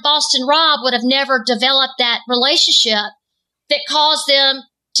her and Boston Rob would have never developed that relationship that caused them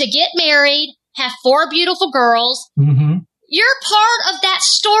to get married, have 4 beautiful girls. Mm-hmm. You're part of that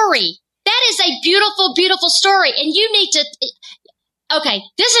story. That is a beautiful, beautiful story. And you need to, okay,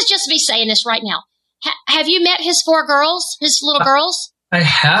 this is just me saying this right now. Have you met his 4 girls, his little girls? I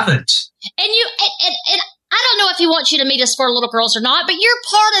haven't. And and I don't know if he wants you to meet his 4 little girls or not, but you're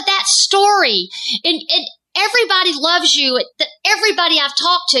part of that story. And everybody loves you. Everybody I've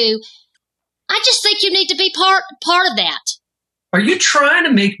talked to, I just think you need to be part of that. Are you trying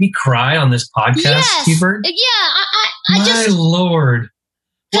to make me cry on this podcast, yes. T-Bird? Yeah, My Lord.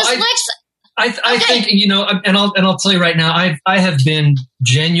 Well, Lex, I think, and I'll tell you right now, I have been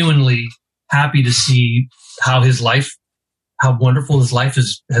genuinely happy to see how wonderful his life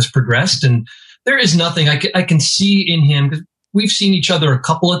has progressed. And there is nothing I can see in him, because we've seen each other a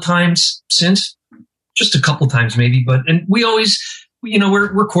couple of times since, just a couple times maybe, and we always,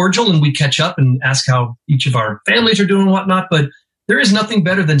 we're cordial and we catch up and ask how each of our families are doing and whatnot. But there is nothing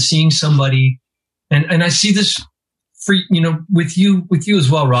better than seeing somebody, and I see this for, with you as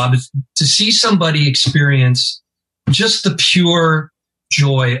well, Rob, is to see somebody experience just the pure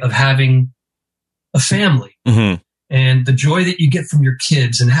joy of having a family. Mm-hmm. And the joy that you get from your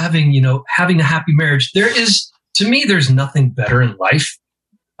kids and having a happy marriage. To me, there's nothing better in life.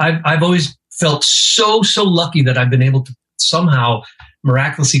 I've always felt so lucky that I've been able to somehow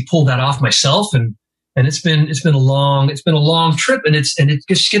miraculously pull that off myself. And it's been a long trip, and it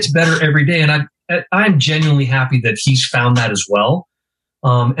just gets better every day. And I'm genuinely happy that he's found that as well.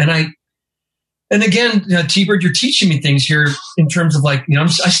 And again, T-Bird, you're teaching me things here in terms of I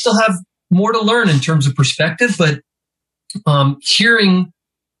still have more to learn in terms of perspective, but hearing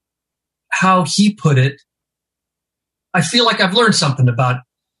how he put it, I feel like I've learned something about,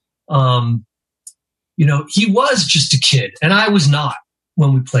 he was just a kid and I was not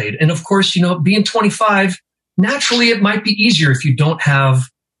when we played. And of course, being 25, naturally it might be easier if you don't have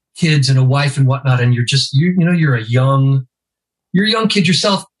kids and a wife and whatnot, and you're a young kid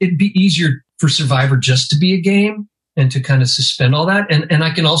yourself, it'd be easier for Survivor just to be a game and to kind of suspend all that. And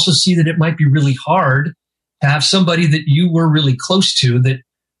I can also see that it might be really hard to have somebody that you were really close to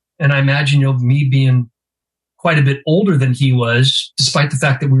and I imagine, me being quite a bit older than he was, despite the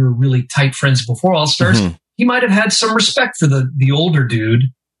fact that we were really tight friends before All Stars, he might have had some respect for the older dude.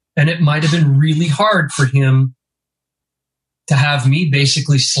 And it might have been really hard for him to have me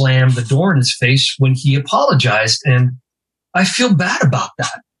basically slam the door in his face when he apologized. And I feel bad about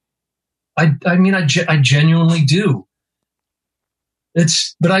that. I genuinely do.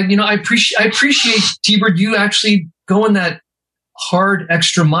 But I appreciate T-Bird, you actually going that hard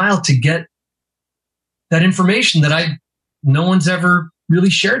extra mile to get that information that no one's ever really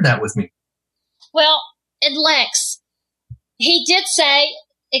shared that with me. Well, and Lex, he did say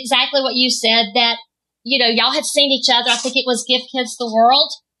exactly what you said, that, y'all had seen each other. I think it was Give Kids the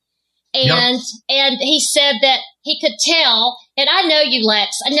World. And he said that he could tell, and I know you,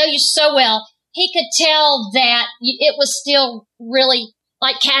 Lex, I know you so well. He could tell that it was still really,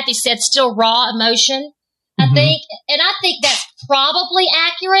 like Kathy said, still raw emotion, I think. And I think that's probably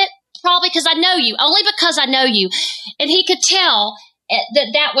accurate, probably because I know you, only because I know you. And he could tell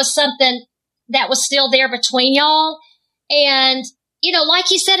that was something that was still there between y'all. And, like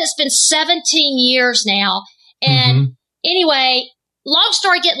he said, it's been 17 years now. And anyway, long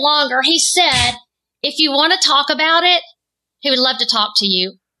story getting longer, he said, if you want to talk about it, he would love to talk to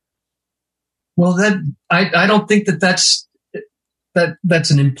you. Well, I don't think that's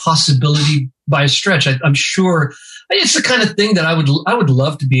an impossibility by a stretch. I'm sure it's the kind of thing that I would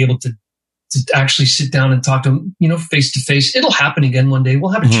love to be able to actually sit down and talk to him, face to face. It'll happen again one day.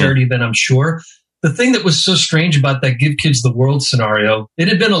 We'll have a charity event, I'm sure. The thing that was so strange about that Give Kids the World scenario, it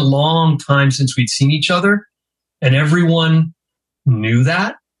had been a long time since we'd seen each other, and everyone knew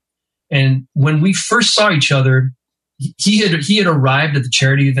that. And when we first saw each other, he had arrived at the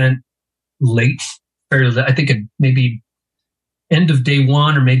charity event late, I think maybe end of day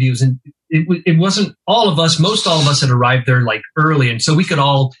one, or maybe it wasn't all of us. Most all of us had arrived there like early, and so we could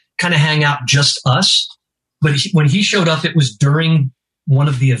all kind of hang out, just us. But when he showed up, it was during one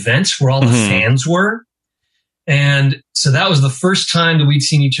of the events where all the fans were. And so that was the first time that we'd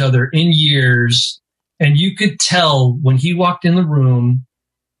seen each other in years. And you could tell when he walked in the room,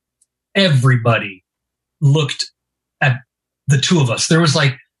 everybody looked at the two of us. There was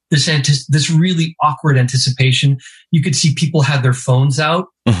like this really awkward anticipation. You could see people had their phones out.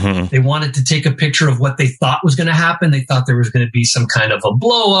 They wanted to take a picture of what they thought was going to happen. They thought there was going to be some kind of a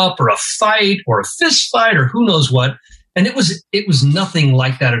blow up or a fight or a fist fight or who knows what. And it was nothing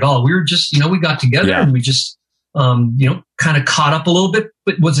like that at all. We were just, we got together and we just, kind of caught up a little bit.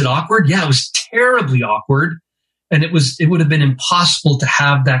 But was it awkward? Yeah, it was terribly awkward. And it would have been impossible to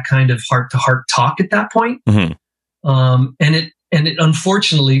have that kind of heart to heart talk at that point. And it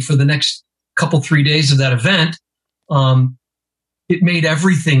unfortunately, for the next 3 days of that event, it made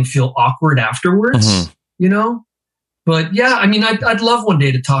everything feel awkward afterwards, But yeah, I'd love one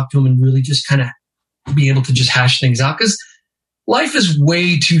day to talk to him and really just kind of be able to just hash things out, because life is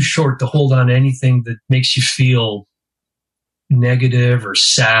way too short to hold on to anything that makes you feel negative or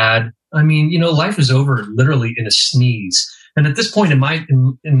sad. Life is over literally in a sneeze. And at this point in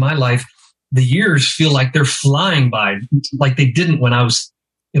my life, the years feel like they're flying by, like they didn't when I was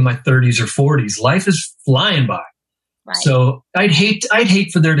in my 30s or 40s. Life is flying by. Right. So I'd hate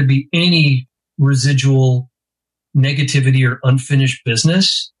for there to be any residual negativity or unfinished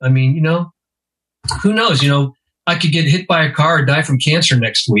business. Who knows? I could get hit by a car or die from cancer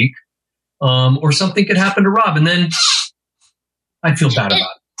next week, or something could happen to Rob, and then I'd feel bad about it.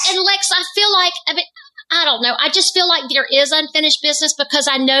 And Lex, I feel like, I don't know. I just feel like there is unfinished business, because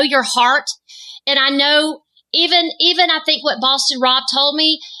I know your heart, and I know even I think what Boston Rob told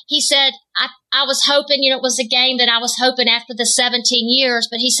me, he said, I was hoping, it was a game that I was hoping after the 17 years,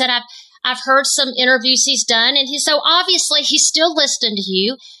 but he said, I've heard some interviews he's done, and so obviously he's still listening to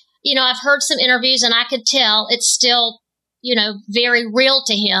you. I've heard some interviews, and I could tell it's still, very real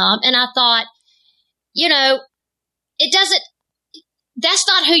to him. And I thought, it doesn't, that's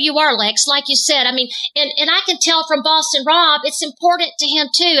not who you are, Lex, like you said. And I can tell from Boston Rob, it's important to him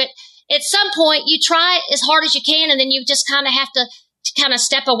too. At some point you try as hard as you can, and then you just kind of have to kind of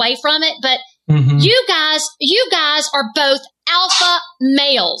step away from it. But you guys are both alpha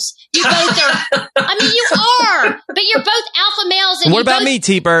males. You both are. You are, but you're both alpha males. And what about me,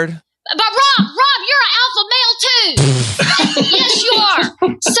 T-Bird? But Rob, you're an alpha male too. Yes, you are.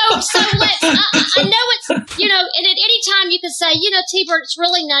 So let's. I know it's, and at any time you can say, T-Bird, it's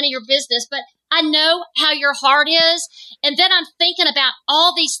really none of your business. But I know how your heart is. And then I'm thinking about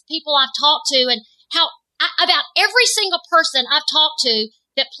all these people I've talked to and about every single person I've talked to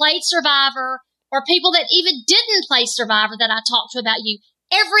that played Survivor or people that even didn't play Survivor that I talked to about you.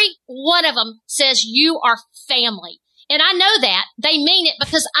 Every one of them says you are family. And I know that. They mean it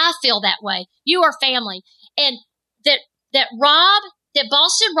because I feel that way. You are family. And that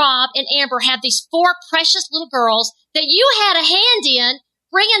Boston Rob and Amber have these 4 precious little girls that you had a hand in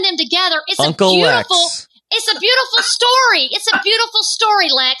bringing them together. It's Uncle a beautiful, Lex. It's a beautiful story. It's a beautiful story,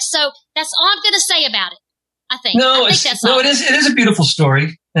 Lex. So that's all I'm going to say about it. I think. It is a beautiful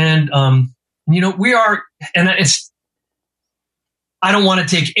story. And, we are, and I don't want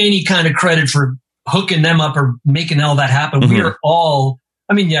to take any kind of credit for hooking them up or making all that happen. We are all,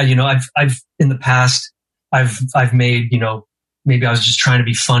 I've in the past, I've made, maybe I was just trying to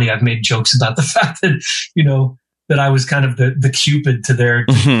be funny. I've made jokes about the fact that, that I was kind of the Cupid to their,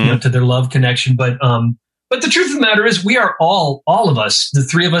 to their love connection. But the truth of the matter is we are all of us, the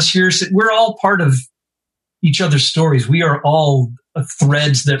 3 of us here, we're all part of each other's stories. We are all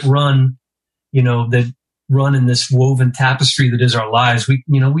threads that run, that run in this woven tapestry that is our lives.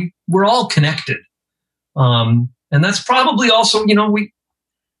 We're all connected. And that's probably also,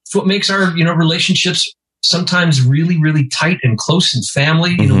 it's what makes our, relationships sometimes really, really tight and close and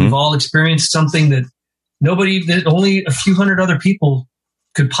family. We've all experienced something that only a few hundred other people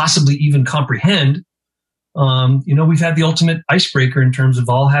could possibly even comprehend. We've had the ultimate icebreaker in terms of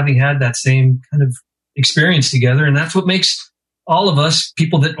all having had that same kind of experience together. And that's what makes all of us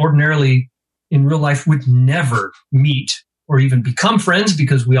people that ordinarily in real life would never meet or even become friends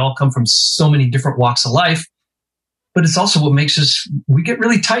because we all come from so many different walks of life. But it's also what makes we get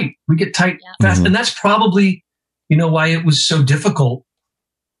really tight. We get tight fast. Mm-hmm. And that's probably, why it was so difficult.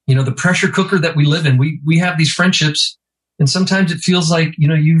 The pressure cooker that we live in, we have these friendships and sometimes it feels like,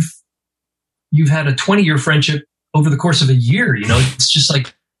 you've had a 20-year friendship over the course of a year. It's just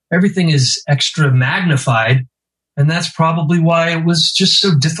like everything is extra magnified. And that's probably why it was just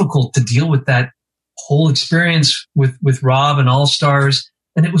so difficult to deal with that whole experience with Rob and All Stars.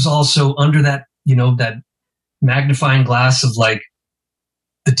 And it was also under that, that magnifying glass of like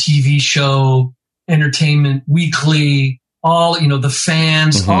the TV show, Entertainment Weekly, all, the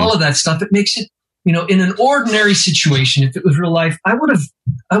fans, all of that stuff. It makes it, in an ordinary situation, if it was real life, I would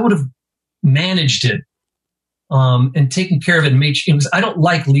have managed it, and taken care of it and made sure, because I don't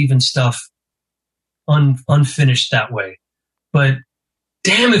like leaving stuff unfinished that way. But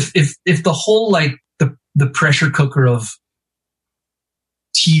damn, if the whole, like the pressure cooker of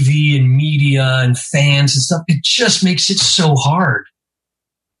TV and media and fans and stuff, it just makes it so hard.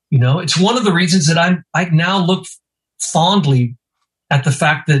 It's one of the reasons that I now look fondly at the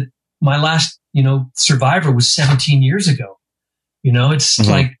fact that my last, Survivor was 17 years ago. It's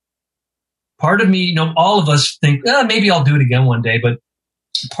like part of me, all of us think, maybe I'll do it again one day, but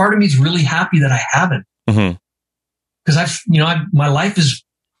part of me is really happy that I haven't. Because my life is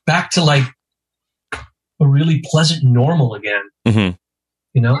back to like a really pleasant normal again.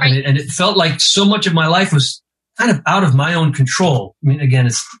 Right. And it felt like so much of my life was kind of out of my own control. I mean, again,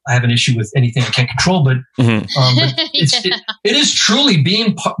 I have an issue with anything I can't control, but it is truly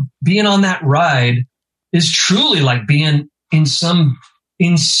being on that ride is truly like being in some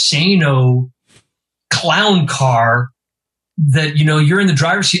insano clown car that, you're in the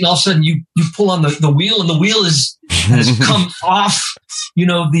driver's seat and all of a sudden you pull on the wheel and the wheel has come off,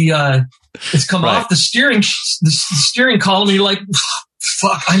 it's come off the steering column and you're like,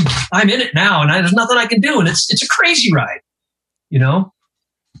 fuck, I'm in it now and there's nothing I can do. And it's a crazy ride.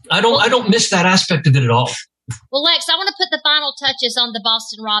 I don't miss that aspect of it at all. Well, Lex, I want to put the final touches on the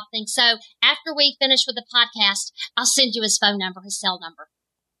Boston Rob thing. So after we finish with the podcast, I'll send you his phone number, his cell number.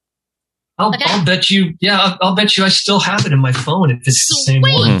 I'll bet you. Yeah, I'll bet you I still have it in my phone if it's the same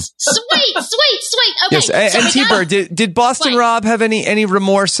one. Sweet. Okay. Yes, and T-Bird, did Boston Rob have any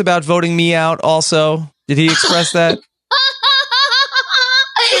remorse about voting me out also? Did he express that?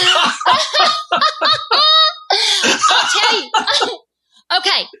 I'll tell you.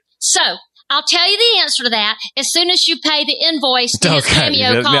 Okay, so I'll tell you the answer to that as soon as you pay the invoice to his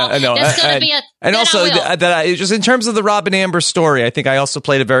cameo call. That's going to be and also just in terms of the Rob and Amber story, I think I also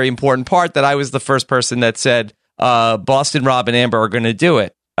played a very important part that I was the first person that said Boston Rob and Amber are going to do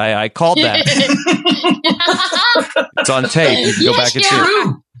it. I called that. It's on tape. You can go back and see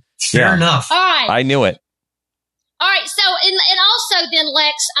it. Fair enough. All right. I knew it. All right. So, and also then,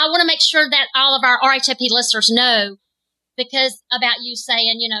 Lex, I want to make sure that all of our RHAP listeners know, because about you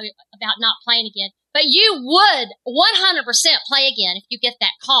saying, about not playing again, but you would 100% play again if you get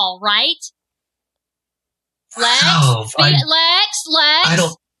that call, right? Lex? Oh, Lex? I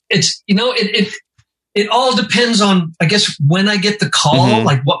don't, it's, it all depends on, I guess, when I get the call,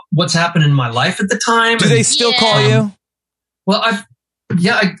 like what's happening in my life at the time. Do they still call you? Well, I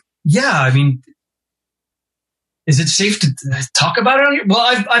mean, is it safe to talk about it on here? Well,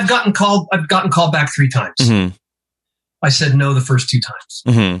 I've gotten called back 3 times. Mm-hmm. I said no the first 2 times.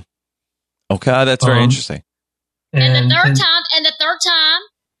 Mm-hmm. Okay, that's very interesting. And the third time,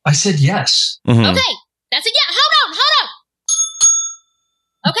 I said yes. Mm-hmm. Okay, that's a yeah. Hold on.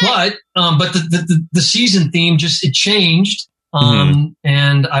 Okay, but the season theme it changed,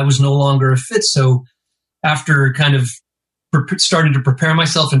 and I was no longer a fit. So after kind of starting to prepare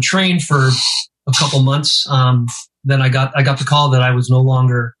myself and train for a couple months, then I got the call that I was no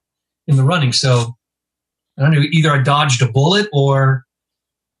longer in the running. So I don't know, either I dodged a bullet or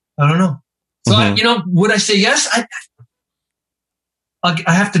I don't know. So would I say yes? I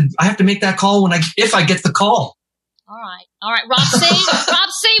have to make that call if I get the call. All right. Rob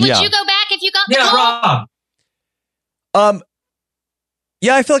C, would you go back if you got the call? Rob.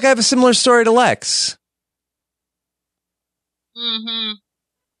 Yeah, I feel like I have a similar story to Lex. Mm-hmm.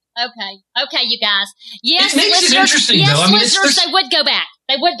 Okay, you guys. Yes, it makes it interesting, though. I mean, listeners, they would go back.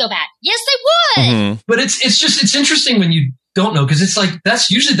 They would go back. Yes, they would. Mm-hmm. But it's interesting when you don't know, because it's like that's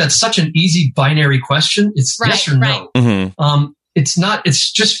such an easy binary question. It's yes or no. Mm-hmm. It's not.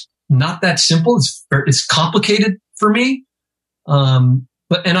 It's just not that simple. It's complicated for me.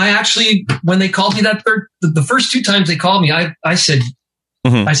 But I actually, when they called me the first 2 times they called me, I said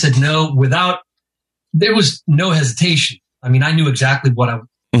no there was no hesitation. I mean, I knew exactly that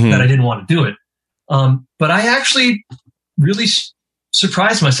I didn't want to do it. But I actually really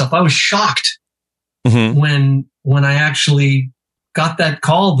surprised myself. I was shocked when I actually got that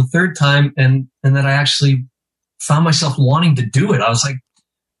call the 3rd time and that I actually found myself wanting to do it. I was like,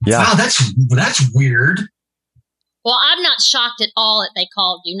 wow, that's weird. Well, I'm not shocked at all that they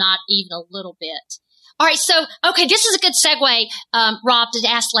called you, not even a little bit. All right, so, okay, this is a good segue, Rob, to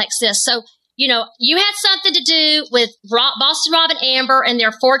ask Lex this. So, you had something to do with Boston Rob and Amber and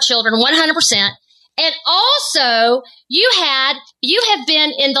their 4 children, 100%. And also, you have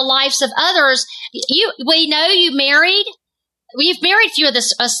been in the lives of others. We know you married. You've married a few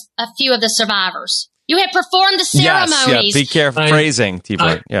of the survivors. You have performed the ceremonies. Yes, be careful phrasing,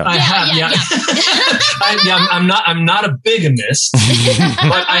 T-Bird. I have. I'm not a bigamist,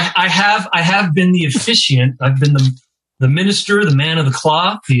 but I have been the officiant. I've been the minister, the man of the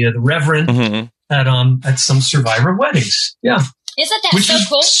cloth, the reverend at some survivor weddings. Yeah. Isn't that so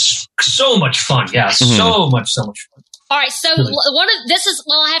cool? So much fun. Yeah. So much fun. All right. So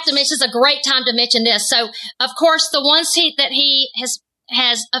I have to mention, this is a great time to mention this. So of course, the ones that he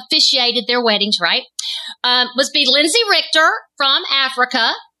has officiated their weddings, right? Was Lindsay Richter from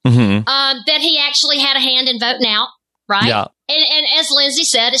Africa, that he actually had a hand in voting out, right? Yeah. And as Lindsay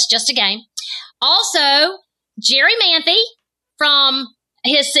said, it's just a game. Also, Jerry Manthe from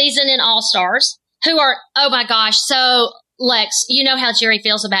his season in All Stars, who are, oh my gosh. So Lex, you know how Jerry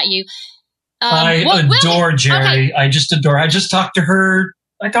feels about you. I adore Jerry. Okay. I just adore. I talked to her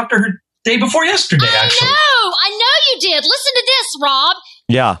day before yesterday. Actually, I know you did. Listen to this, Rob.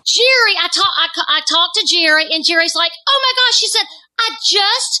 Yeah, Jerry. I talked to Jerry, and Jerry's like, "Oh my gosh!" She said, "I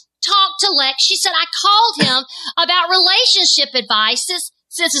just talked to Lex." She said, "I called him about relationship advice." This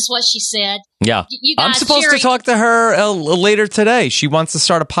is what she said. Yeah, you guys, I'm supposed to talk to her later today. She wants to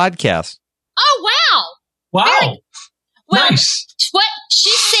start a podcast. Oh wow! Wow, nice. What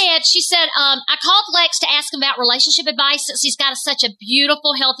she said, I called Lex to ask him about relationship advice since he's got such a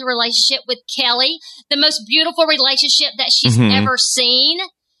beautiful, healthy relationship with Kelly, the most beautiful relationship that she's ever seen.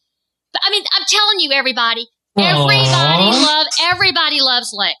 But, I mean, I'm telling you, everybody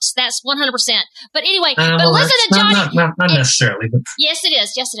loves Lex. That's 100%. But anyway, listen to Johnny. Not necessarily. But. Yes, it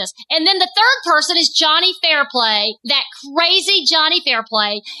is. And then the third person is Johnny Fairplay, that crazy Johnny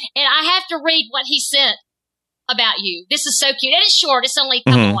Fairplay. And I have to read what he sent about you. This is so cute. And it's short. It's only a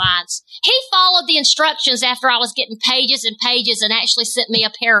couple lines. He followed the instructions after I was getting pages and pages and actually sent me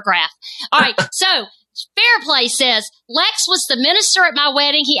a paragraph. All right. So Fairplay says, Lex was the minister at my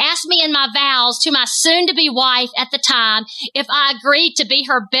wedding. He asked me in my vows to my soon-to-be wife at the time if I agreed to be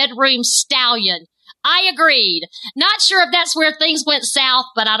her bedroom stallion. I agreed. Not sure if that's where things went south,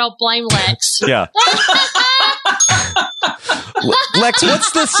 but I don't blame Lex. Yeah. Lex,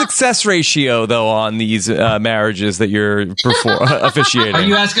 what's the success ratio, though, on these marriages that you're officiating? Are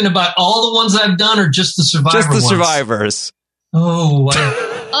you asking about all the ones I've done or just the survivor ones? Just the survivors. Oh,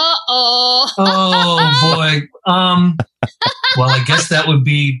 uh-oh. Oh, boy. Well, I guess that would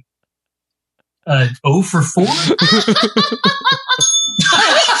be 0 for 4.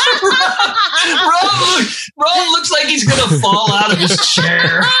 Rob looks like he's going to fall out of his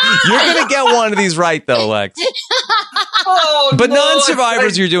chair. You're going to get one of these right, though, Lex. But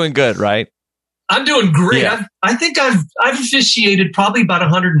non-survivors, you're doing good, right? I'm doing great. Yeah. I think I've officiated probably about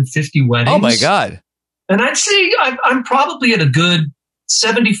 150 weddings. Oh, my God. And I'd say I'm probably at a good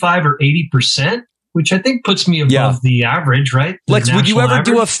 75 or 80%, which I think puts me above the average, right? Lex, would you ever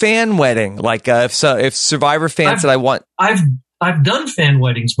do a fan wedding? Like if Survivor fans that I want... I've done fan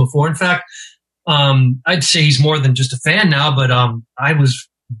weddings before. In fact, I'd say he's more than just a fan now, but I was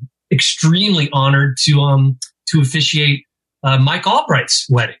extremely honored to officiate Mike Albright's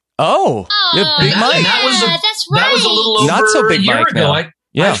wedding. Oh, Big Mike. That's right. That was a little over Not so big a year Mike ago.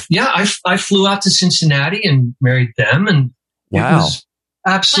 now. I flew out to Cincinnati and married them, and it was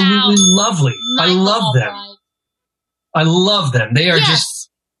absolutely lovely. Michael I love them. Albright. I love them. They are just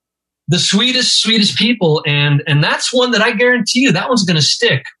the sweetest people, and that's one that I guarantee you that one's going to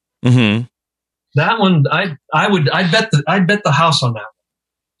stick. Mm-hmm. That one, I'd bet the house on that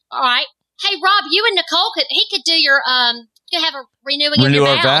one. All right. Hey, Rob, you and Nicole could do your you have a renewing of your Renew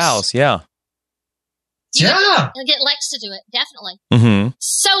our vows, yeah. Yeah. And get Lex to do it, definitely. Mm-hmm.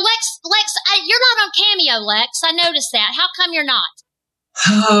 So Lex, you're not on Cameo, Lex. I noticed that. How come you're not?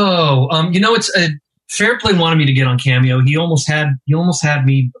 Oh, it's Fairplay wanted me to get on Cameo. He almost had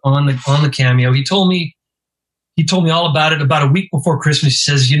me on the Cameo. He told me all about it about a week before Christmas.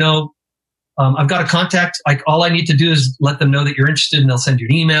 He says, I've got a contact. All I need to do is let them know that you're interested, and they'll send you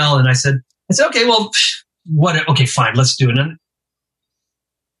an email. And I said, okay, well, okay, fine, let's do it. And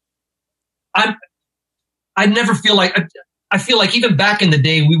I never feel like I feel like even back in the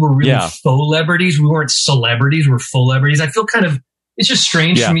day we were really faux celebrities. We weren't celebrities. We were faux celebrities. I feel kind of it's just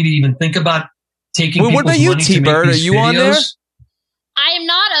strange for me to even think about taking. Well, what about you, T-Bird? Are you on there? I am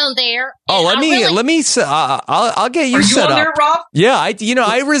not on there. Oh, let me. I'll get you set up. Are you on there, Rob? Yeah,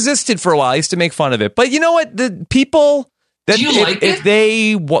 I resisted for a while. I used to make fun of it, but you know what? The people that do you like if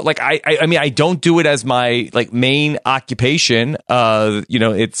they I mean, I don't do it as my main occupation.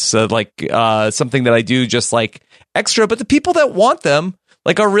 It's something that I do just extra. But the people that want them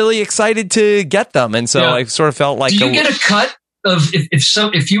are really excited to get them, and so I sort of felt like. Do you get a cut?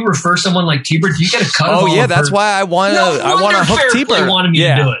 If you refer someone like T-Bird, do you get a cut? Oh yeah, that's why I want to hook T-Bird. Wanted me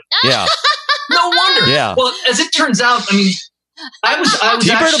to do it. Yeah. No wonder. Yeah. Well, as it turns out, I mean, I was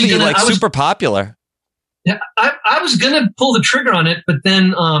T-Bird actually will be super popular. Yeah, I was gonna pull the trigger on it, but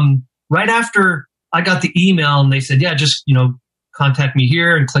then right after I got the email and they said, yeah, just contact me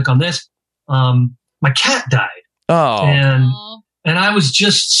here and click on this. My cat died. Oh. And I was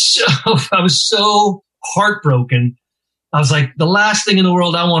so heartbroken. I was like, the last thing in the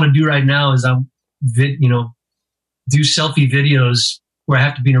world I want to do right now is do selfie videos where I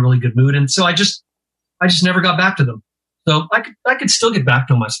have to be in a really good mood. And so I just never got back to them. So I could still get back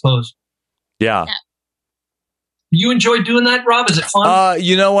to them, I suppose. Yeah. You enjoy doing that, Rob? Is it fun?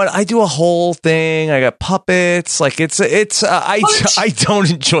 You know what? I do a whole thing. I got puppets. I don't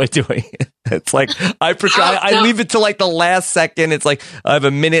enjoy doing it. It's I leave it to the last second. It's I have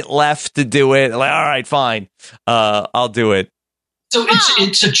a minute left to do it. All right, fine. I'll do it. So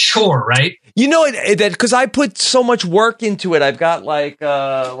it's a chore, right? You know it because I put so much work into it. I've got I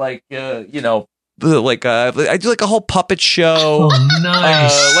do a whole puppet show. Oh,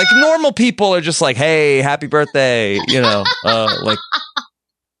 nice. Normal people are just hey, happy birthday.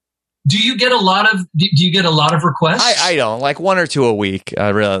 Do you get a lot of requests? I don't one or two a week.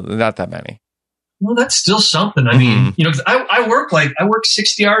 Really, not that many. Well, that's still something. I mean, I work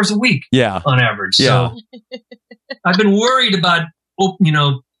 60 hours a week. Yeah, on average. So I've been worried about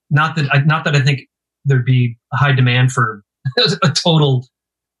not that I think there'd be a high demand for a total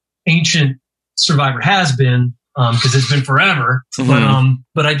ancient Survivor has been because it's been forever. Mm-hmm.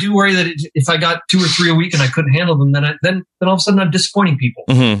 But I do worry that if I got 2 or 3 a week and I couldn't handle them, then all of a sudden I'm disappointing people.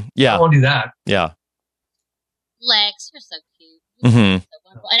 Mm-hmm. Yeah, I don't want to do that. Yeah, Lex, you're so cute. Mm-hmm. So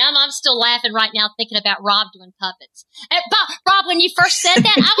wonderful. And I'm still laughing right now thinking about Rob doing puppets. Rob, when you first said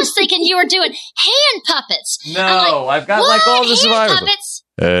that, I was thinking you were doing hand puppets. No, I've got all the Survivor puppets.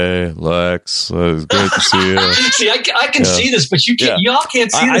 Hey, Lex, it's great to see you. See, I can see this, but y'all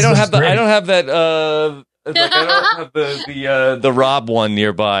can't see this. I don't have that. I don't have the Rob one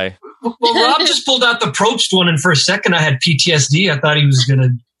nearby. Well, Rob just pulled out the Probst one, and for a second, I had PTSD. I thought he was going to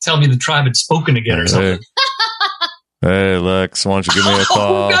tell me the tribe had spoken again or something. Hey, Lex, why don't you give me a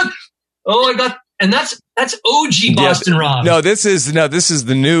call? I got, and that's OG Boston Rob. No, this is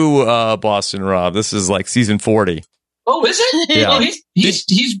the new Boston Rob. This is season 40. Oh, is it? Yeah. Well,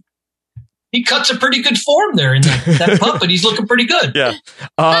 he cuts a pretty good form there in that puppet. He's looking pretty good. Yeah.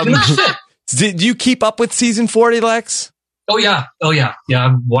 Did you keep up with season 40, Lex? Oh yeah.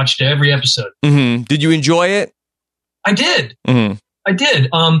 I watched every episode. Mm-hmm. Did you enjoy it? I did. Mm-hmm. I did.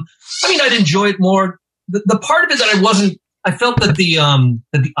 I'd enjoy it more. The part of it that I felt that the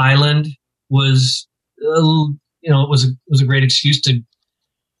island was, it was a great excuse to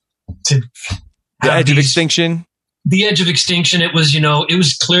the edge of extinction. The edge of extinction. It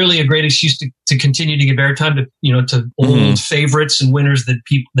was clearly a great excuse to continue to give airtime to old favorites and winners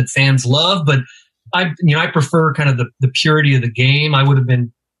that fans love. But I prefer kind of the purity of the game. I would have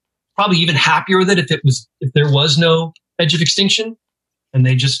been probably even happier with it if there was no edge of extinction and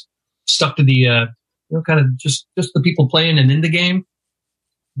they just stuck to the kind of just the people playing and in the game.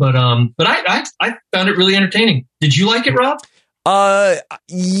 But I found it really entertaining. Did you like it, Rob?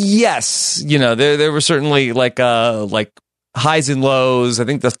 Yes. There were certainly like highs and lows. I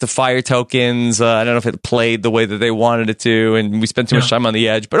think the fire tokens, I don't know if it played the way that they wanted it to, and we spent too much time on the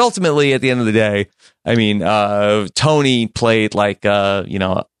edge. But ultimately, at the end of the day, I mean, Tony played like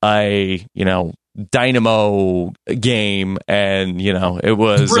dynamo game, and it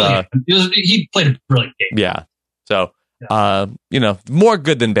was he played a brilliant game. Yeah. So more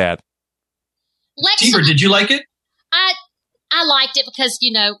good than bad. Tiber, did you like it? I liked it because,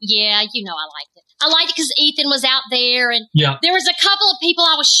 I liked it. I liked it because Ethan was out there, and there was a couple of people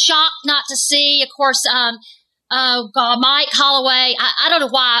I was shocked not to see. Of course, Mike Holloway. I don't know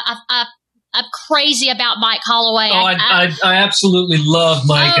why I'm crazy about Mike Holloway. I absolutely love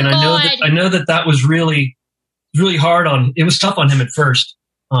Mike, and I know that was really, really hard on. It was tough on him at first.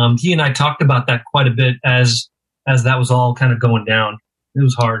 He and I talked about that quite a bit as that was all kind of going down. It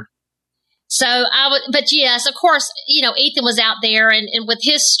was hard. So but yes, of course, Ethan was out there and with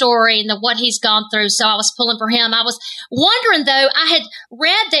his story and what he's gone through. So I was pulling for him. I was wondering though, I had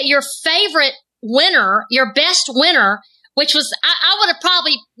read that your favorite winner, your best winner, which was, I would have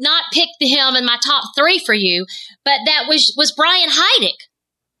probably not picked him in my top 3 for you, but that was Brian Heidick.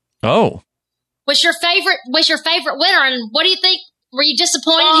 Oh. Was your favorite winner. And what do you think? Were you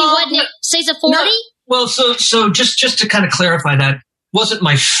disappointed he wasn't in season 40? No. Well, so just to kind of clarify that, wasn't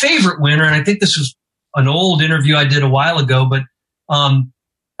my favorite winner, and I think this was an old interview I did a while ago, but I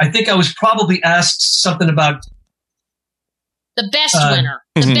think I was probably asked something about the best winner.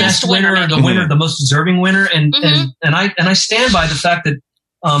 The best winner, or the winner, the most deserving winner, and I stand by the fact that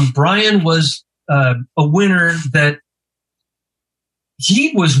Brian was a winner, that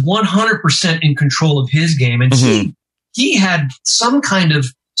he was 100% in control of his game, and he had some kind of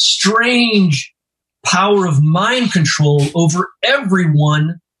strange power of mind control over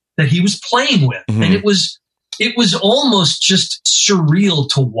everyone that he was playing with. And it was almost just surreal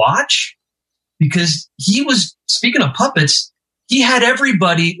to watch, because he was, speaking of puppets, he had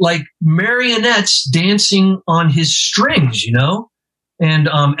everybody like marionettes dancing on his strings, and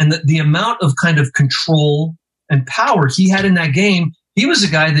the amount of kind of control and power he had in that game. He was a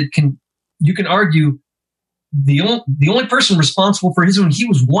guy that you can argue the only person responsible for his win. He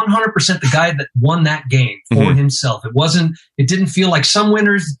was 100% the guy that won that game for himself. It didn't feel like some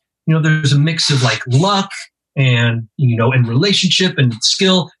winners, there's a mix of like luck and, and relationship and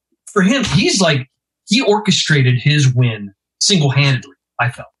skill. For him, he orchestrated his win single-handedly, I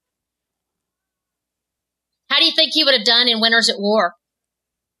felt. How do you think he would have done in Winners at War?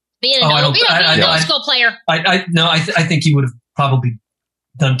 Being an old school player. I think he would have probably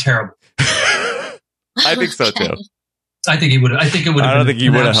done terrible. I think so too. I think he would have. I think it would have. I don't think he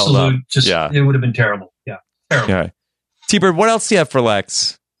would have held up. It would have been terrible. Yeah, terrible. Yeah. T-Bird, what else do you have for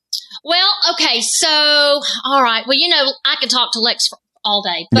Lex? Well, okay, so all right. Well, I can talk to Lex for all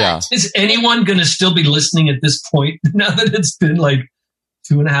day. But is anyone going to still be listening at this point now that it's been like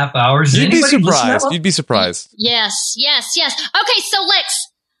 2.5 hours? You'd be surprised. You'd be surprised. Yes. Okay, so Lex,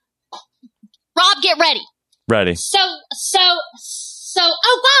 Rob, get ready. Ready. So.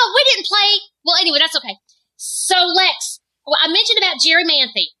 Oh wow, we didn't play. Well, anyway, that's okay. So, Lex, I mentioned about Jerry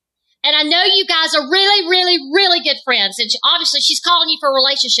Manthe, and I know you guys are really, really, really good friends. And obviously, she's calling you for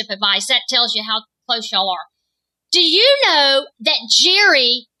relationship advice. That tells you how close y'all are. Do you know that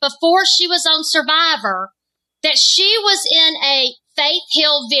Jerry, before she was on Survivor, that she was in a Faith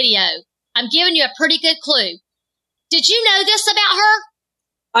Hill video? I'm giving you a pretty good clue. Did you know this about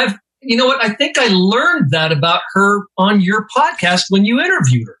her? You know what? I think I learned that about her on your podcast when you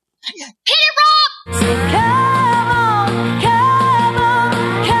interviewed her. Hit it, Rob! So come on,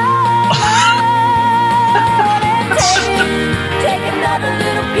 and take another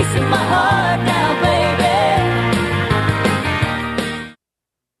little piece of my heart now, baby.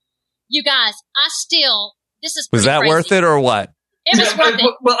 You guys, this is was that crazy. worth it or what? It was worth it.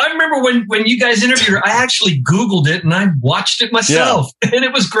 Well, I remember when you guys interviewed her, I actually Googled it and I watched it myself, and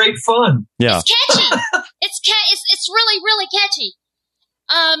it was great fun. Yeah, it's catchy. It's really, really catchy.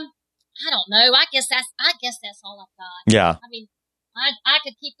 I don't know. I guess that's all I've got. Yeah. I mean, I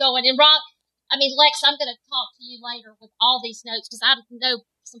could keep going. And Rob, Lex, I'm going to talk to you later with all these notes because I know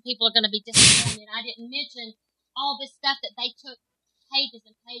some people are going to be disappointed. I didn't mention all this stuff that they took pages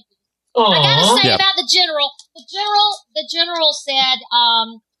and pages. Aww. I gotta say about the general. The general said,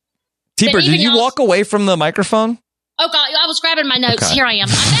 T-Bird, did you walk away from the microphone? Oh God, I was grabbing my notes. Okay. Here I am.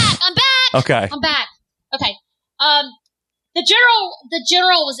 I'm back. Okay. I'm back. Okay. The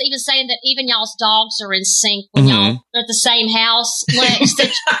general was even saying that even y'all's dogs are in sync when y'all are at the same house. Lex,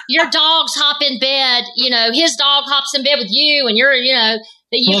 that your dogs hop in bed. His dog hops in bed with you, and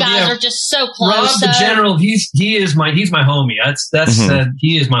that you guys are just so close. Rob, the general, he's my homie. That's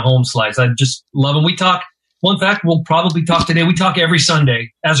he is my home slice. I just love him. We talk. Well, in fact, we'll probably talk today. We talk every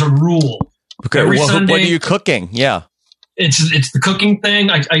Sunday as a rule. Okay. Sunday, what are you cooking? Yeah. It's the cooking thing.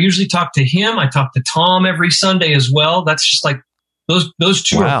 I usually talk to him. I talk to Tom every Sunday as well. That's just like those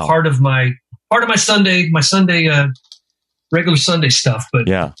two are part of my Sunday regular Sunday stuff. But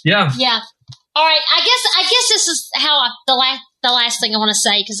yeah. All right. I guess this is how the last thing I want to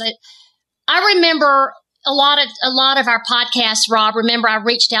say, because I remember a lot of our podcasts, Rob. Remember, I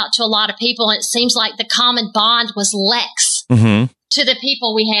reached out to a lot of people, and it seems like the common bond was Lex to the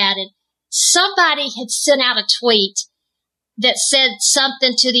people we had, and somebody had sent out a tweet that said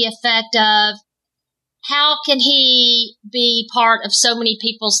something to the effect of, how can he be part of so many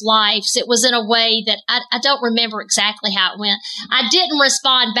people's lives? It was in a way that I don't remember exactly how it went. I didn't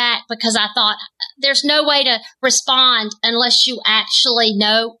respond back because I thought there's no way to respond unless you actually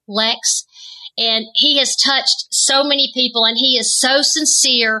know Lex. And he has touched so many people, and he is so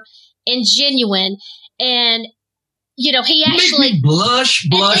sincere and genuine. And he actually make me blush.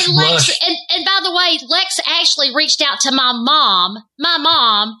 And by the way, Lex actually reached out to my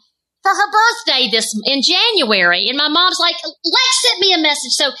mom for her birthday in January, and my mom's like, Lex sent me a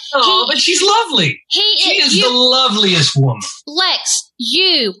message. So, but she's lovely. She is the loveliest woman. Lex,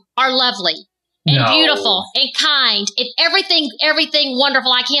 you are lovely and beautiful and kind and everything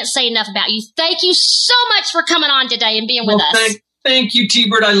wonderful. I can't say enough about you. Thank you so much for coming on today and being with us. Thank you,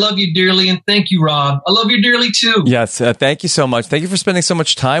 T-Bird. I love you dearly. And thank you, Rob. I love you dearly, too. Yes. Thank you so much. Thank you for spending so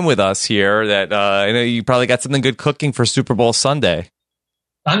much time with us here. That I know you probably got something good cooking for Super Bowl Sunday.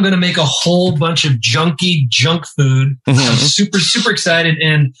 I'm going to make a whole bunch of junk food. I'm super, super excited.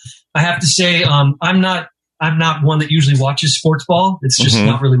 And I have to say, I'm not one that usually watches sports ball. It's just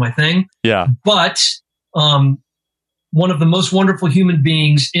not really my thing. Yeah. But one of the most wonderful human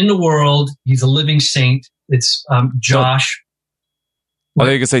beings in the world. He's a living saint. It's Josh. I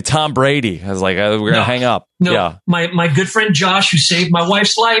think you could say Tom Brady. I was like, we're going to hang up. No, yeah. My good friend Josh, who saved my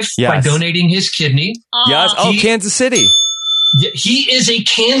wife's life by donating his kidney. Yes. Kansas City. He is a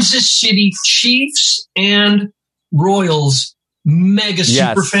Kansas City Chiefs and Royals mega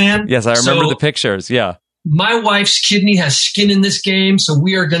super fan. Yes, I remember the pictures. Yeah. My wife's kidney has skin in this game, so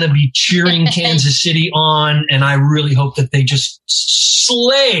we are going to be cheering Kansas City on, and I really hope that they just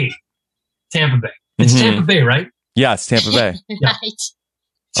slay Tampa Bay. It's Tampa Bay, right? Yes, Tampa Bay. Right.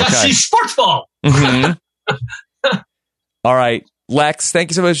 Okay. Sports ball. All right. Lex, thank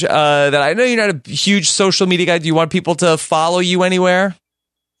you so much. That I know you're not a huge social media guy. Do you want people to follow you anywhere?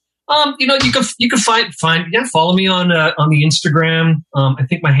 You can follow me on the Instagram. I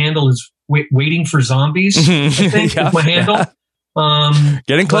think my handle is waiting for zombies. I think is my handle.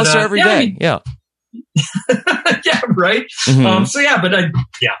 Getting closer every day. Yeah. Yeah. Right.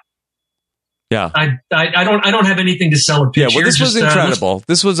 I don't have anything to sell or pitch. Yeah, well, this was incredible.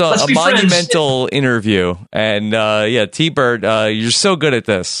 This was a monumental interview, and T-Bird, you're so good at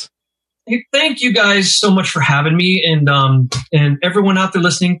this. Hey, thank you guys so much for having me, and everyone out there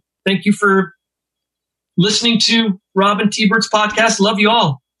listening. Thank you for listening to Rob and T-Bird's podcast. Love you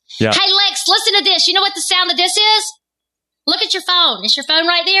all. Yeah. Hey Lex, listen to this. You know what the sound of this is? Look at your phone. Is your phone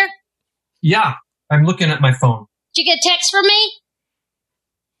right there? Yeah, I'm looking at my phone. Did you get a text from me?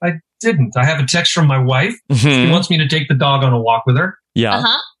 I didn't. I have a text from my wife. She wants me to take the dog on a walk with her. Yeah.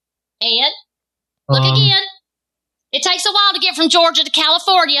 And look again. It takes a while to get from Georgia to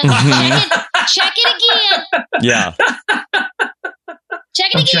California. Check it again. Yeah.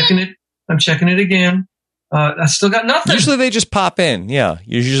 Check it again. I'm checking it again. I still got nothing. Usually they just pop in. Yeah.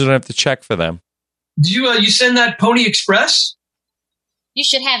 You usually don't have to check for them. Do you send that Pony Express? You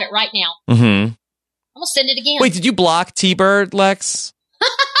should have it right now. I'm going to send it again. Wait, did you block T-Bird, Lex?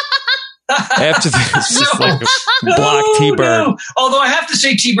 After this, block T-Bird. No. Although I have to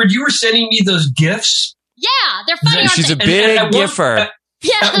say, T-Bird, you were sending me those GIFs Yeah, they're funny. Aren't She's they? a big At giffer. At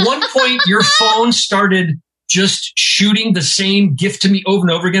one point, your phone started just shooting the same gift to me over and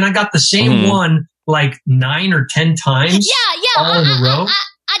over again. I got the same one like 9 or 10 times. Yeah. All in a row.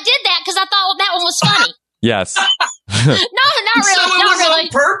 I did that because I thought that one was funny. Yes. No, not really. So it not was really. on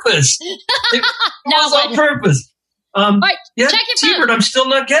purpose. It was on purpose. Right, Yeah, check your phone. T-Bird, I'm still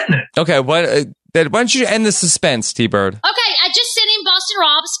not getting it. Okay, why don't you end the suspense, T-Bird? Okay, I just sent him Boston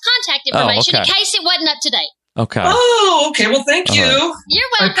Rob's contact information in case it wasn't up to date. Okay. Oh, okay. Well, thank you. Right. You're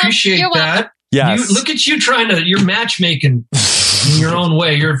welcome. I appreciate You're that. welcome. Yes. Look at you you're matchmaking in your own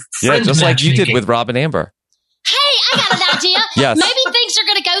way. You're friend just like you did matchmaking. with Rob and Amber. Hey, I got an idea. Yes. Maybe things are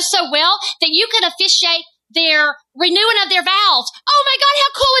going to go so well that you can officiate their renewing of their vows. Oh my God,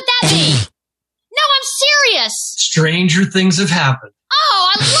 how cool would that be? No, I'm serious. Stranger things have happened.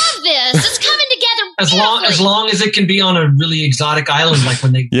 Oh, I love this. It's coming together As long as it can be on a really exotic island, like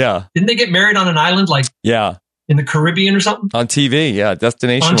when they didn't they get married on an island like in the Caribbean or something? On TV,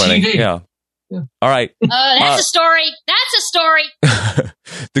 destination on wedding. TV. Yeah. All right. Oh, that's a story. That's a story.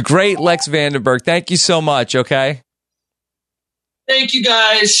 The great Lex Vandenberg. Thank you so much. Okay. Thank you,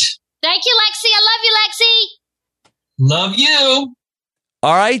 guys. Thank you, Lexi. I love you, Lexi. Love you.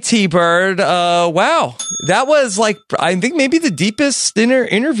 All right, T-Bird. Wow. That was I think maybe the deepest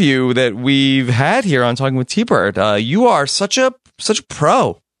interview that we've had here on Talking with T-Bird. You are such a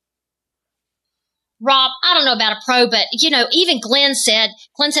pro. Rob, I don't know about a pro, but, even Glenn said,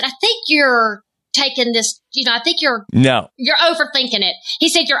 I think you're taking this, I think you're overthinking it. He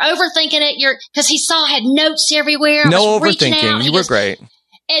said, you're overthinking it. Because he saw I had notes everywhere. No overthinking. You were great.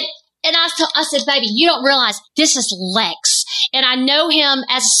 And I said, baby, you don't realize this is Lex. And I know him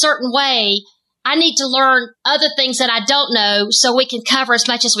as a certain way. I need to learn other things that I don't know so we can cover as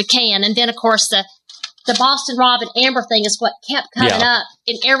much as we can. And then, of course, the Boston Rob and Amber thing is what kept coming up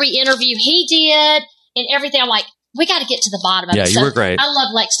in every interview he did and everything. I'm like, we got to get to the bottom of it. Yeah, you were great. I love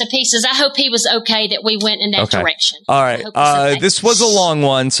Lex to pieces. I hope he was okay that we went in that direction. All right. This was a long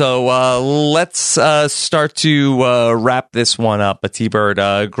one, so let's start to wrap this one up.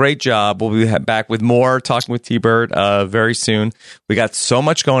 T-Bird, great job. We'll be back with more Talking with T-Bird very soon. We got so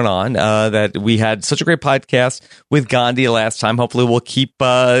much going on that we had such a great podcast with Gandhi last time. Hopefully, we'll keep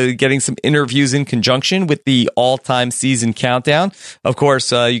getting some interviews in conjunction with the all-time season countdown. Of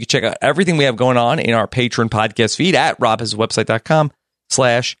course, you can check out everything we have going on in our Patreon podcast feed at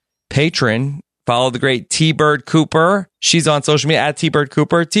robhasawebsite.com/patron. Follow the great T-Bird Cooper. She's on social media at T-Bird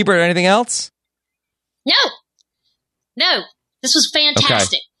Cooper. T-Bird, anything else? No. This was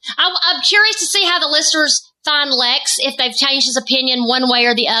fantastic. Okay. I'm curious to see how the listeners find Lex, if they've changed his opinion one way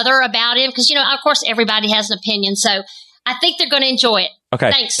or the other about him. Because, of course, everybody has an opinion. So I think they're going to enjoy it.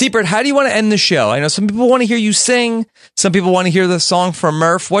 Okay. Thanks. T-Bird, how do you want to end the show? I know some people want to hear you sing. Some people want to hear the song from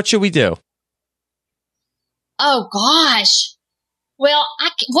Murph. What should we do? Oh gosh. Well,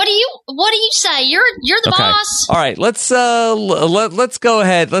 what do you say? You're the boss. All right, let's go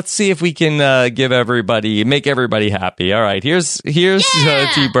ahead. Let's see if we can make everybody happy. All right, here's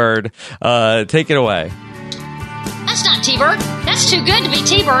T-Bird. Take it away. That's not T-Bird. That's too good to be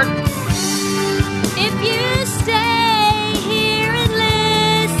T-Bird. If you stay here and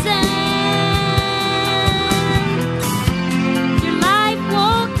listen, your life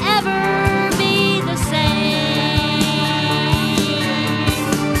won't ever be the same.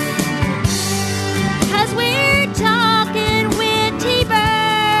 'Cause we're talking with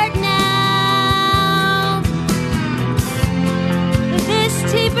T-Bird now. This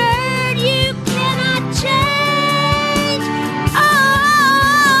T-Bird you cannot change.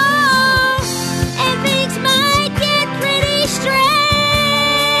 Oh, and things might get pretty strange.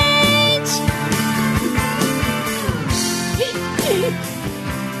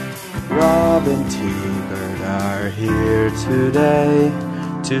 Rob and T-Bird are here today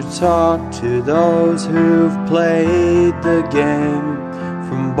to talk to those who've played the game.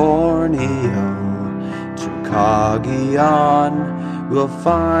 From Borneo to Cagayan, we'll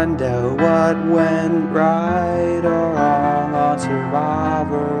find out what went right or wrong on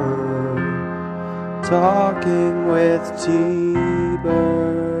Survivor. Talking with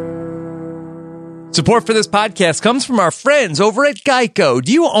T-Bird. Support for this podcast comes from our friends over at Geico.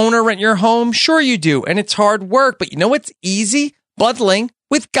 Do you own or rent your home? Sure you do, and it's hard work, but you know what's easy? Bundling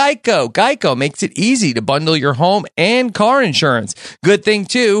with Geico. Geico makes it easy to bundle your home and car insurance. Good thing,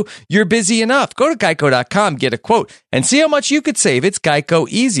 too, you're busy enough. Go to geico.com, get a quote, and see how much you could save. It's Geico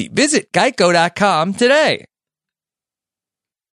easy. Visit geico.com today.